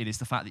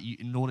the fact that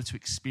in order to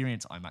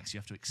experience IMAX, you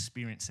have to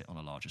experience it on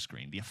a larger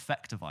screen. The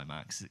effect of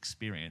IMAX is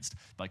experienced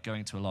by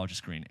going to a larger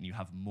screen and you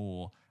have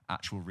more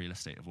actual real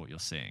estate of what you're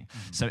seeing.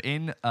 So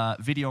in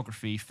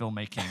videography,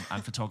 filmmaking,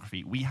 and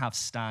photography, we have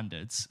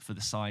standards for the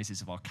sizes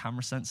of our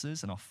camera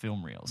sensors and our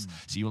film reels.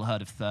 So you will have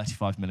heard of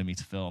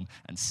 35mm film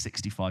and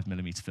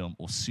 65mm film,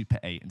 or Super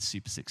 8 and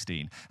Super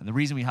 16. And the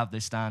reason we have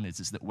those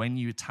standards is that when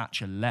you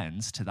attach a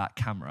lens to that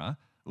camera,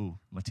 oh,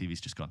 my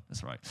TV's just gone.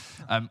 That's all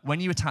right.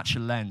 When you attach a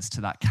lens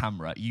to that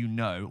camera, you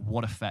know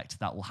what effect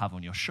that will have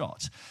on your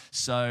shot.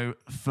 So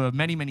for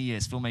many, many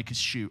years, filmmakers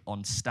shoot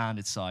on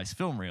standard size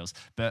film reels,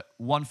 but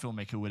one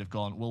filmmaker would have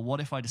gone, well, what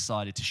if I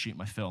decided to shoot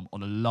my film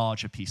on a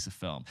larger piece of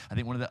film? I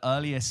think one of the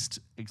earliest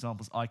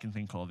examples I can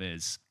think of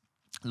is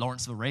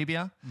Lawrence of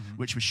Arabia,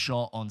 which was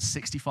shot on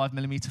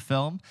 65mm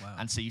film. Wow.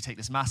 And so you take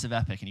this massive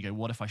epic and you go,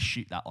 what if I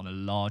shoot that on a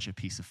larger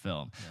piece of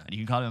film? Yeah. And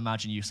you can kind of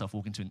imagine yourself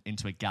walking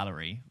into a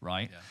gallery,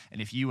 right? Yeah.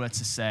 And if you were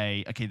to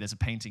say, okay, there's a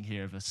painting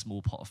here of a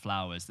small pot of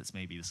flowers that's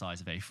maybe the size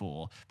of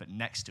A4, but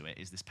next to it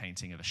is this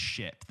painting of a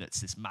ship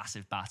that's this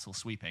massive battle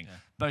sweeping. Yeah.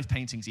 Both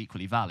paintings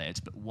equally valid,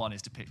 but one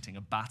is depicting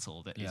a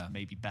battle that is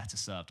maybe better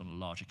served on a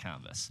larger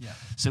canvas. Yeah.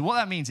 So what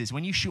that means is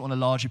when you shoot on a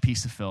larger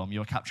piece of film, you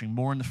are capturing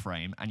more in the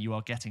frame and you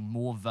are getting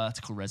more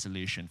vertical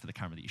resolution for the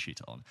camera that you shoot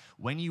it on.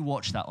 When you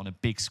watch that on a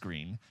big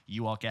screen,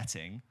 you are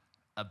getting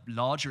a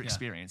larger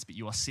experience, but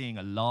you are seeing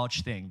a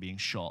large thing being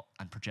shot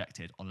and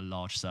projected on a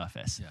large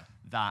surface. Yeah.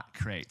 That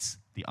creates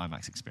the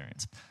IMAX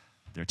experience.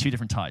 There are two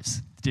different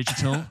types,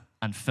 digital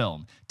and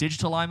film.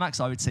 Digital IMAX,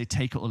 I would say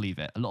take it or leave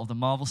it. A lot of the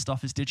Marvel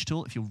stuff is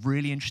digital. If you're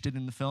really interested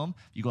in the film,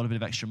 you got a bit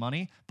of extra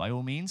money, by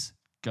all means,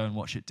 go and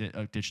watch it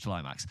digital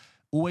IMAX.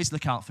 Always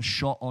look out for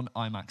shot on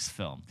IMAX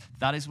film.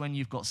 That is when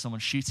you've got someone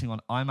shooting on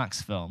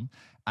IMAX film,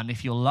 and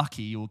if you're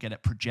lucky, you will get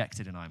it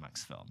projected in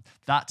IMAX film.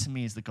 That, to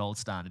me, is the gold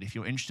standard. If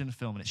you're interested in a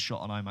film and it's shot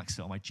on IMAX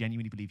film, I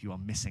genuinely believe you are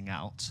missing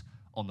out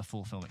on the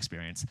full film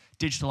experience.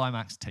 Digital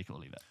IMAX, take it or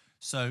leave it.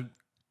 So,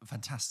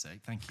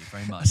 fantastic. Thank you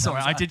very much.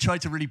 Sorry, I did try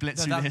to really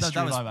blitz through the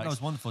history of IMAX. That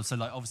was wonderful. So,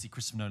 like, obviously,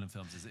 Christopher Nolan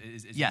films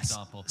is an yes,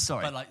 example.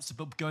 Sorry.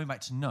 But going back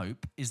to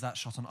Nope, is that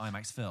shot on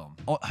IMAX film?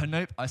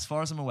 Nope, as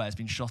far as I'm aware, has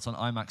been shot on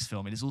IMAX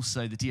film. It is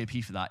also, the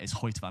DOP for that is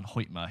Hoyt van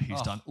Hoytma,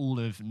 who's done all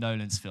of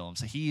Nolan's films.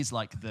 So he is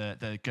like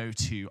the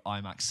go-to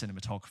IMAX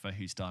cinematographer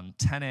who's done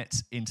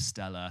Tenet,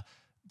 Interstellar,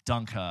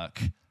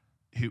 Dunkirk,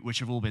 which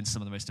have all been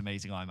some of the most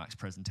amazing IMAX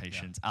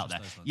presentations out there.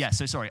 Yeah,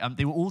 so sorry,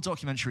 they were all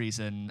documentaries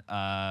and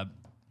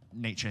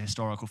nature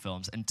historical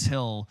films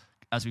until,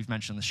 as we've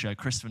mentioned on the show,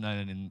 Christopher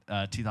Nolan in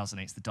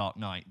 2008's The Dark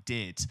Knight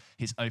did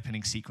his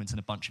opening sequence in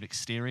a bunch of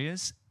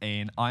exteriors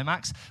in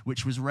IMAX,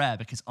 which was rare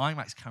because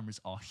IMAX cameras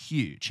are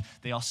huge.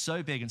 They are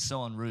so big and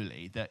so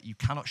unruly that you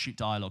cannot shoot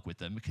dialogue with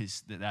them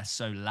because they're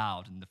so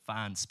loud and the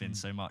fans spin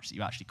so much that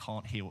you actually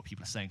can't hear what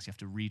people are saying, so you have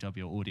to redub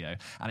your audio.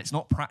 And it's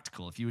not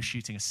practical if you were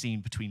shooting a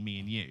scene between me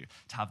and you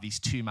to have these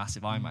two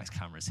massive IMAX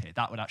cameras here.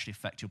 That would actually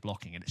affect your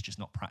blocking, and it's just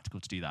not practical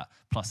to do that.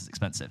 Plus, it's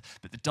expensive.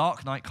 But The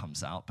Dark Knight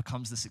comes out,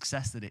 becomes the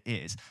success that it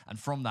is, and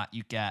from that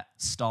you get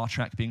Star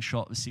Trek being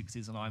shot with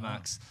sequences on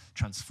IMAX,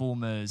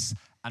 Transformers,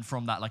 and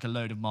from that like a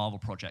load of Marvel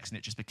projects, and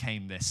it just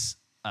became this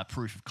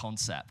proof of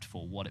concept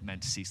for what it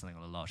meant to see something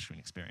on a large screen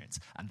experience.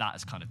 And that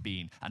has kind of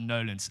been,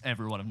 and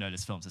every one of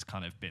Nolan's films has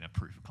kind of been a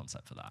proof of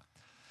concept for that.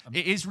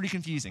 It is really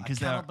confusing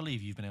because I cannot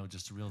believe you've been able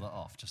just to reel that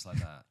off just like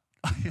that.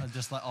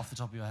 Just like off the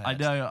top of your head. I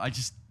know,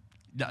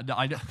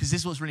 I know, because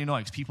this is what's really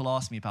annoying, because people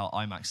ask me about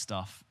IMAX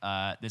stuff.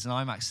 There's an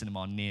IMAX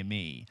cinema near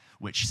me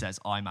which says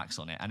IMAX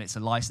on it, and it's a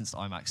licensed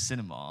IMAX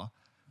cinema,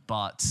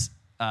 but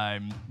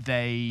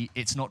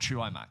it's not true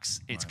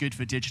IMAX. It's good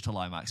for digital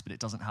IMAX, but it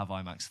doesn't have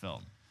IMAX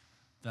film.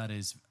 That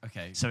is,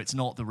 okay. So it's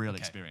not the real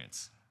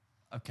experience.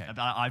 Okay. And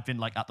I've been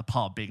like at the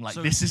pub being like,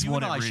 this is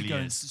what it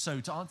really is. So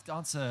to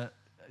answer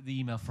the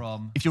email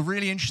from... If you're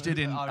really interested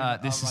in,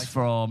 this is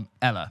from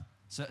Ella.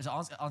 So to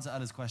answer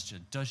Ella's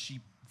question, does she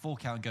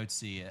fork out and go to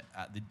see it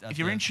at the... If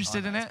you're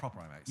interested in it, proper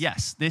IMAX?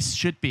 Yes, this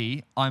should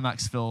be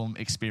IMAX film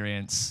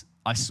experience.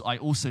 I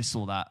also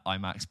saw that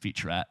IMAX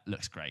featurette.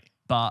 Looks great.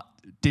 But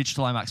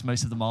digital IMAX,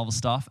 most of the Marvel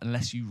stuff,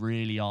 unless you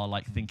really are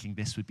like thinking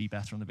this would be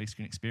better on the big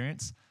screen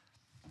experience,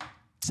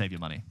 save your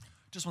money.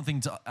 Just one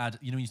thing to add,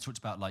 when you talked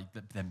about like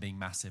them being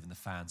massive and the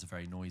fans are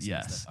very noisy.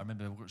 Yes. I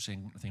remember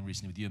watching a thing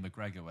recently with Ewan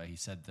McGregor where he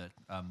said that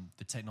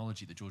the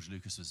technology that George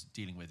Lucas was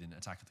dealing with in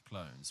Attack of the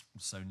Clones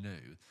was so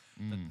new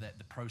that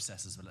the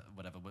processors,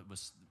 whatever,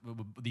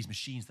 were these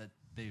machines that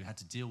they had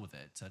to deal with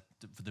it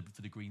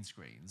for the green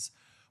screens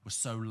were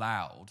so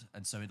loud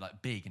and so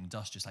like big and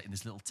industrious, like in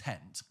this little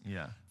tent,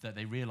 that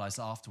they realized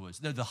afterwards.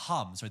 No, the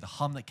hum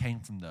that came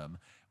from them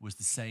was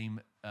the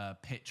same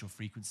pitch or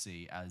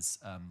frequency as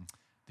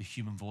the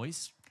human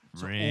voice.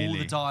 So all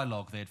the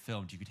dialogue they had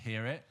filmed, you could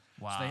hear it.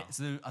 Wow.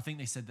 So I think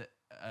they said that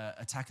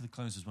Attack of the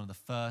Clones was one of the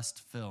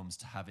first films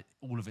to have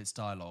all of its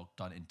dialogue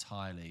done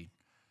entirely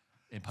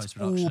in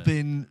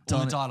post-production. All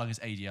the dialogue is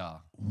ADR.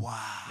 Wow.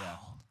 Yeah.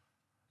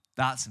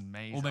 That's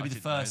amazing. Or maybe the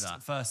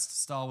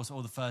first Star Wars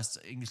or the first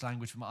English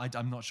language film.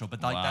 I'm not sure,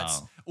 but like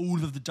that's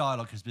all of the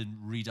dialogue has been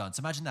redone.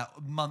 So imagine that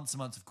months and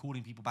months of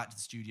calling people back to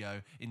the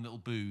studio in little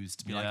booths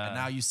to be like, and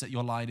now you set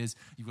your line is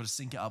you've got to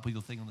sync it up with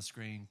your thing on the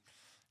screen.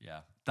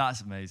 Yeah.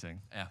 That's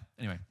amazing. Yeah.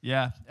 Anyway.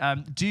 Yeah.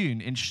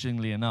 Dune,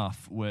 interestingly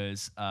enough,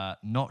 was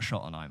not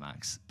shot on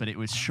IMAX, but it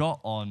was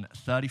shot on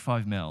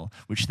 35mm,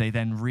 which they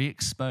then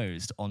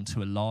re-exposed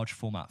onto a large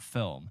format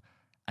film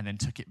and then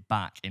took it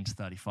back into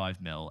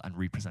 35mm and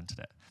represented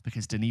it.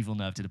 Because Denis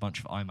Villeneuve did a bunch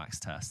of IMAX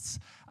tests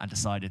and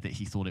decided that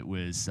he thought it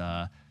was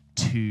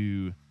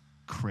too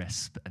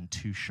crisp and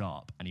too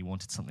sharp, and he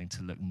wanted something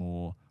to look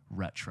more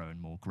retro and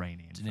more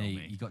grainy and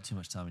filmy. You got too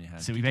much time in your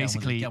hands. So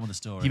get on with the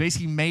story. He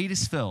basically made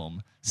his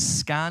film,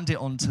 scanned it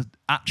onto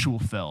actual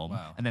film,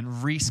 and then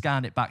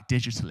rescanned it back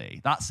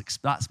digitally. That's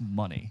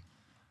money.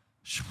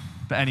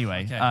 But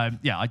anyway,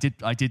 I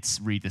did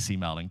read this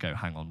email and go,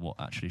 hang on, what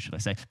actually should I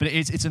say? But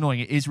it's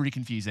annoying. It is really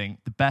confusing.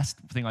 The best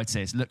thing I'd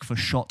say is look for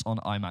shot on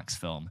IMAX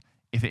film.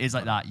 If it is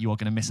like that, you are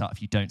going to miss out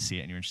if you don't see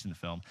it and you're interested in the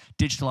film.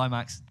 Digital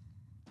IMAX,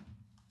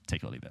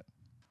 take it or leave it.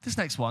 This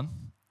next one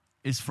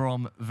is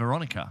from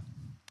Veronica.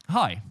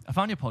 Hi, I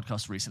found your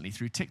podcast recently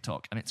through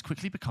TikTok, and it's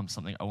quickly become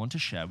something I want to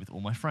share with all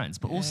my friends,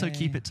 but also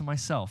keep it to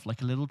myself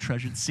like a little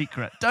treasured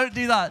secret. Don't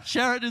do that.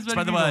 Share it as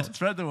many people.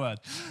 Spread the word.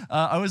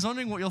 I was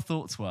wondering what your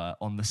thoughts were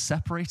on the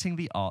separating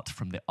the art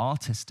from the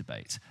artist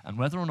debate, and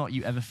whether or not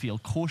you ever feel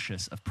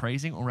cautious of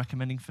praising or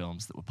recommending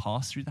films that were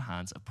passed through the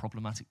hands of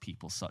problematic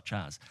people such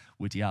as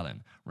Woody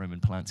Allen, Roman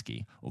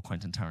Polanski, or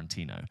Quentin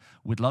Tarantino.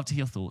 Would love to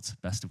hear your thoughts.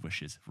 Best of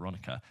wishes,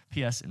 Veronica.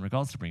 P.S. In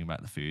regards to bringing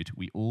back the food,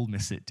 we all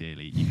miss it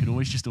dearly. You could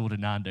always just order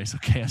Nando's or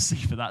KFC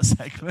for that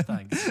segment.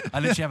 Thanks. I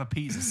literally have a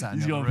pizza sat in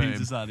the other room. He's got a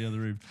pizza sat in the other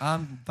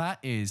room. That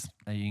is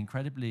an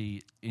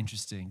incredibly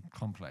interesting,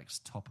 complex,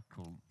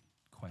 topical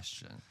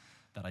question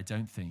that I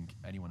don't think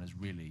anyone has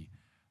really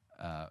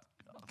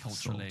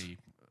culturally,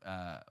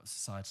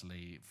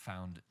 societally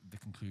found the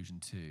conclusion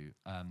to.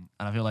 And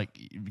I feel like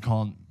you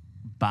can't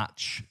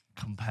batch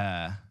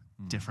compare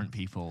different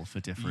people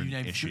for different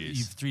issues.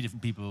 You've three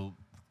different people,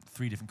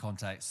 three different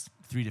contexts,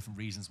 three different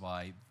reasons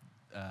why...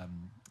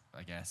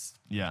 I guess,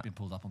 been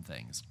pulled up on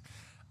things.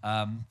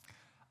 I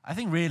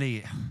think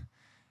really,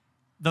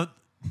 on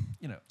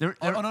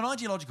an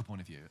ideological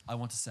point of view, I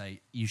want to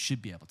say you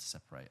should be able to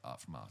separate art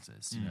from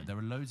artists. You know, there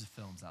are loads of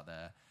films out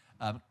there.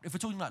 If we're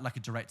talking like a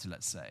director,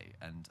 let's say,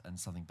 and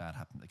something bad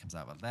happened that comes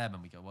out about them,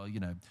 and we go, well,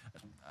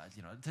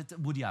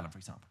 Woody Allen, for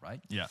example,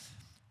 right? Yeah.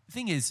 The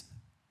thing is,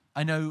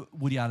 I know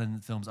Woody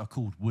Allen films are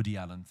called Woody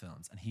Allen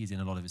films, and he's in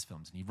a lot of his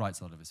films, and he writes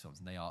a lot of his films,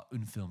 and they are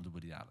unfilmed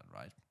Woody Allen,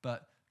 right?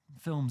 But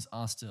films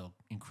are still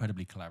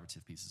incredibly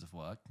collaborative pieces of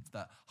work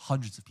that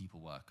hundreds of people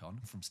work on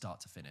from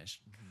start to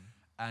finish.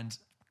 And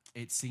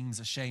it seems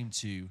a shame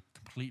to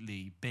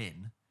completely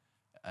bin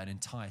an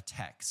entire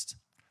text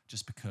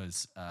just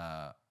because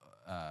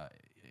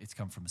it's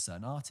come from a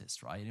certain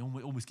artist, right? And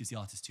it almost gives the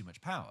artist too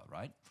much power,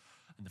 right?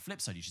 And the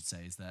flip side, you should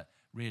say, is that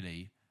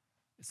really,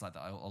 it's like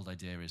the old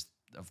idea is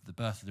of the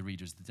birth of the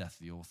reader is the death of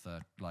the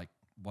author. Like,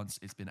 once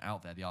it's been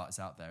out there, the art is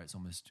out there, it's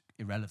almost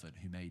irrelevant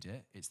who made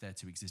it. It's there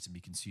to exist and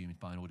be consumed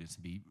by an audience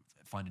and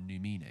find a new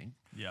meaning.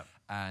 Yeah.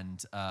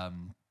 And,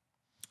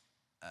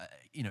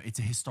 it's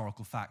a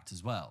historical fact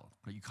as well.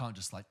 But you can't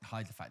just like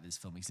hide the fact that this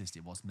film existed,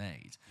 it was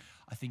made.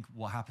 I think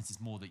what happens is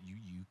more that you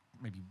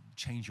maybe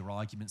change your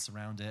arguments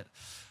around it.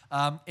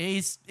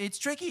 It's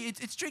tricky.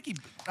 It's tricky.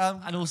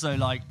 And also,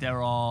 like,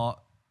 there are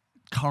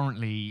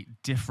currently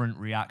different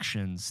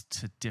reactions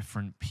to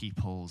different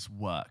people's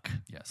work.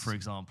 Yes. For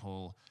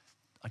example,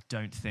 I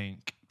don't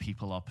think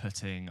people are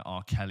putting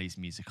R. Kelly's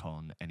music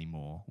on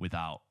anymore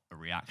without a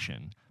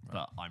reaction. Right.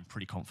 But I'm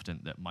pretty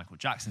confident that Michael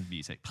Jackson's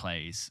music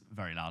plays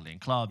very loudly in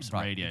clubs,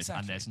 radios,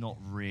 and there's not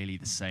really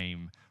the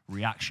same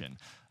reaction.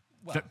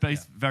 Well,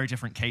 both very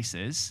different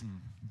cases,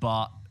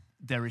 but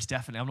there is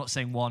definitely, I'm not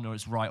saying one or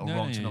it's right or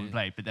wrong to not be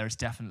played, but there is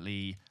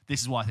definitely,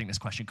 this is why I think this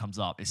question comes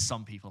up, is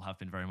some people have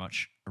been very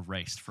much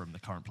erased from the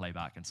current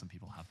playback and some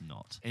people have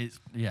not.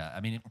 I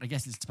mean, I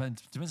guess it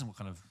depends on what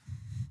kind of...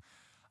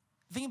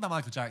 The thing about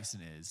Michael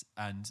Jackson is,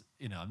 and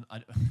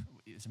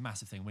it's a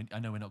massive thing. I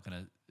know we're not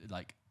going to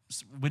like.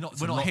 We're not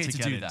here to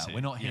do that. We're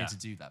not here to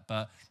do that.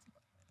 But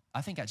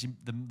I think actually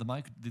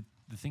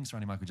the thing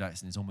surrounding Michael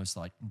Jackson is almost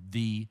like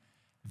the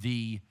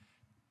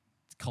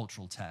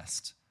cultural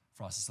test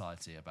for our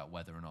society about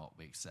whether or not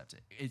we accept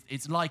it.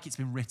 It's like it's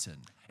been written.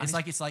 It's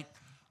like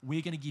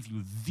we're going to give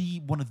you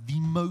one of the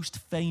most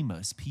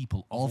famous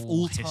people of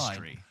all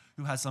time,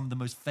 who has some of the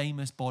most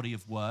famous body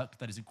of work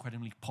that is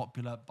incredibly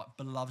popular, but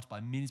beloved by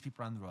millions of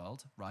people around the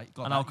world, right?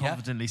 I'll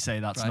confidently say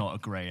that's not a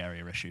grey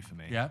area issue for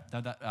me. Yeah,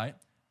 right.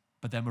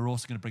 But then we're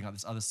also going to bring out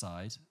this other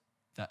side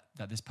that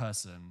this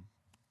person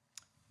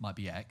might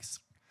be X.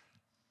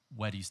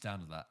 Where do you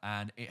stand on that?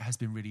 And it has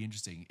been really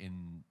interesting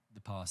in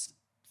the past.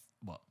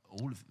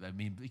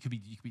 It could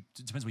be. It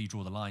depends where you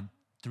draw the line.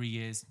 3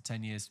 years,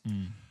 10 years,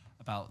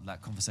 about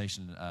that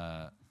conversation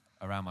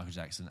around Michael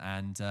Jackson,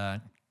 and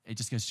it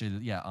just goes to show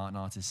that art and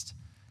artist,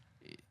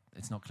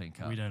 it's not clean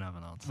cut. We don't have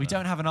an answer. We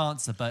don't have an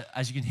answer, but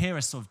as you can hear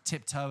us sort of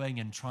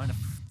tiptoeing and trying to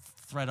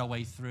thread our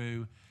way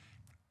through,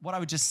 what I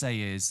would just say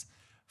is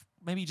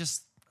maybe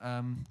just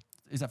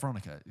is that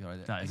Veronica?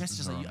 That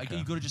is Veronica.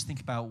 You got to just think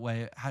about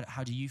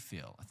how do you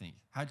feel? I think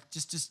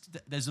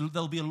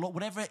there'll be a lot,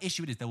 whatever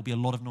issue it is, there will be a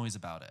lot of noise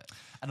about it,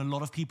 and a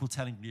lot of people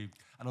telling you,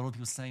 and a lot of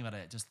people saying about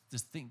it.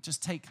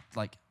 Just take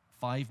like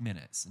 5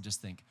 minutes and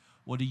just think,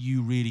 what do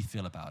you really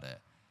feel about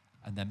it?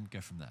 And then go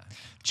from there.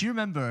 Do you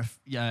remember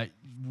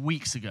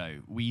weeks ago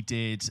we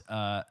did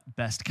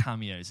best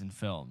cameos in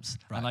films?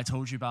 Right. And I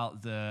told you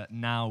about the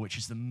Now, which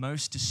is the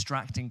most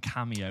distracting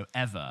cameo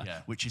ever,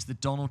 which is the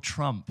Donald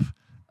Trump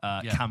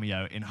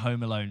cameo in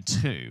Home Alone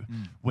 2,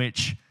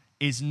 which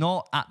is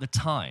not at the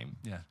time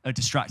a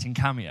distracting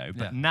cameo,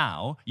 but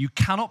now you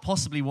cannot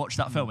possibly watch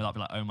that film without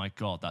being like, oh my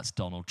God, that's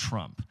Donald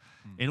Trump.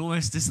 It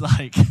almost is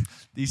like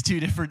these two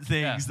different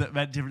things that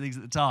meant different things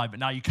at the time, but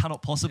now you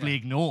cannot possibly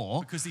ignore.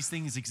 Because these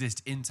things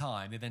exist in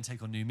time, they then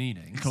take on new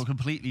meanings. It can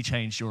completely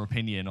change your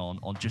opinion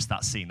on just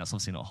that scene. That's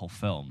obviously not a whole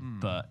film,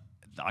 but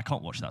I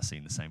can't watch that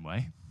scene the same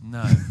way.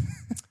 No.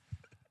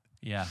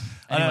 Anyway,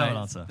 I don't have an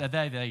answer.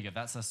 There you go.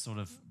 That's a sort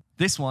of...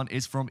 This one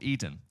is from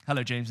Eden.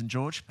 Hello, James and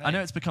George. Hey. I know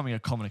it's becoming a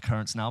common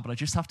occurrence now, but I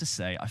just have to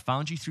say, I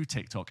found you through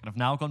TikTok and I've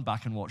now gone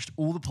back and watched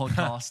all the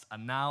podcasts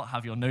and now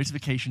have your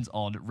notifications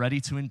on,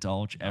 ready to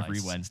indulge every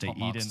Wednesday. Top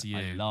Eden, to you.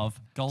 I love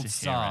Gold to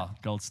star. Hear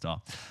it. Gold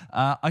star.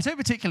 I don't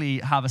particularly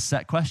have a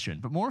set question,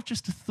 but more of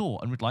just a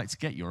thought and would like to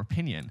get your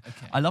opinion.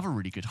 Okay. I love a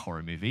really good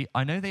horror movie.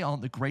 I know they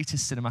aren't the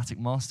greatest cinematic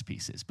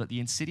masterpieces, but the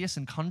Insidious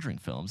and Conjuring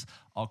films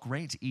are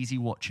great, easy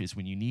watches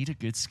when you need a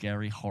good,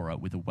 scary horror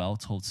with a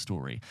well-told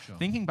story. Sure.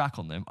 Thinking back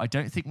on them, I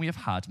don't think we have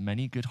had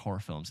many good horror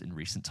films in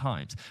recent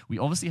times. We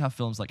obviously have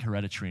films like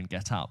Hereditary and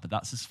Get Out, but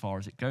that's as far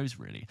as it goes,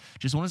 really.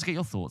 Just wanted to get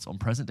your thoughts on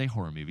present-day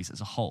horror movies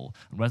as a whole,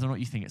 and whether or not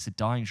you think it's a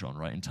dying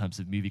genre in terms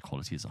of movie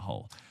quality as a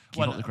whole.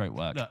 Keep up the great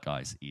work,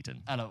 guys.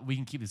 Eden. Look, we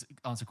can keep this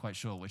answer quite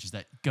short, which is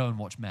that go and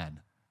watch Men.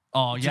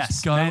 Oh,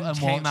 yes. Go Men and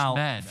came watch out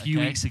Men. A few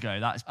weeks ago.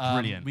 That is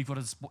brilliant. We've got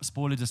a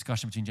spoiler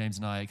discussion between James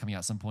and I coming out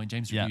at some point.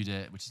 James reviewed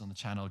it, which is on the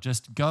channel.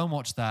 Just go and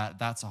watch that.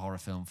 That's a horror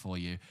film for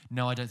you.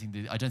 No, I don't think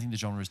the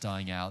genre is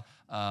dying out.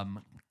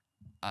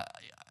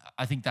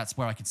 I think that's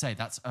where I can say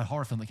that's a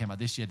horror film that came out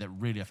this year that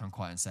really I found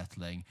quite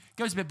unsettling.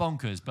 Goes a bit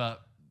bonkers,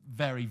 but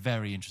very,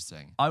 very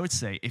interesting. I would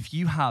say if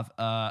you have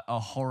a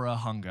horror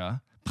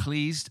hunger,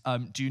 please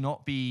do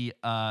not be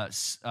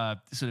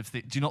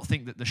do not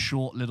think that the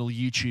short little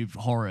YouTube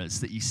horrors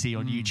that you see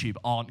on YouTube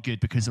aren't good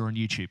because they're on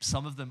YouTube.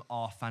 Some of them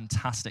are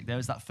fantastic. There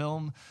was that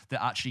film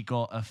that actually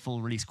got a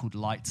full release called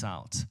Lights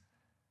Out.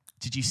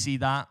 Did you see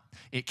that?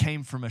 It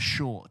came from a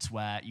short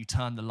where you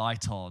turn the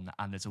light on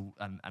and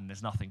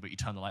there's nothing, but you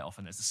turn the light off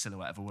and there's a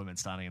silhouette of a woman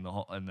standing in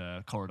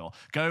the corridor.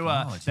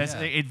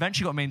 It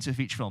eventually got made into a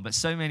feature film, but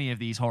so many of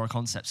these horror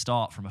concepts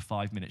start from a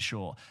 5-minute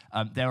short.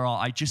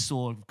 I just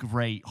saw a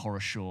great horror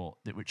short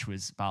which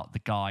was about the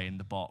guy in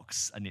the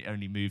box, and it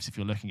only moves if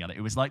you're looking at it.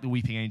 It was like the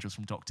Weeping Angels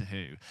from Doctor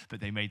Who,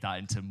 but they made that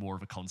into more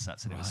of a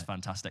concept, and it was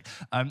fantastic.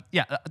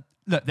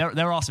 Look,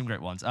 there are some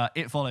great ones.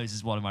 It Follows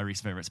is one of my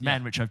recent favorites.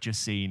 Men, which I've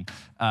just seen.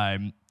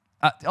 On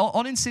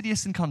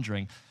Insidious and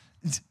Conjuring,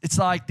 it's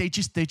like they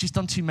just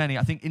done too many.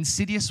 I think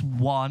Insidious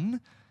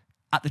 1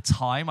 at the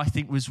time I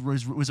think was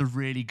a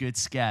really good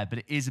scare, but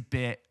it is a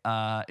bit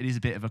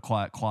of a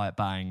quiet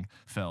bang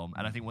film.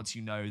 And I think once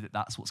you know that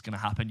that's what's going to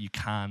happen, you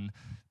can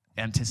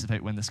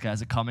anticipate when the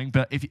scares are coming.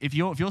 But if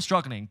you're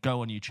struggling,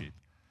 go on YouTube.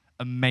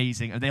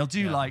 Amazing. And they'll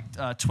do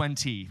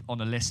 20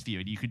 on a list for you,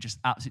 and you could just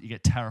absolutely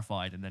get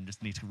terrified and then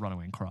just need to run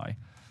away and cry.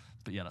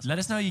 But yeah, let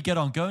us know how you get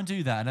on. Go and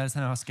do that, and let us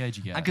know how scared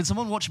you get. And can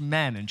someone watch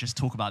Men and just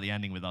talk about the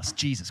ending with us?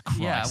 Jesus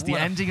Christ, the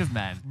ending of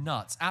Men.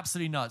 Nuts,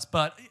 absolutely nuts.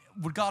 But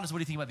regardless of what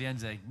you think about the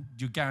ending,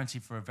 you're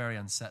guaranteed for a very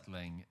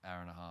unsettling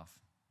hour and a half.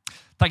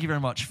 Thank you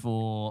very much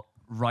for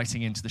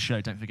writing into the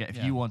show. Don't forget,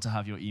 if you want to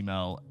have your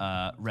email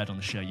read on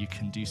the show, you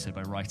can do so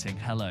by writing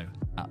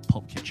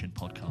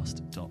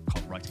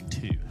hello@popkitchenpodcast.com. Writing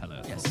to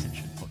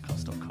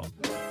hello@popkitchenpodcast.com.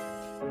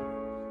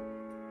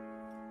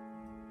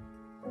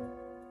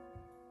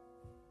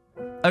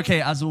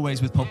 Okay, as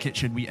always with Pop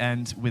Kitchen, we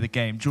end with a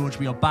game. George,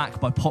 we are back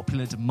by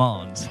popular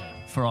demand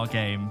for our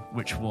game,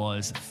 which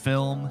was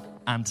film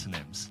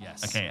antonyms.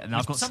 Yes. Okay, and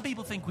I've got some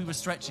people think we were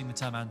stretching the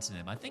term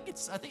antonym. I think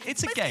it's a game.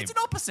 It's an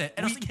opposite.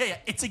 And it's a game.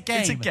 It's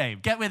a game.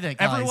 Get with it,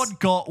 guys. Everyone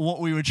got what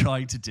we were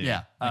trying to do.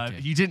 Yeah. Okay.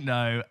 If you didn't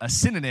know, a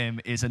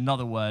synonym is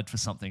another word for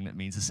something that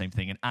means the same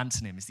thing. An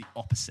antonym is the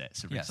opposite.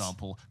 So, for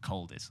example,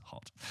 cold is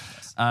hot.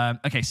 Yes.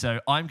 Okay, so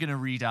I'm going to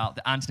read out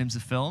the antonyms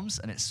of films,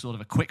 and it's sort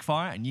of a quick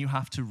fire, and you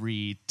have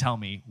to tell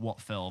me what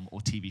film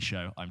or TV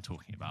show I'm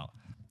talking about.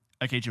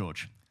 Okay,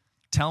 George,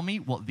 tell me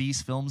what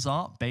these films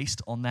are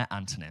based on their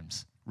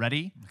antonyms.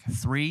 Ready? Okay.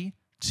 3,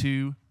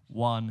 2,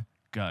 1,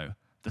 go.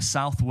 The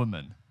South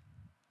Woman.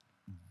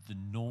 The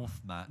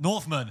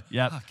Northman.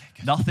 Yep. Okay,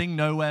 good. Nothing,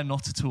 Nowhere,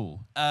 Not at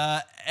All.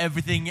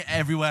 Everything,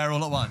 Everywhere,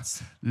 All at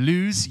Once.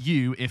 Lose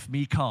You If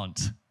Me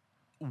Can't.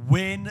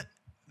 Win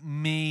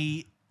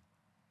Me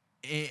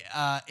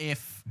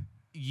If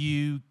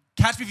You...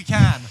 Catch Me If You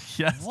Can.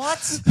 Yes.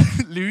 What?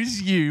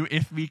 Lose You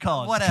If Me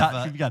Can't. Whatever. Catch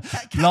Me If You Can.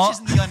 Catch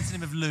isn't the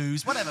antonym of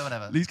lose.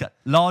 Whatever. Lose can.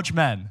 Large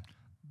Men.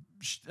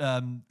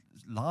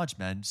 Large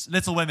Men.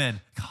 Little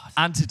Women. God.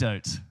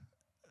 Antidote.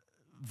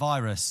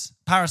 Virus.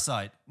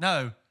 Parasite.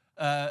 No.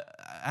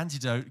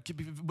 Antidote.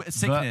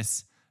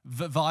 Sickness.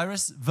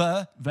 Virus.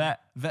 Venom.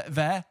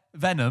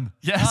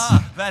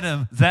 Yes.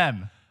 Venom.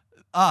 Them.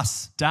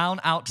 Us. Down,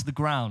 Out to the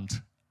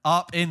Ground.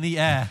 Up in the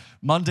Air.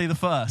 Monday the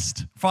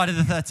 1st. Friday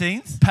the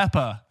 13th.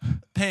 Pepper.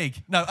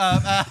 Pig. No.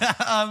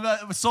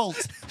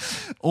 Salt.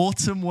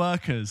 Autumn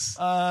Workers.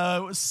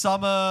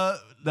 Summer.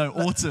 No,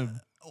 autumn.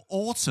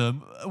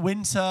 Autumn.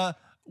 Winter.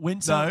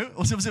 No.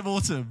 What's the opposite of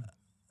autumn?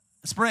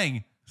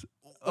 Spring.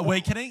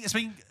 Awakening.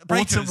 Spring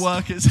Breakers. Autumn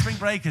Workers. Spring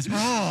Breakers.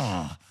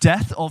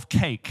 Death of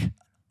Cake.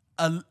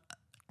 A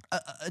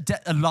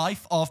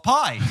Life of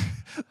Pi.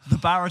 The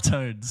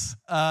Baritones.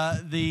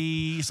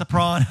 The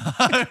Sopranos.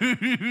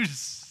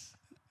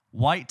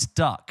 White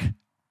Duck.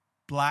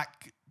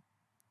 Black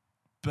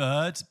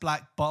Bird.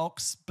 Black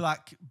Box.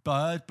 Black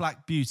Bird.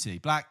 Black Beauty.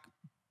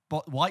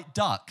 White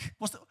Duck.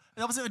 What's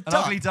the opposite of a duck?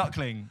 An ugly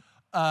duckling.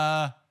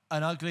 An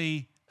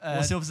ugly...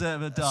 What's the opposite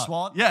of a duck?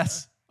 Swan?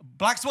 Yes.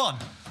 Black Swan.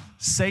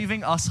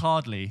 Saving Us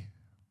Hardly.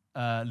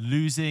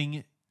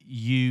 Losing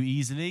You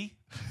Easily.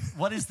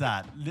 What is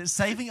that?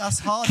 Saving Us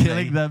Hardly.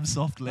 Killing Them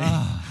Softly.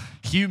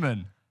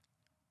 Human.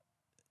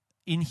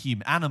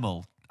 Inhuman.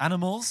 Animal.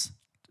 Animals.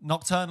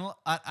 Nocturnal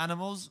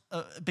animals.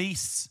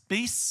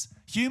 Beasts.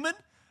 Human.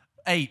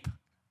 Ape.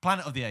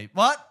 Planet of the Ape.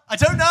 What? I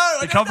don't know.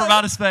 They come from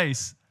outer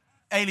space.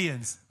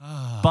 Aliens.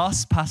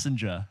 Bus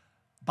passenger.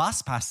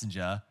 Bus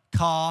passenger.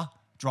 Car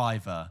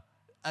driver.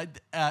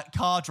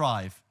 Car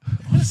drive.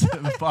 What's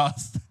it with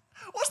bus?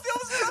 What's the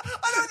opposite?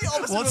 I know the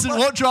opposite.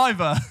 What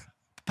driver?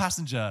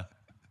 Passenger.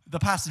 The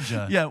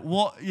passenger. Yeah.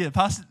 What? Yeah.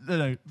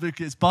 No.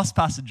 It's bus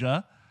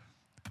passenger.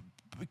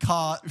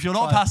 Car. If you're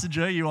not a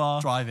passenger, you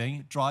are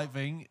driving.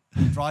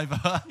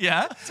 Driver.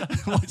 Yeah.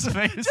 What's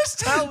famous? Just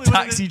tell me.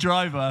 Taxi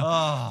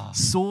driver.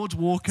 Sword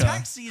walker.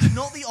 Taxi is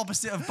not the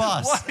opposite of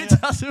bus. What? It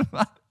doesn't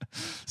matter.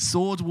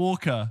 Sword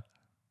walker.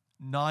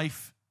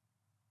 Knife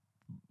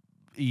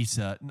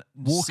eater.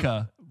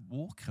 Walker.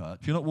 Walker.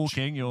 If you're not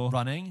walking, you're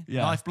running.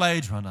 Yeah. Knife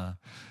blade runner.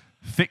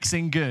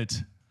 Fixing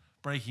good.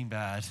 Breaking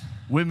Bad.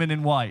 Women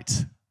in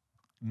white.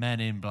 Men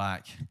in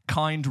black.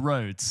 Kind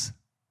roads.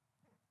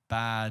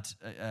 Bad.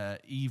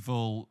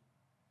 Evil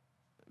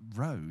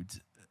road.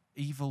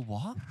 Evil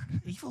what?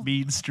 Evil.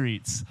 Mean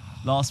streets.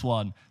 Last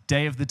one.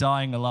 Day of the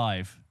Dying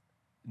Alive.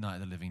 Night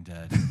of the Living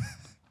Dead.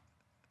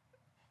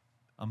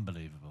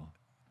 Unbelievable.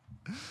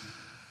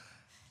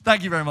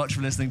 Thank you very much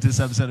for listening to this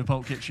episode of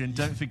Pulp Kitchen.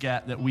 Don't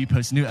forget that we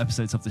post new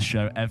episodes of the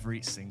show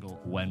every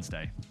single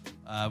Wednesday.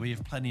 We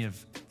have plenty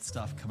of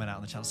stuff coming out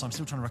on the channel, so I'm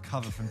still trying to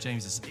recover from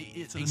James's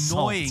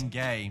annoying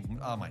game.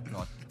 Oh my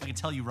god, I can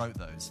tell you wrote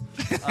those.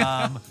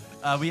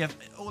 We have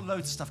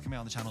loads of stuff coming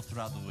out on the channel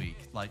throughout the week.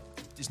 Like,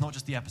 it's not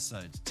just the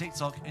episodes.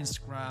 TikTok,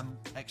 Instagram,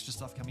 extra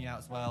stuff coming out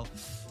as well.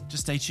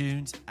 Just stay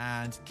tuned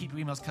and keep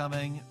your emails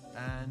coming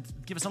and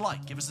give us a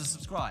like, give us a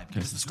subscribe,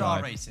 give us a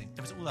star rating,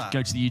 give us all that.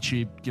 Go to the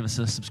YouTube, give us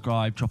a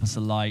subscribe, drop us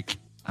a like,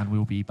 and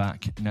we'll be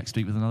back next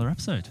week with another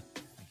episode.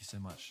 Thank you so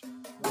much.